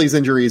long-term Achilles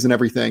injuries and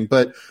everything.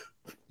 But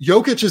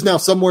Jokic is now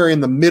somewhere in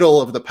the middle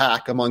of the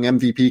pack among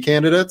MVP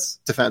candidates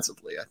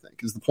defensively, I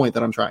think, is the point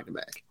that I'm trying to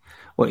make.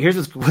 Well,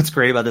 here's what's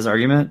great about this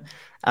argument.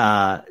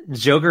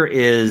 Joker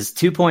is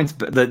 2 points.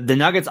 The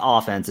Nuggets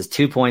offense is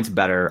 2 points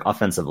better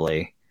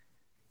offensively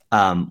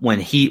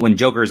when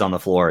Joker is on the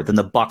floor than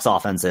the Bucks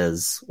offense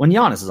is when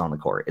Giannis is on the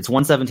court. It's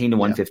 117 to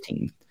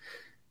 115.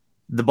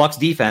 The Bucks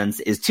defense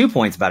is 2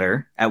 points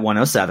better at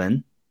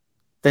 107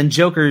 than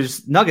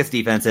Joker's Nuggets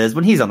defense is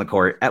when he's on the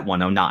court at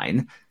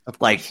 109.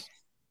 Like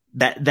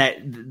that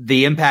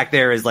the impact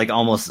there is like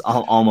almost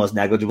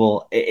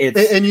negligible.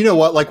 And you know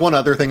what? Like one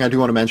other thing I do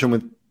want to mention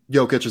with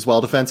Jokic as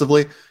well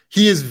defensively,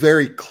 he is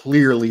very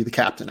clearly the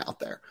captain out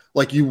there.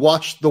 Like you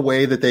watch the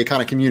way that they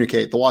kind of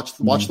communicate, watch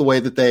the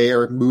way that they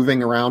are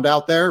moving around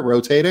out there,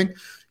 rotating.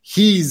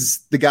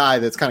 He's the guy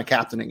that's kind of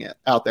captaining it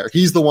out there.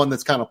 He's the one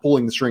that's kind of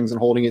pulling the strings and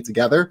holding it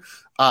together.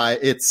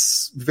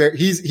 He's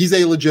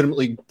a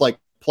legitimately like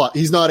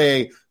he's not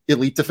a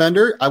elite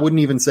defender. I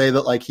wouldn't even say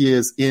that like he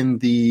is in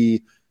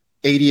the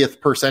 80th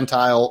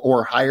percentile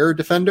or higher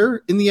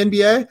defender in the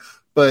NBA,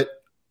 but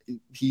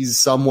he's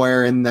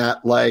somewhere in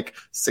that like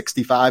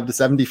 65 to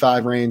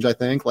 75 range, I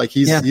think. Like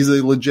he's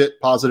a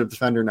legit positive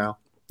defender now.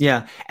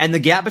 Yeah. And the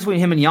gap between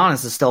him and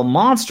Giannis is still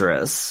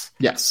monstrous.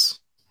 Yes.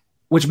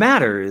 Which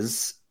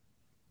matters,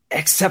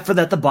 except for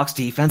that the Bucks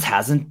defense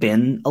hasn't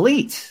been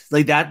elite.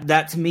 Like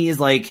that to me is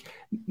like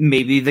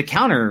maybe the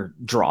counter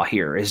draw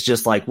here is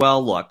just like,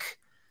 well, look,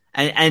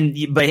 and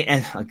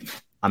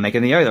I'm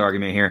making the other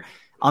argument here.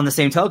 On the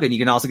same token, you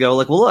can also go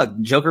like, well, look,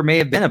 Joker may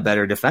have been a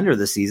better defender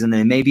this season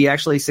and maybe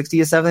actually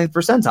 60th, 70th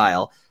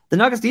percentile. The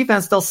Nuggets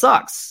defense still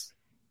sucks.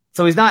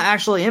 So he's not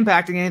actually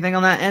impacting anything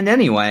on that end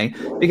anyway,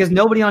 because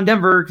nobody on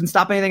Denver can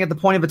stop anything at the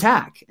point of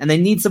attack. And they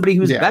need somebody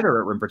who's better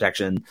at rim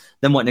protection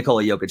than what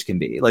Nikola Jokic can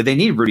be. Like they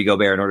need Rudy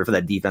Gobert in order for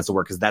that defense to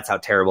work, because that's how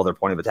terrible their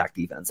point of attack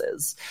defense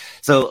is.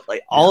 So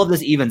like all of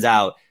this evens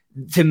out.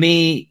 To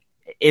me,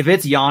 if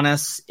it's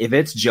Giannis, if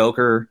it's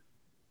Joker,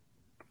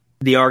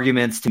 the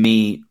arguments to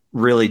me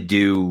really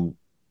do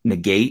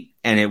negate,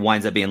 and it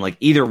winds up being like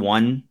either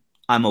one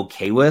I'm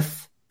okay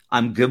with.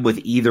 I'm good with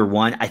either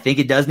one. I think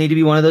it does need to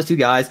be one of those two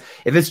guys.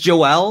 If it's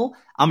Joel,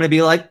 I'm going to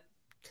be like,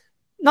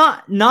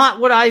 not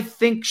what I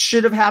think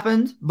should have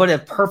happened, but a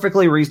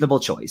perfectly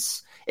reasonable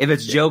choice. If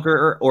it's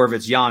Joker or if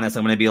it's Giannis,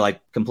 I'm going to be like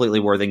completely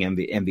worthy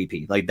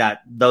MVP. Like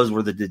that, those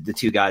were the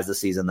two guys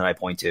this season that I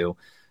point to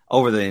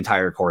over the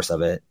entire course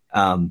of it.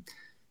 A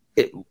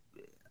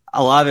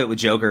lot of it with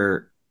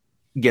Joker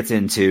gets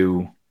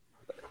into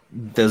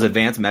those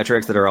advanced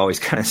metrics that are always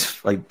kind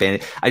of like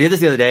banned. I did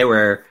this the other day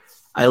where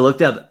I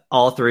looked up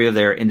all three of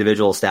their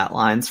individual stat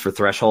lines for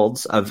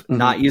thresholds of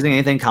not using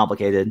anything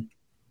complicated,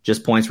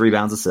 just points,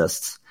 rebounds,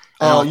 assists.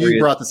 Oh, you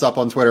brought this up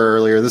on Twitter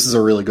earlier. This is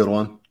a really good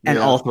one. And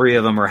all three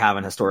of them are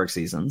having historic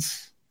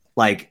seasons.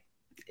 Like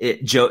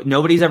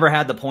nobody's ever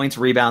had the points,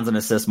 rebounds, and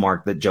assists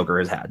mark that Joker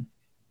has had.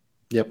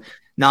 Yep.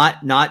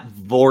 Not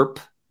VORP,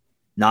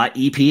 not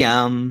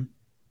EPM,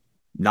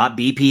 not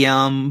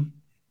BPM,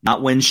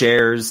 not win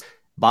shares.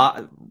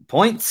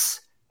 Points,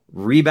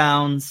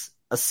 rebounds,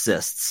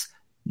 assists.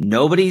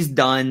 Nobody's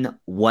done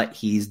what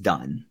he's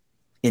done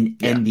in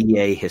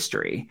NBA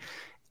history.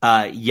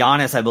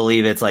 Giannis, I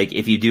believe it's like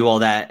if you do all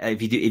that,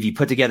 if you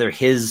put together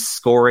his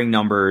scoring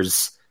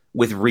numbers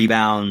with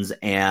rebounds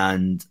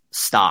and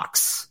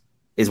stocks,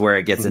 is where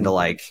it gets into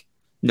like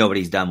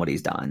nobody's done what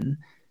he's done.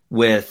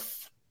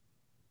 With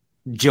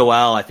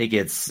Joel, I think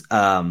it's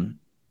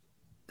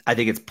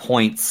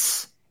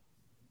points,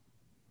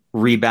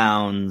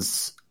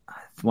 rebounds.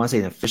 I want to say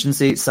an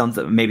efficiency,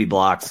 something, maybe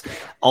blocks.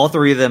 All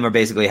three of them are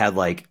basically had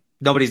like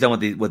nobody's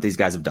done what these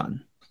guys have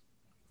done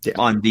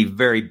on the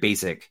very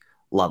basic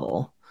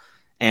level,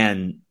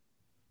 and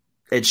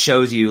it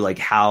shows you like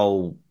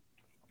how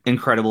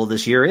incredible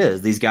this year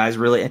is. These guys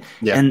really,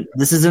 and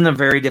this is in a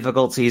very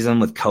difficult season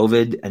with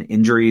COVID and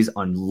injuries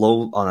on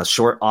a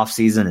short off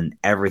season and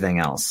everything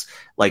else.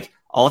 Like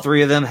all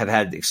three of them have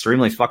had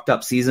extremely fucked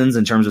up seasons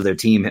in terms of their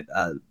team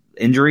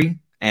injury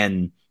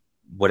and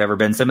whatever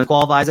Ben Simmons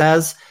qualifies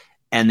as.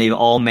 And they've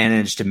all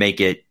managed to make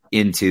it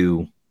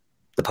into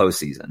the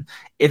postseason.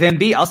 If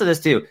Embiid, I'll say this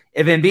too.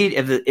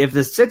 If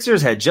the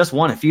Sixers had just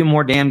won a few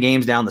more damn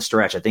games down the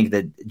stretch, I think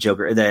that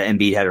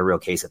Embiid had a real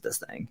case at this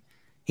thing.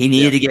 He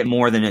needed to get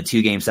more than a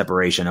 2-game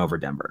separation over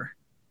Denver.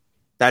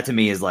 That to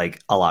me is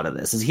like a lot of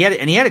this. He had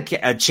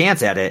a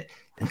chance at it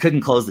and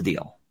couldn't close the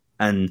deal.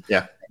 And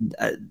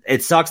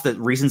it sucks that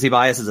recency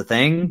bias is a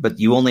thing, but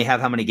you only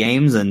have how many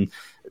games? And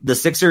the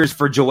Sixers,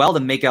 for Joel to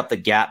make up the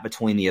gap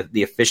between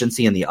the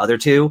efficiency and the other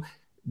two,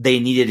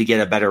 they needed to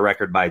get a better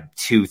record by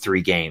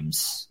 2-3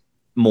 games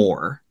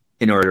more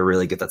in order to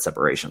really get that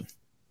separation.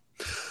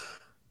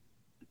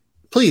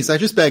 Please, I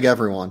just beg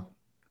everyone,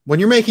 when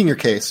you're making your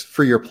case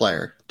for your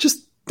player,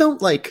 just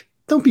don't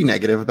be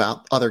negative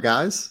about other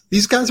guys.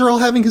 These guys are all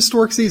having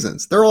historic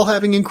seasons. They're all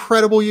having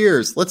incredible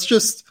years.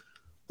 Let's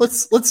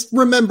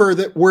remember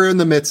that we're in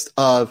the midst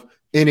of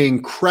an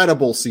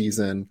incredible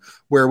season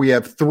where we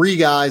have 3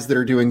 guys that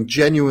are doing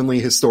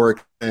genuinely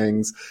historic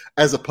things,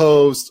 as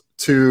opposed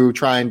to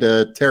trying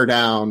to tear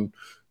down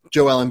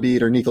Joel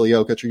Embiid or Nikola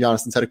Jokic or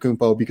Giannis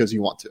Antetokounmpo because you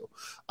want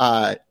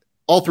to.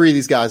 All 3 of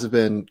these guys have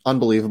been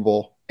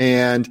unbelievable.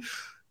 And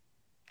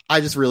I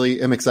just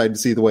really am excited to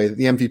see the way that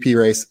the MVP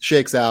race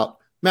shakes out.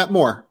 Matt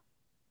Moore,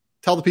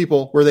 tell the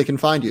people where they can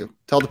find you.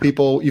 Tell the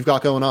people you've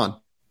got going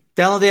on.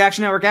 Download the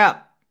Action Network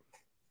app.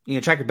 You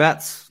can track your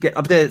bets, get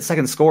up-to-date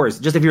second scores.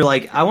 Just if you're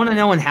like, I want to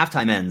know when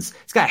halftime ends.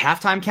 It's got a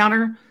halftime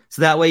counter,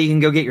 so that way you can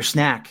go get your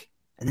snack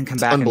and then come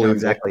back and know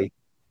exactly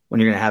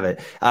when you're going to have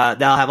it.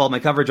 That'll have all my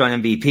coverage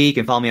on MVP. You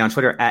can follow me on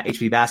Twitter at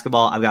HB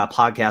Basketball. I've got a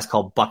podcast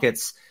called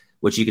Buckets,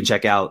 which you can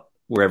check out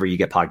wherever you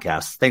get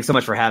podcasts. Thanks so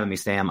much for having me,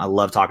 Sam. I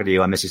love talking to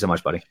you. I miss you so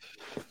much, buddy.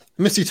 I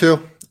miss you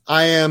too.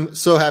 I am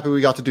so happy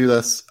we got to do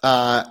this.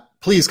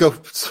 Please go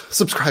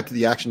subscribe to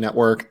the Action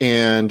Network,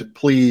 and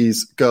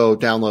please go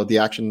download the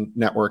Action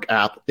Network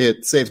app.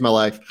 It saves my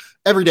life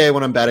every day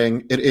when I'm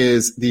betting. It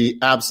is the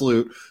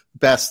absolute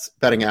best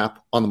betting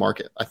app on the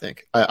market, I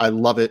think. I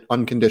love it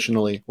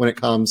unconditionally when it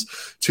comes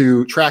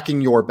to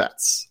tracking your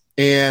bets.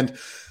 And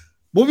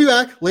we'll be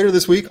back later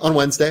this week on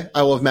Wednesday.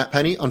 I will have Matt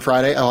Penny. On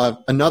Friday, I'll have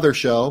another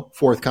show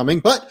forthcoming.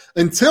 But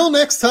until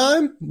next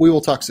time, we will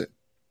talk soon.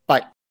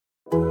 Bye.